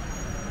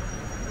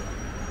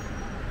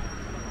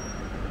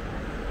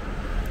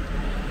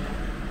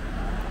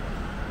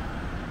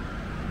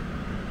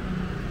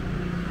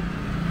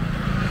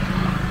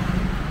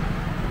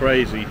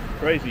 Crazy,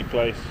 crazy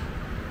place.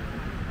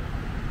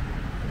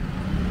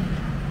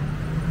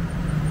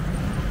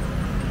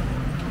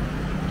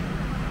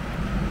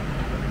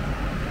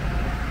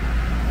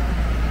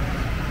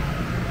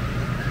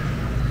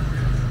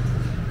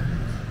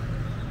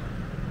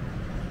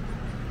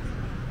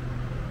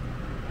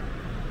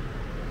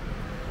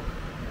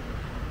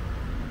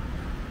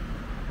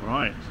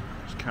 Right,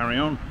 let's carry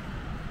on.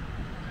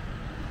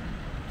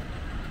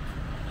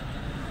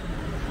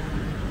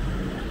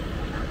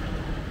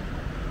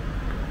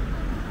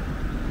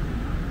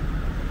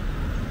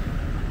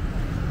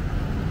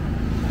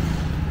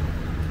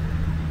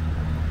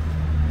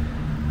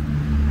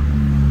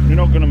 You're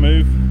not going to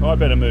move. I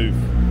better move.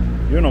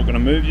 You're not going to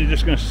move. You're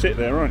just going to sit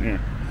there, aren't you?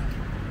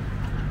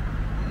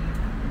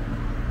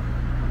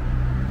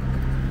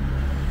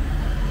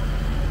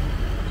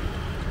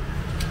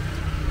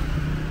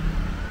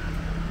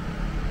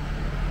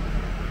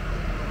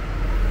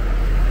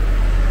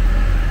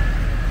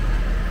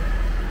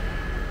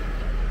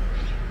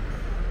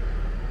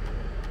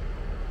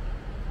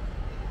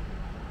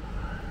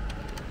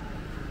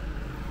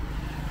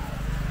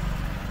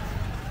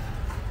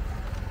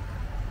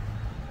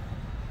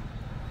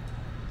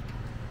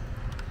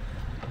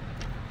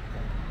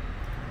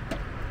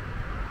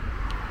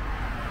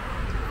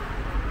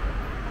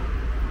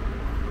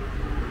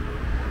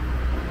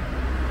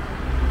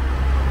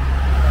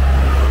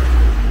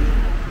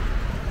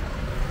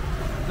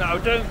 No,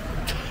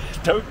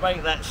 don't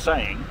make that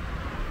saying.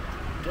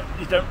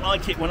 You don't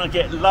like it when I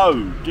get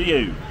low, do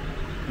you?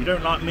 You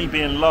don't like me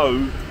being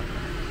low.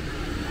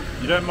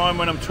 You don't mind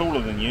when I'm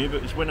taller than you,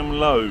 but it's when I'm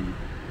low.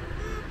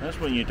 That's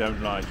when you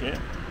don't like it.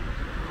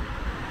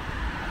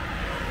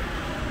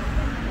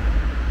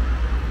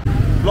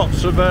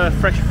 Lots of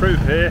fresh fruit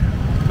here.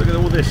 Look at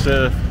all this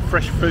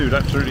fresh food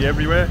absolutely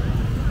everywhere.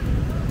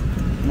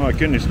 My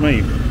goodness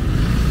me.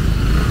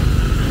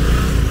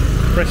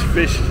 Fresh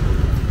fish.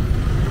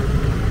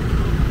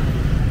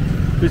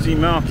 Busy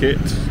market,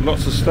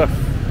 lots of stuff.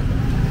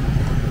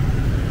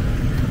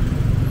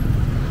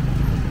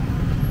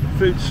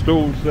 Food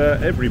stalls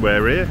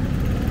everywhere here.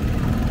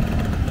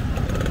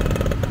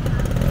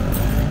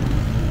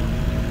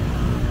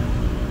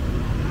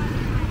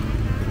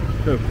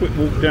 So a quick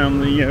walk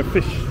down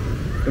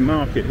the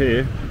market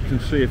here. You can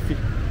see a few.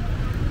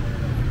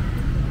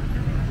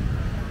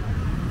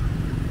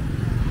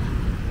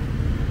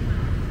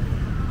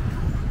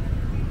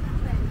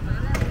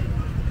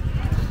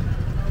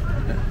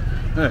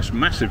 That's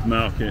massive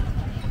market,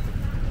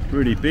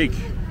 really big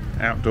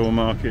outdoor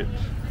market.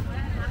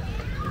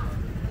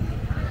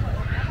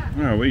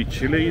 Oh, we eat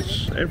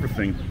chilies,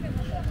 everything,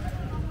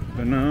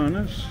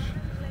 bananas,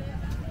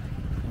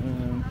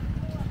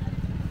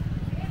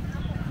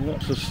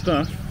 lots of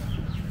stuff.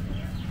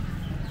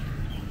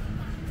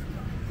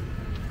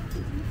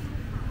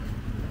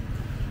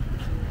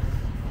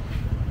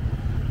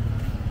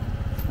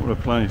 What a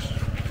place.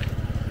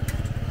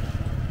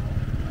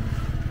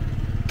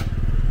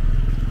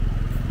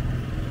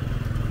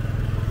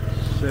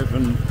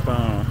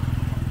 Bar.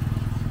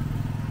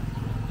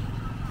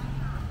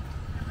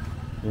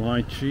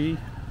 Lychee,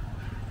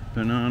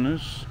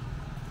 bananas.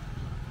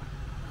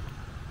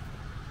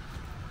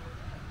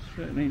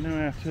 Certainly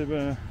know how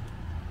to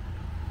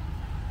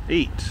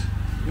eat.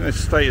 Look at the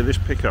state of this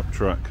pickup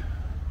truck.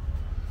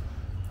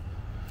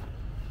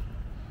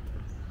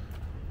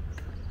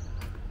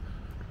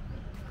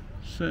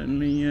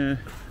 Certainly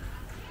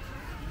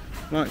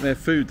like their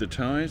food, the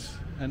Thais,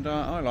 and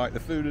I like the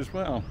food as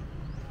well.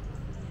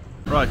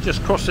 Right,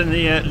 just crossing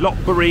the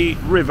Lopburi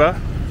River.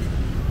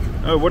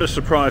 Oh, what a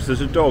surprise,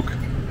 there's a dog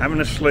having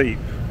a sleep.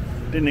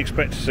 Didn't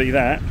expect to see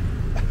that.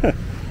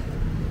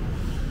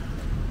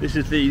 This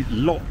is the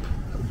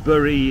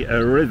Lopburi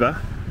River.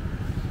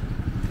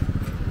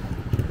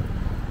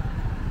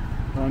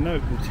 I know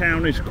the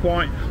town is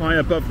quite high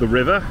above the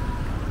river.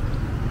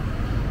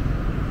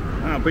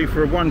 That'll be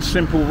for one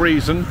simple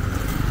reason.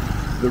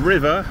 The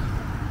river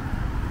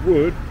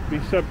would be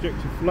subject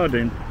to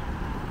flooding.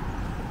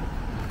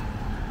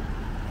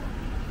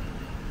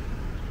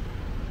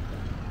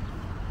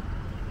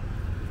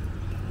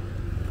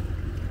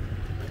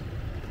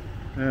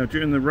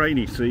 During the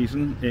rainy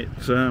season,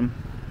 it's I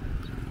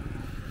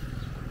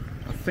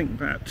think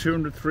about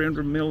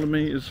 200-300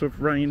 millimeters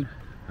of rain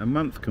a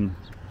month can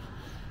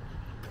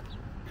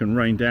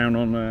rain down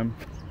on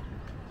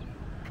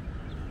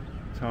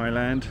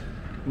Thailand.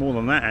 More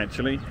than that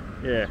actually,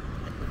 yeah.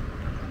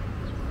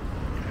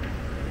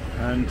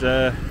 And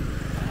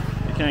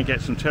you can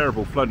get some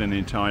terrible flooding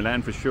in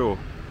Thailand for sure.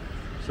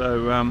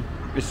 So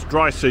it's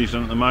dry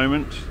season at the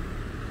moment,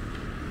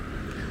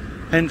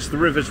 hence the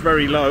river's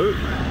very low,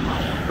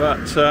 but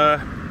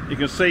you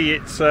can see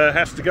it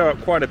has to go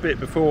up quite a bit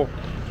before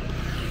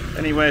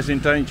anywhere's in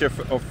danger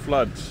of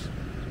floods.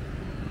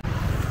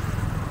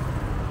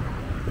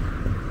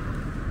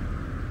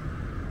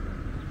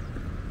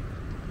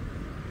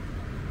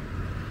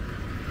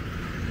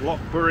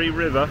 Lopburi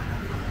River.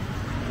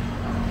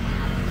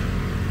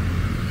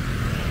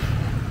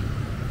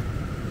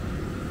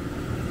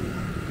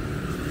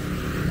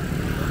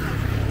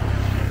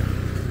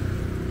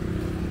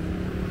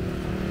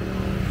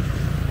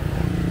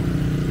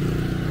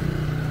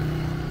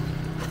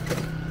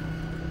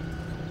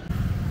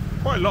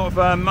 Quite a lot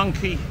of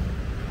monkey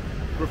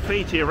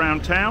graffiti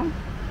around town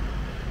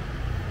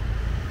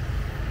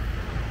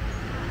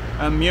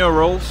and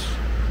murals.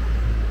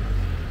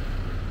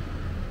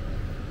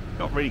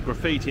 Not really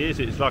graffiti, is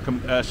it? It's like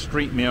a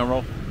street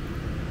mural.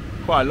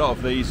 Quite a lot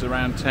of these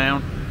around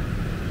town.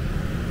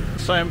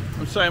 So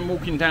I'm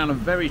walking down a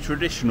very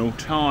traditional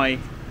Thai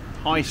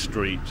high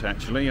street,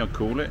 actually, I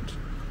call it.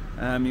 You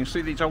can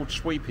see these old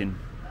sweeping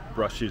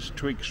brushes,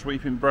 twig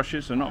sweeping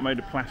brushes. They're not made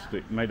of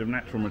plastic, made of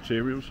natural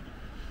materials.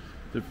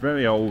 They're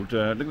very old.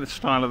 Look at the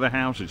style of the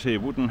houses here,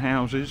 wooden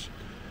houses.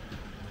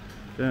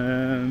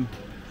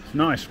 It's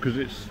nice because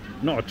it's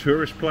not a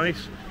tourist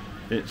place.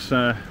 It's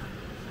a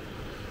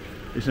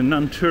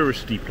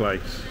non-touristy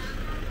place.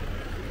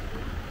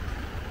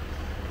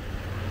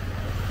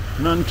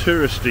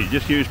 Non-touristy,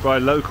 just used by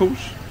locals.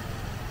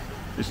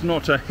 It's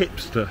not a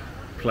hipster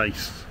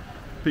place.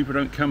 People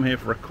don't come here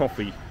for a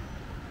coffee,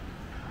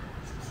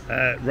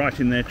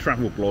 writing their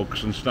travel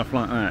blogs and stuff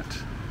like that.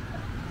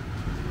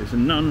 It's a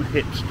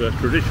non-hipster,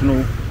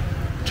 traditional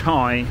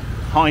Thai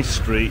high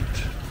street,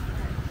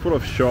 full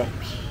of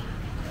shops.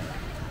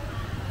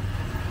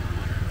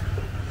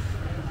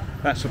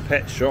 That's a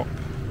pet shop.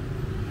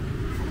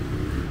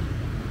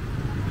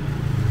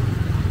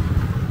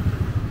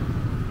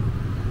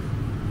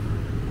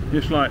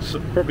 Just like,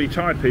 probably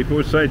Thai people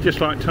would say, just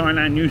like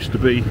Thailand used to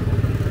be.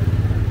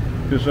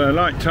 Because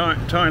like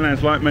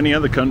Thailand's like many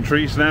other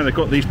countries, now they've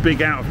got these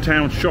big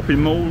out-of-town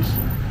shopping malls.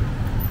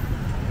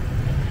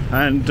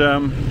 And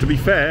to be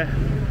fair,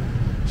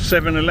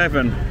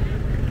 7-Eleven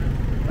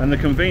and the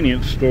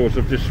convenience stores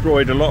have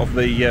destroyed a lot of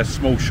the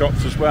small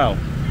shops as well.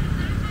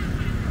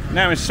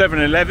 Now in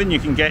 7-Eleven you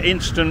can get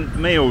instant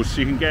meals,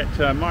 you can get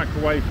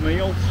microwave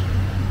meals,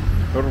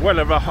 as well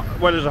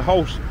as a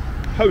whole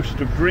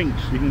host of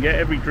drinks. You can get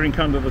every drink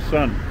under the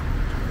sun.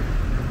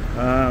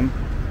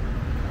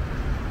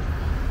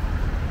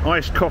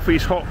 Iced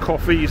coffees, hot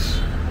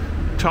coffees,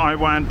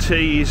 Taiwan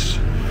teas,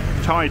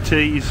 Thai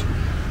teas.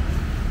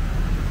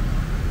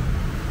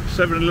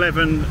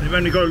 7-Eleven, you've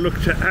only got to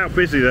look at how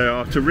busy they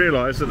are to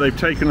realise that they've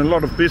taken a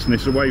lot of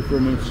business away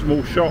from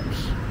small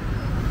shops.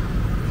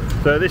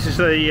 So this is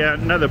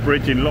another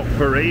bridge in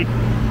Lopburi.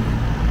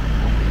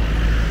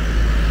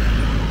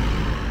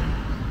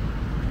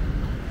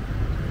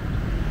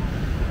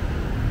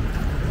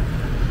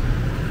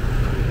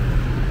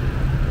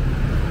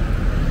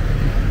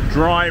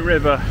 Dry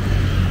river,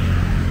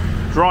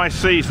 dry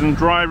season,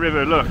 dry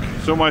river. Look,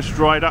 it's almost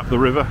dried up, the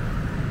river.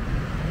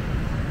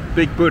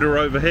 Big Buddha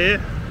over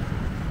here.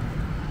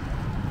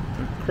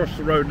 Cross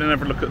the road and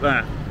have a look at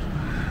that.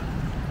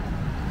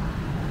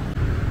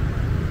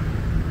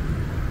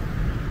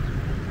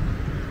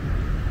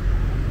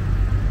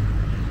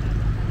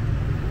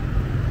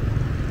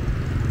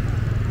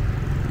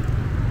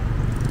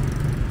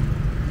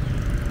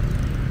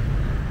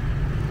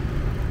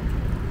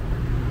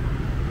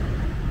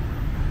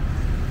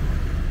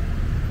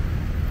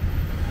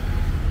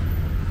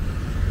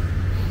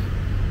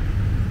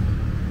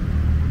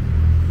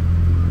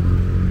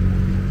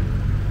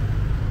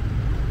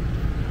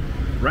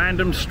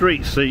 Random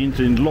street scenes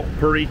in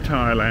Lopburi,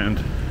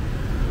 Thailand.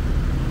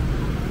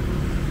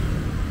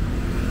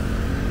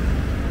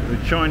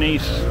 The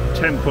Chinese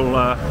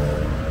temple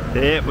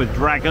here with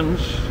dragons.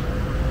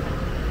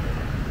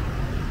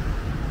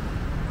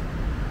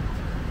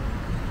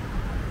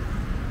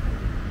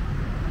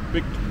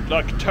 Big,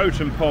 like a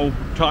totem pole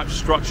type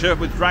structure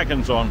with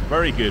dragons on.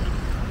 Very good.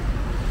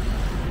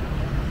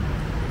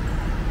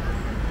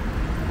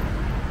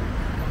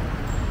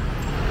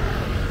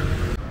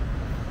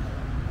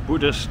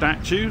 Buddha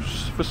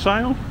statues for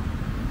sale.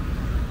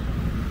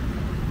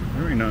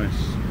 Very nice.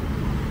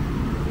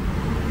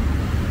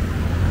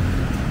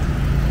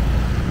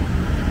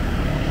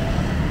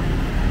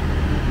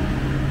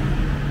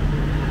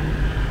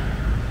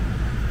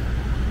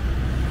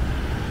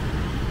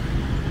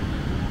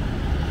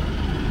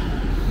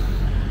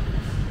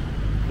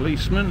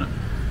 Policeman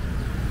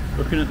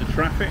looking at the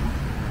traffic.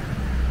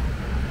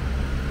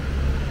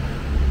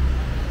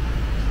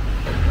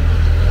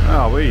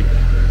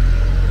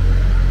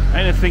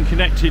 Anything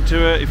connected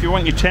to if you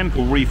want your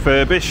temple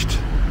refurbished,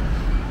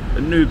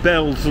 and new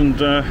bells and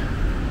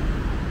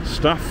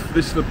stuff.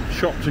 This is the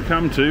shop to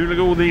come to. Look at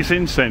all these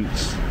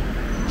incense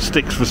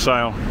sticks for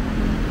sale.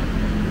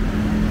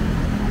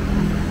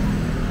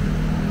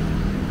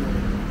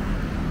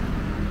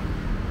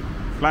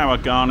 Flower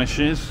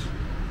garnishes.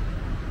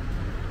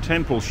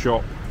 Temple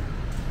shop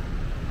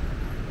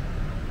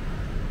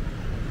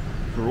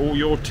for all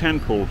your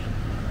temple,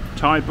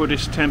 Thai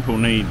Buddhist temple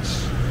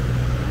needs.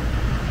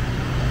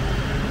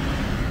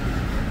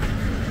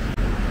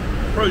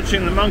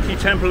 Approaching the monkey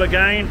temple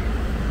again.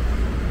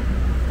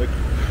 Look,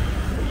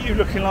 what are you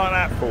looking like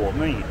that for?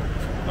 Me?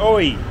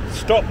 Oi,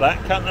 stop that,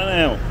 cut that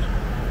out.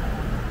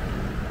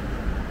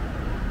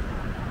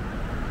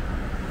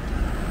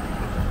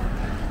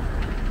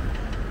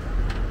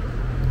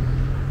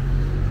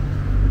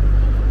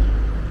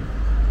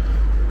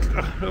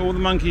 All the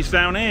monkeys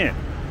down here,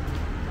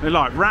 they're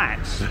like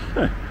rats.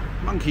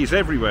 Monkeys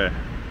everywhere,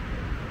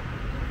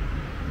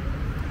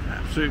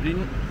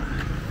 absolutely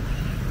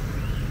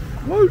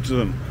loads of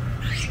them.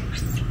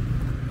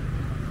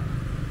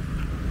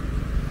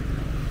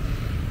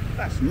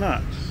 That's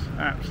nuts,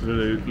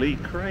 absolutely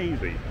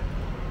crazy.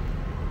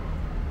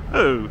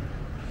 Oh,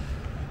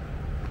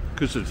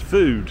 because it's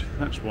food,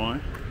 that's why.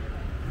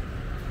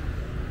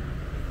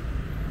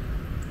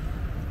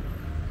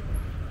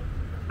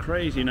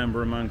 Crazy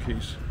number of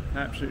monkeys,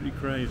 absolutely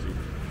crazy.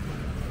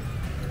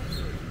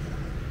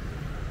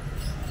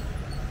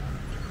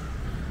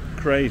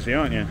 Crazy,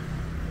 aren't you?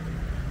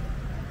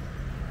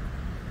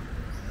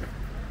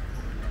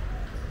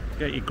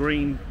 Get your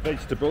green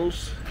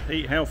vegetables,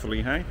 eat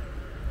healthily, hey?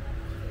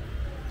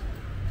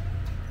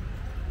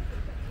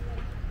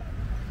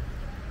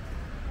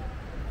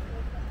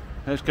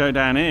 Let's go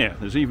down here.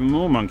 There's even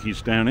more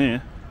monkeys down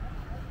here.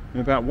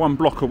 We're about 1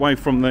 block away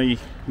from the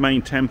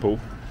main temple.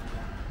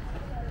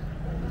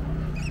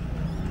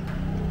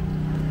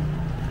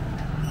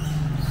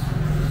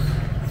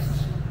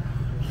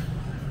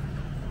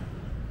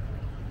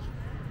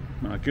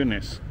 My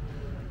goodness,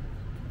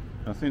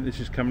 I think this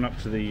is coming up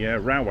to the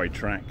railway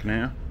track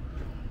now.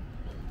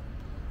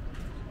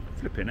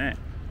 Flipping it,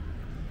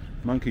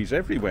 monkeys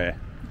everywhere.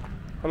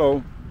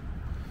 Hello.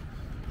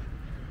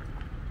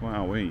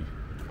 Wowee.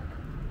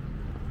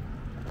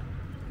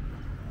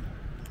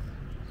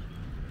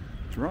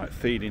 It's the right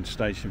feeding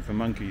station for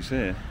monkeys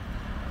here.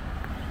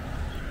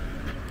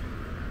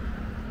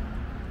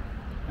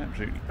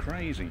 Absolutely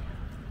crazy.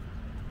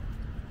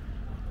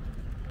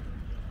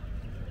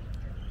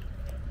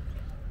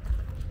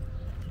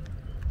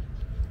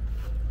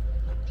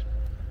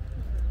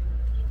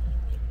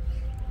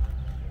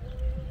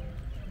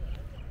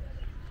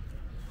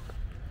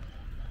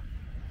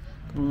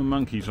 All the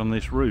monkeys on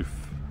this roof.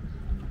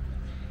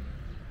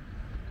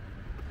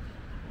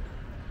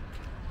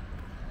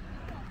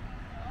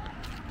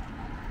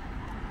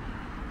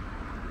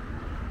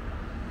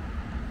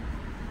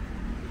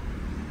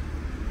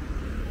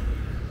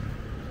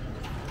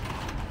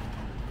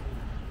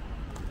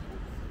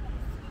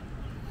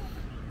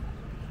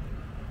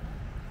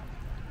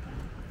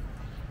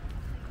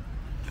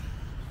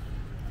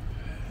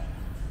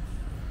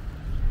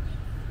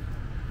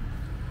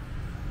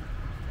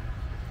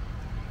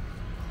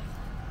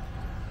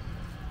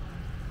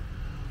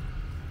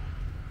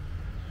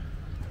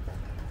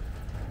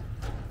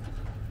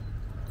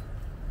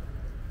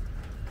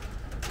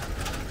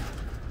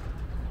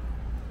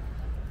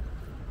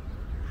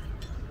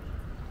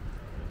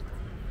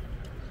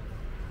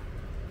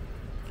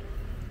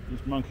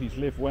 These monkeys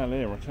live well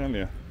here, I tell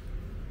you.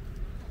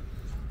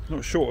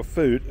 Not short of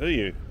food, are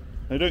you?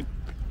 They don't.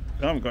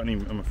 I haven't got any,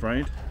 I'm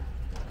afraid.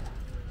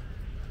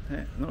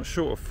 Yeah, not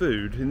short of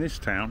food in this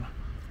town.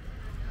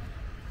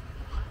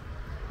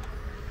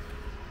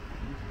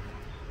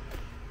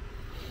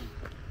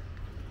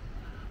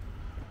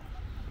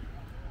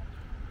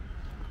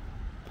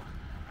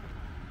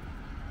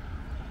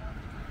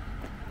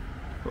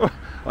 Oh,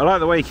 I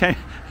like the way he came.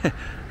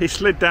 He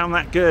slid down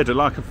that girder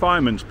like a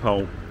fireman's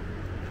pole.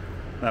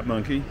 That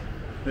monkey.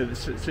 Let's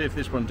see if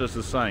this one does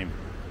the same.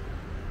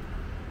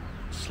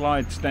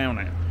 Slides down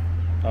it.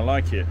 I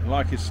like it. I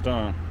like his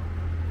style.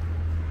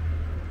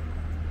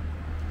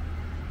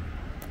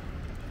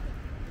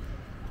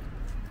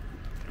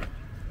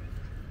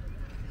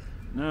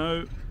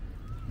 No.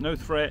 No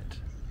threat.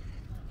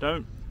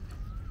 Don't.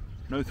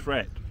 No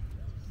threat.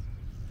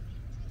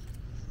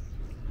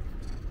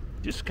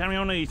 Just carry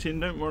on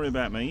eating. Don't worry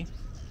about me.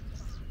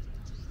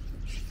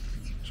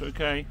 It's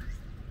okay.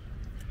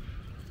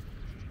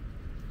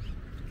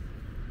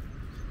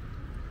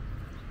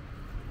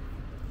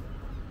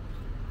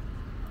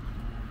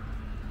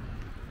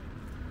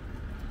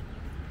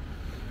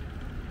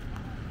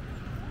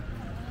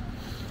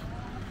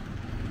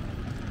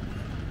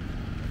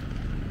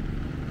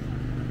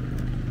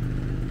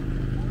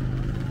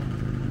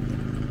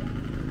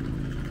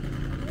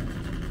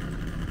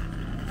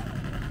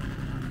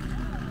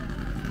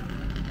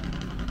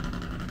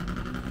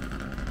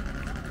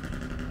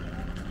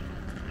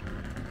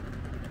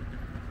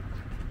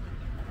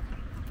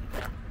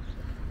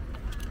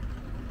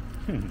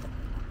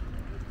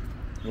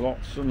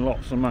 Lots and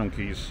lots of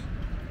monkeys.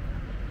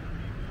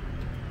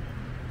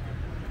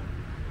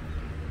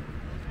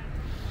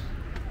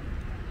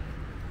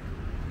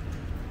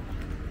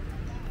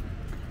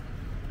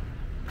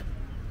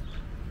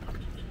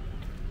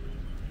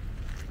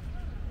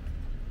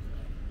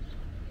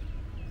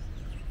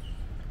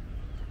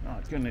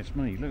 Goodness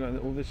me, look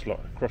at all this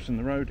lot crossing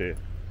the road here.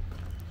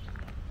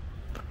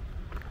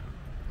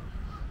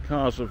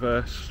 Cars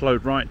have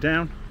slowed right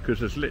down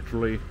because there's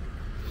literally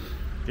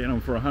getting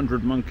on for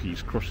 100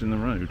 monkeys crossing the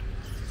road.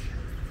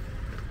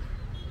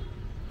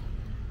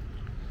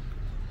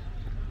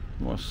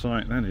 What a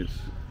sight that is.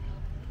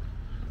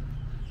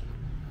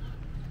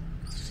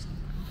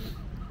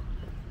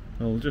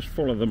 I'll just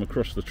follow them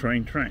across the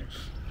train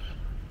tracks.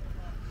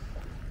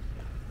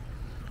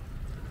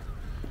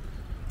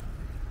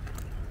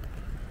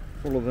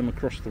 Follow them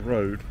across the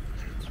road.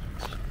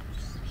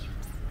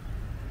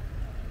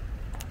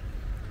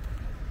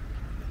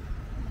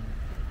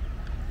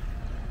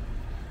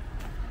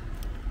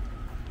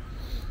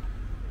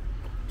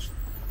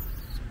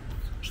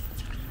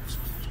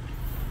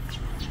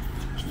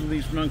 All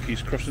these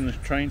monkeys crossing the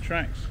train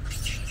tracks.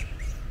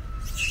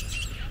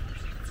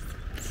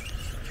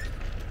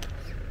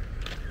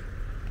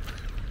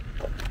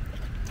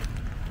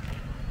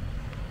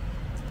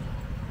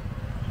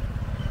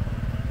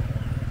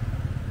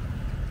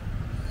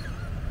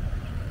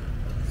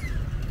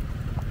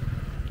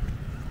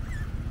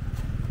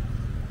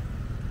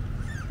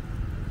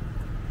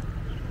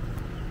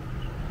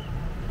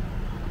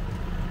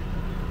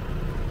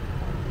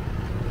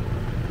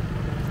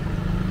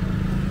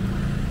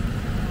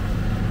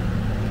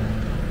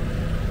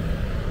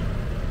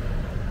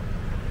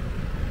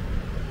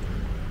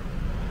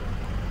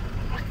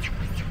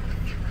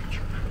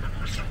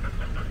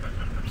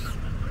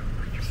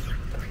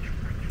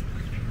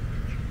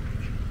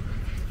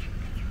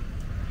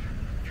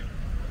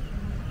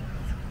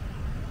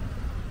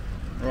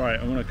 Right,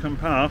 I'm going to come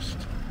past.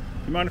 Do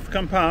you mind if I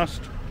come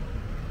past?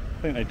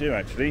 I think they do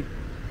actually.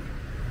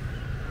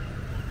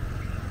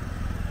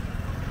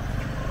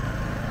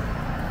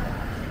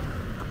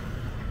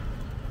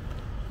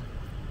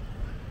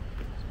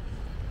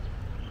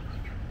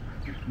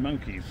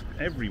 Monkeys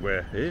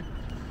everywhere here.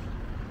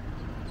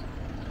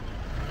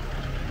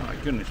 My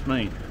goodness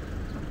me.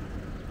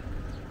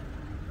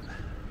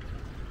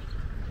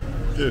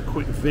 Do a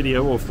quick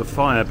video of the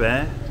Fire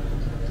Bear,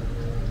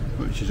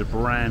 which is a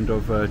brand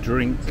of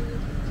drink.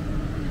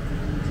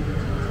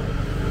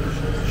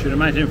 Should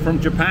imagine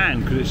from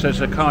Japan because it says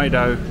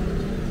Hokkaido.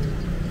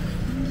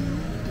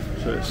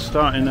 So it's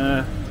starting.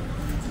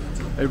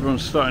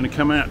 Everyone's starting to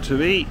come out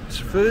to eat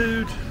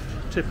food.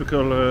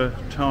 Typical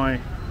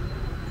Thai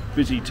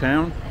busy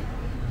town.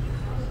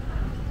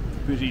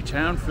 Busy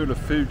town full of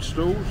food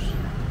stalls.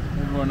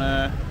 Everyone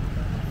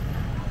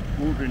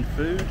ordering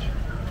food.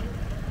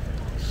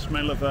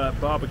 Smell of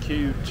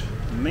barbecued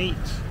meat,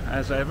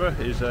 as ever,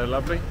 is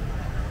lovely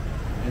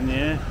in the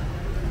air.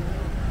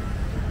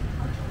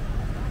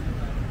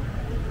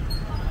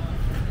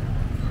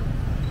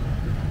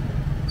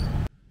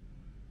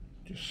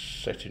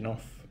 Just setting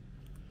off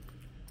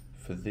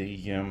for the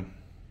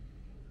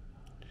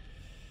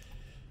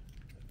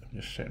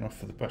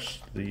bus,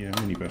 the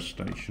minibus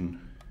station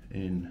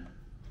in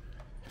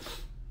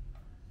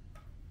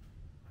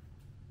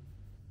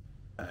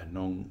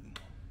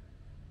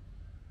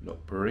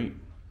Lopburi,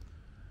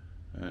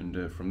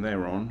 and from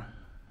there on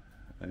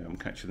I'm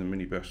catching the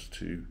minibus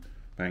to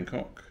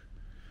Bangkok.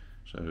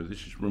 So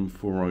this is room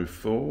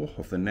 404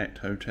 of the Net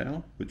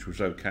Hotel, which was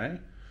okay.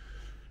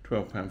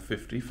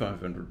 £12.50,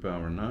 500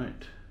 baht a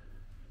night.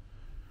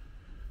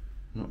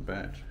 Not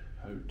bad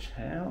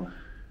hotel.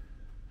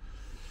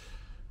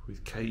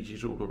 With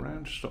cages all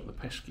around to stop the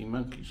pesky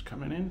monkeys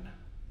coming in.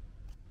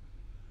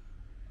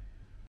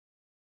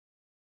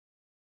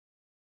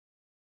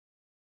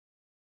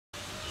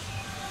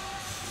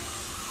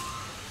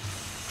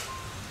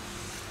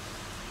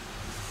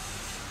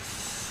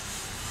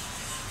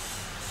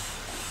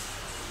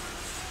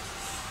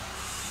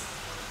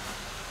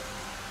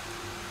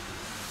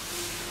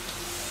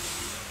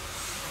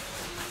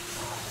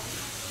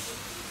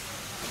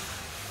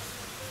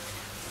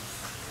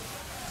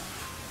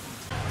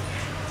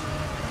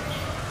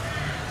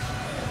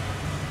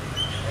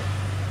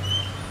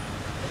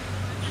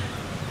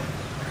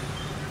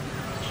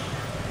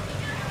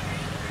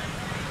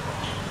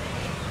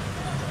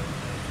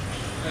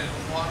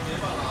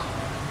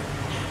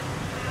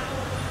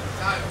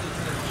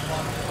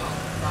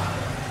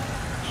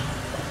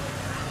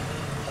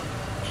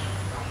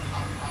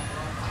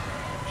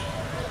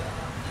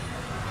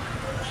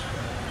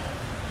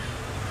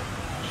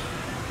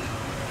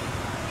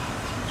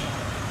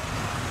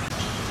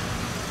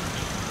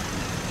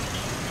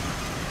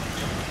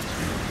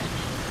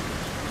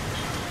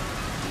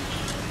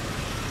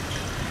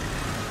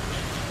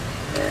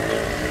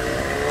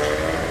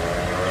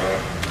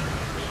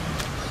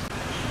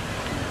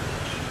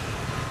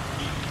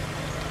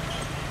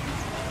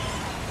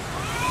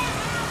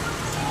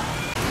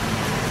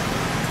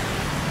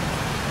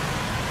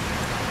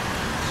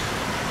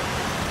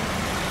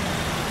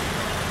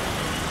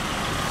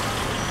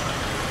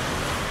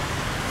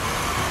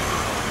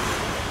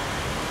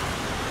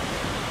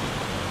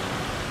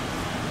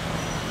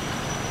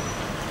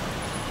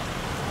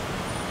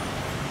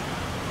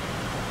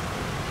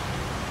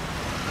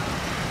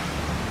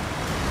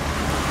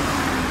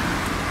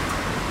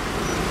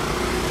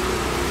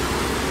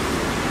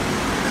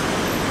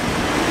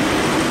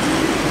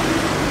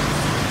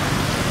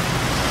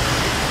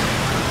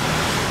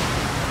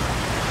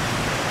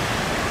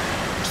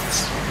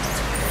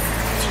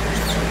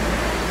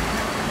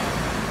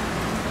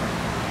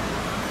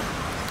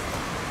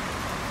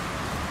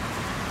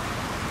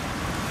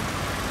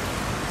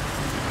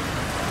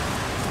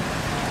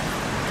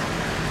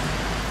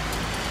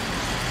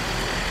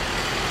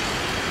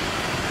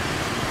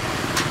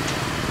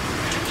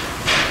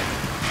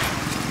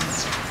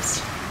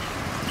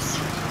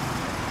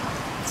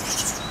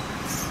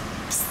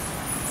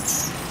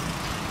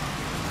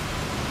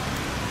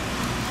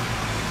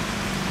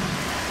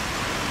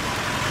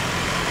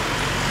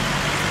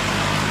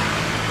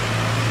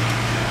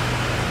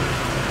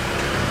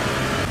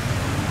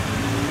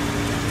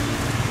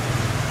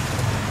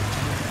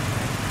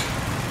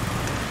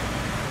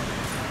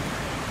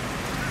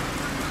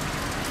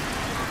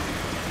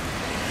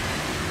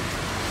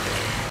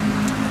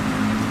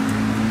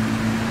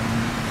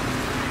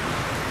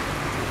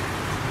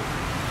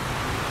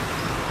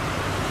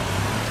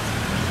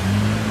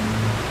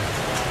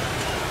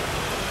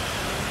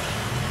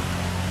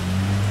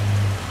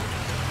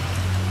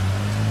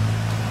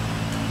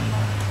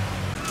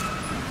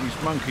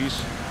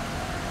 monkeys.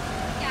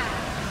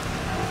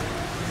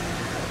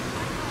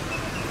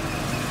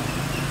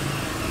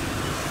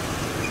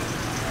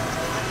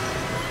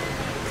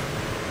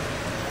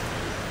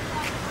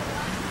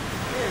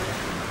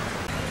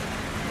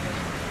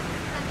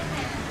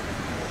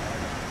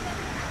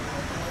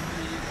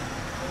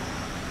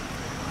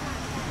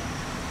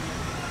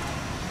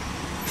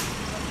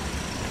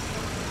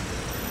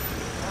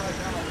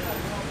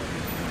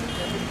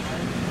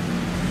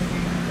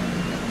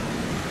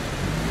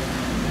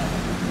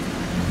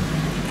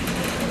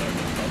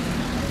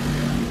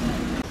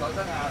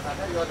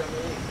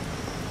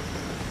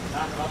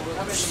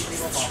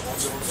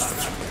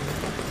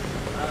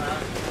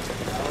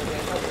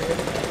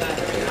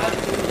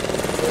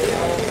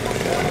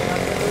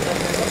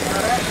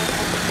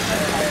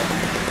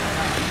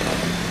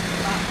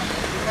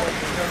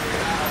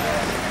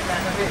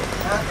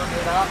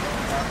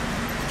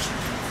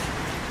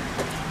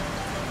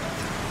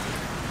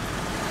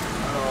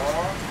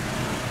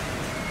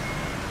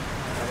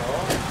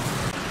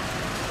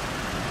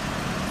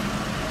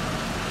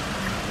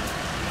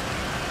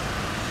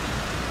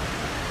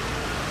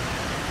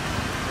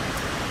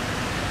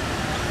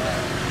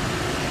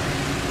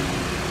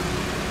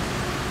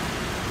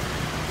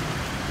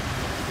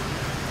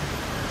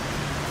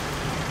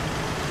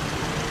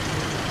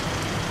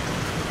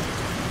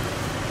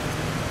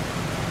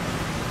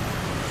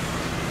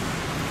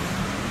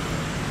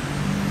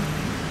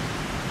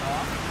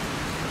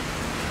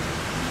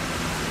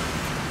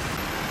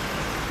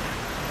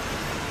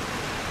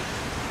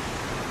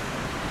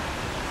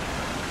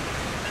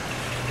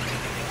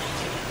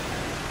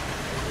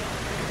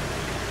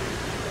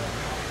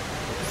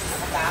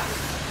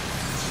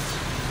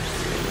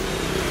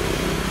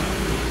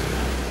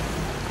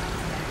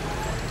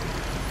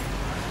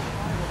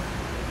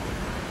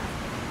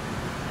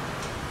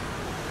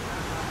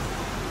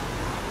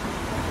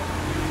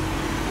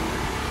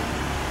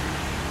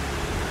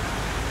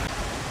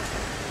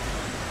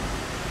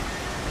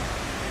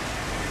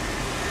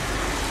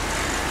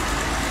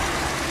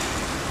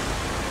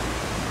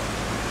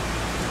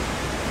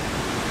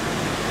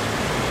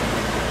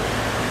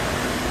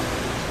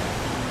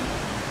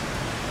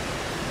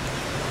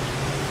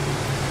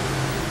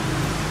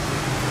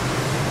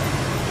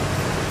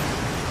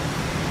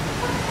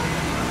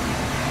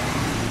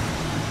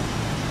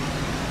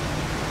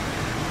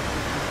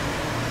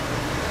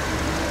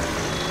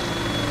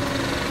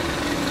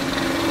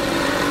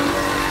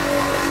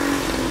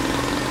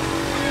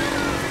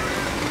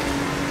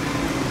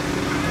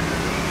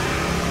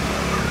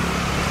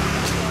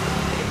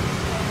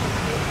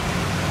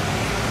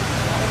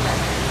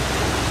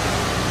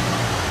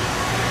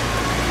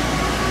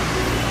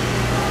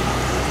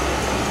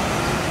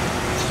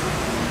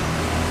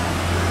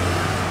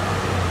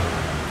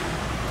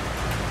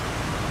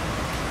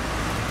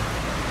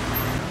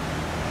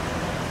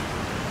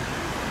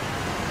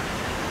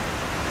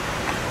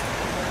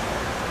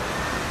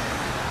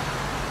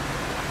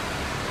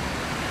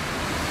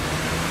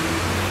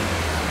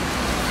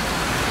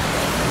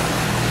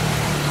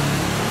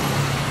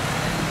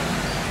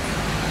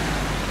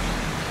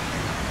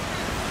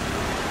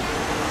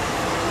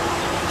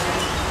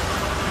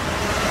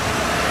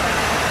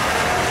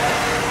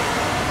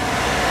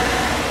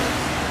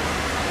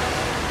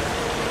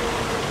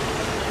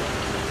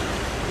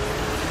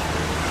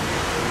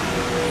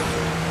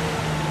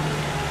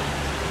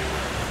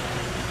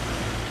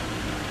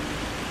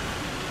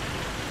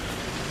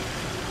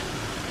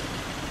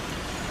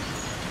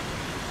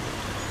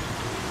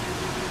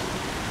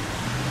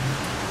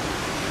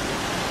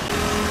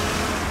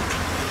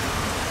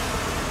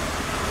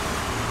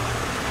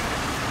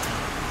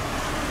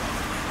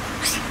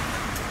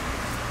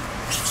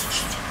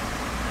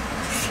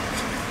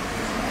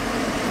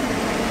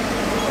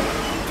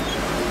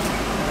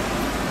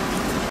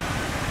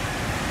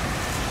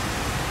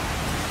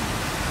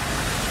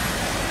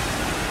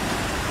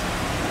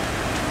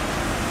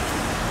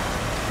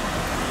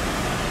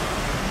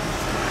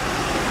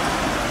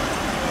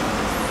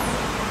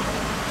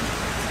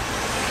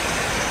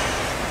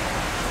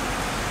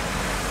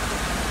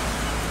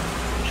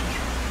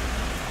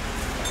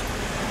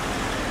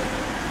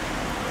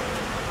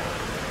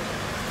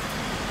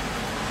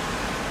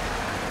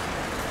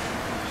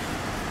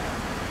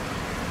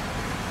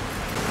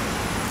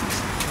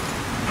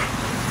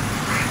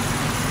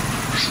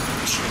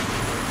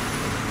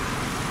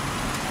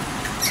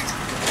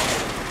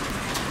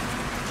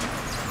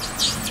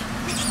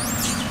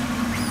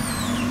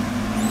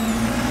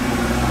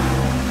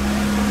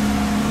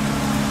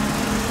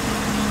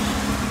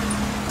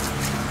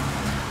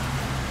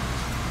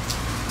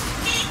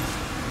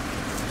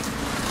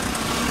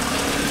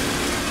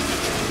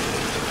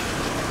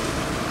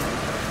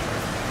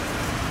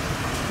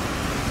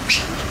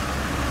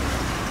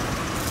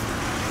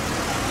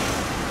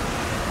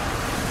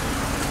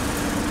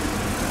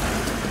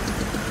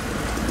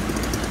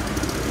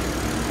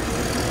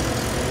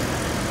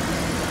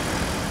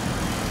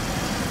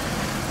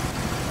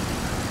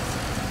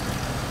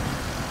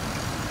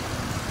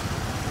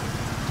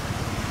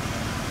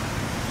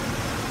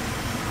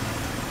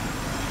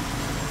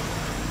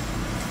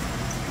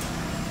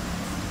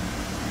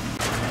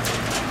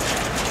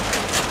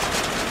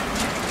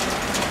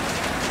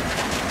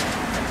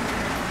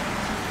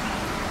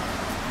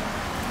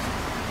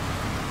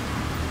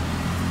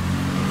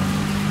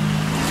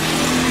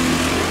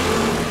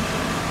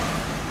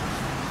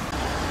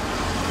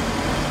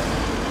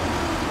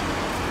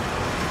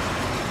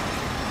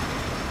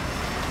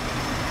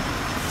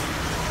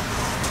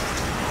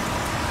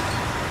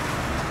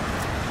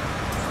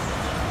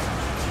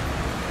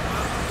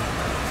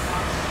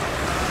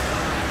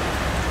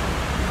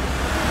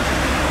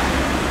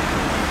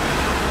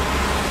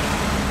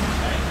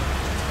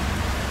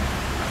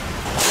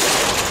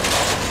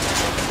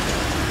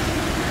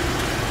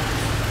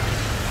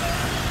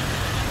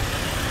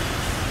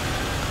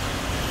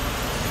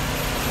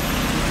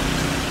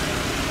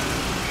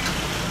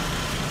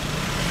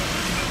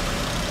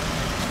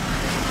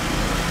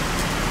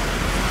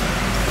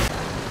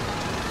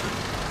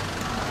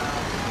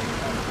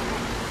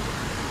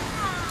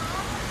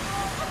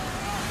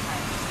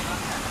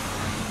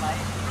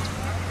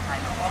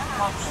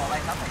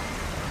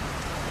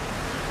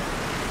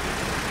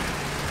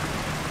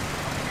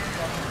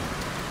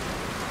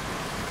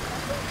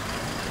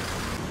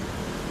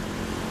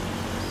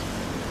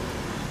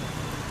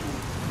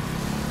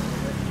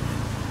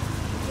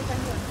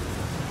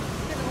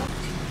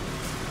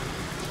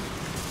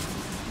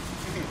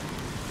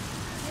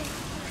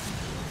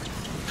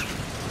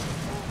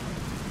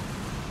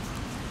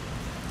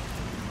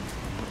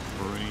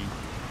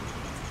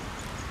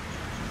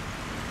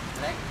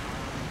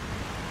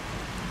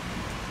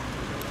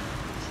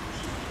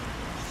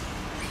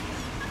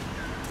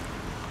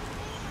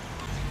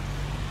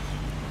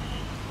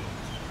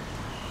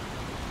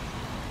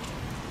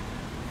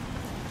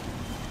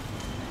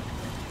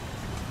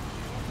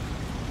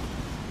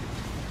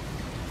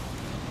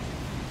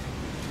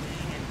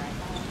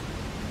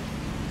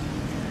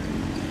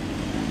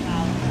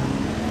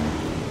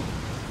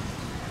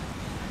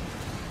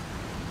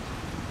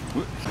 Khi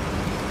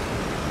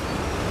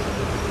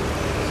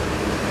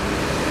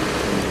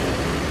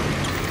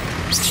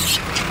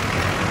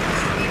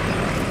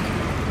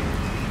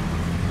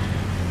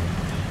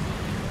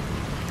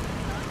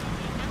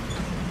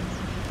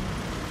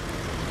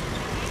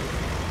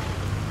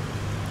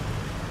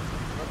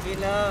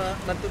nó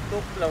bắn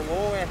túc là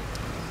ngô em.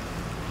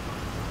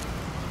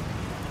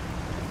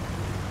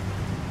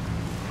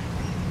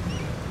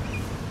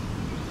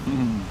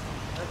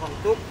 Nó còn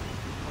túc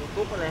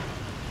cái này.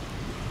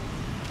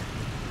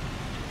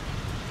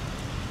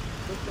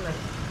 Túc cái này.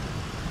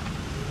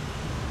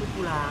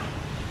 Túc là.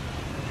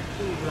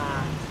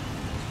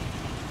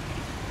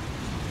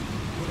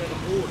 Đây là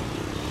cua.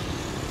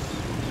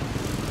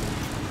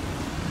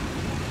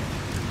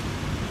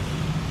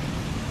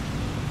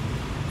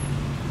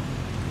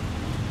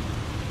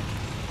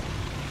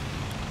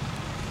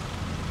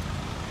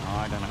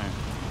 I don't know.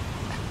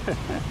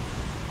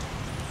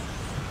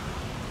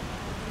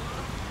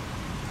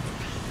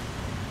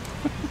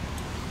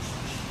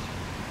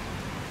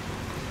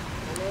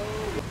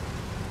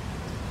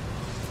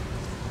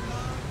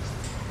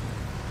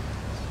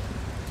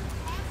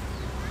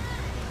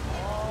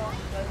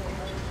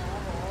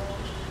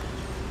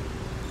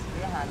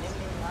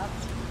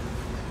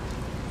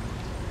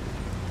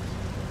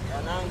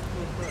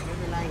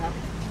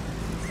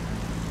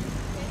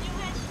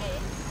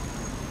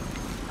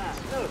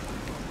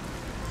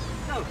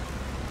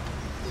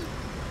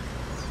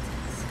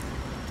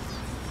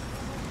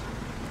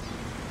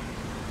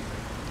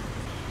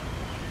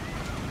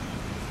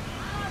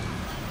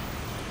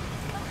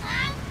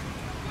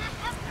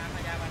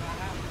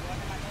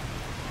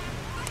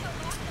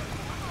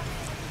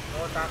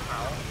 Ta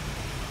khảo.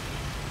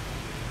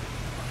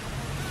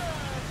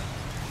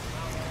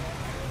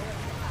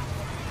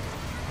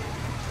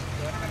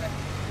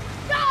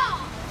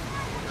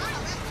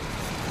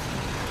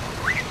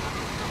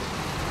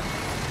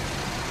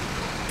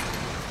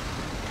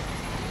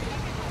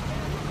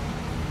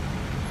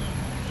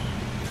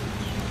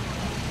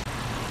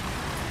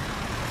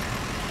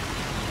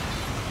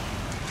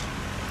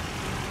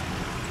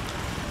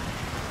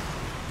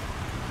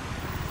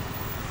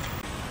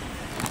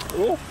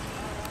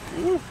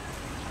 Oh,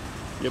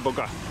 you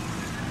bugger.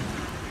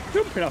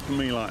 Jumping up at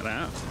me like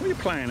that. What are you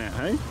playing at,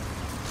 hey?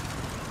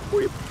 What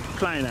are you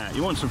playing at?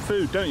 You want some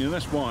food, don't you?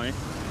 That's why.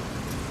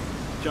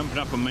 Jumping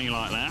up at me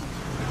like that.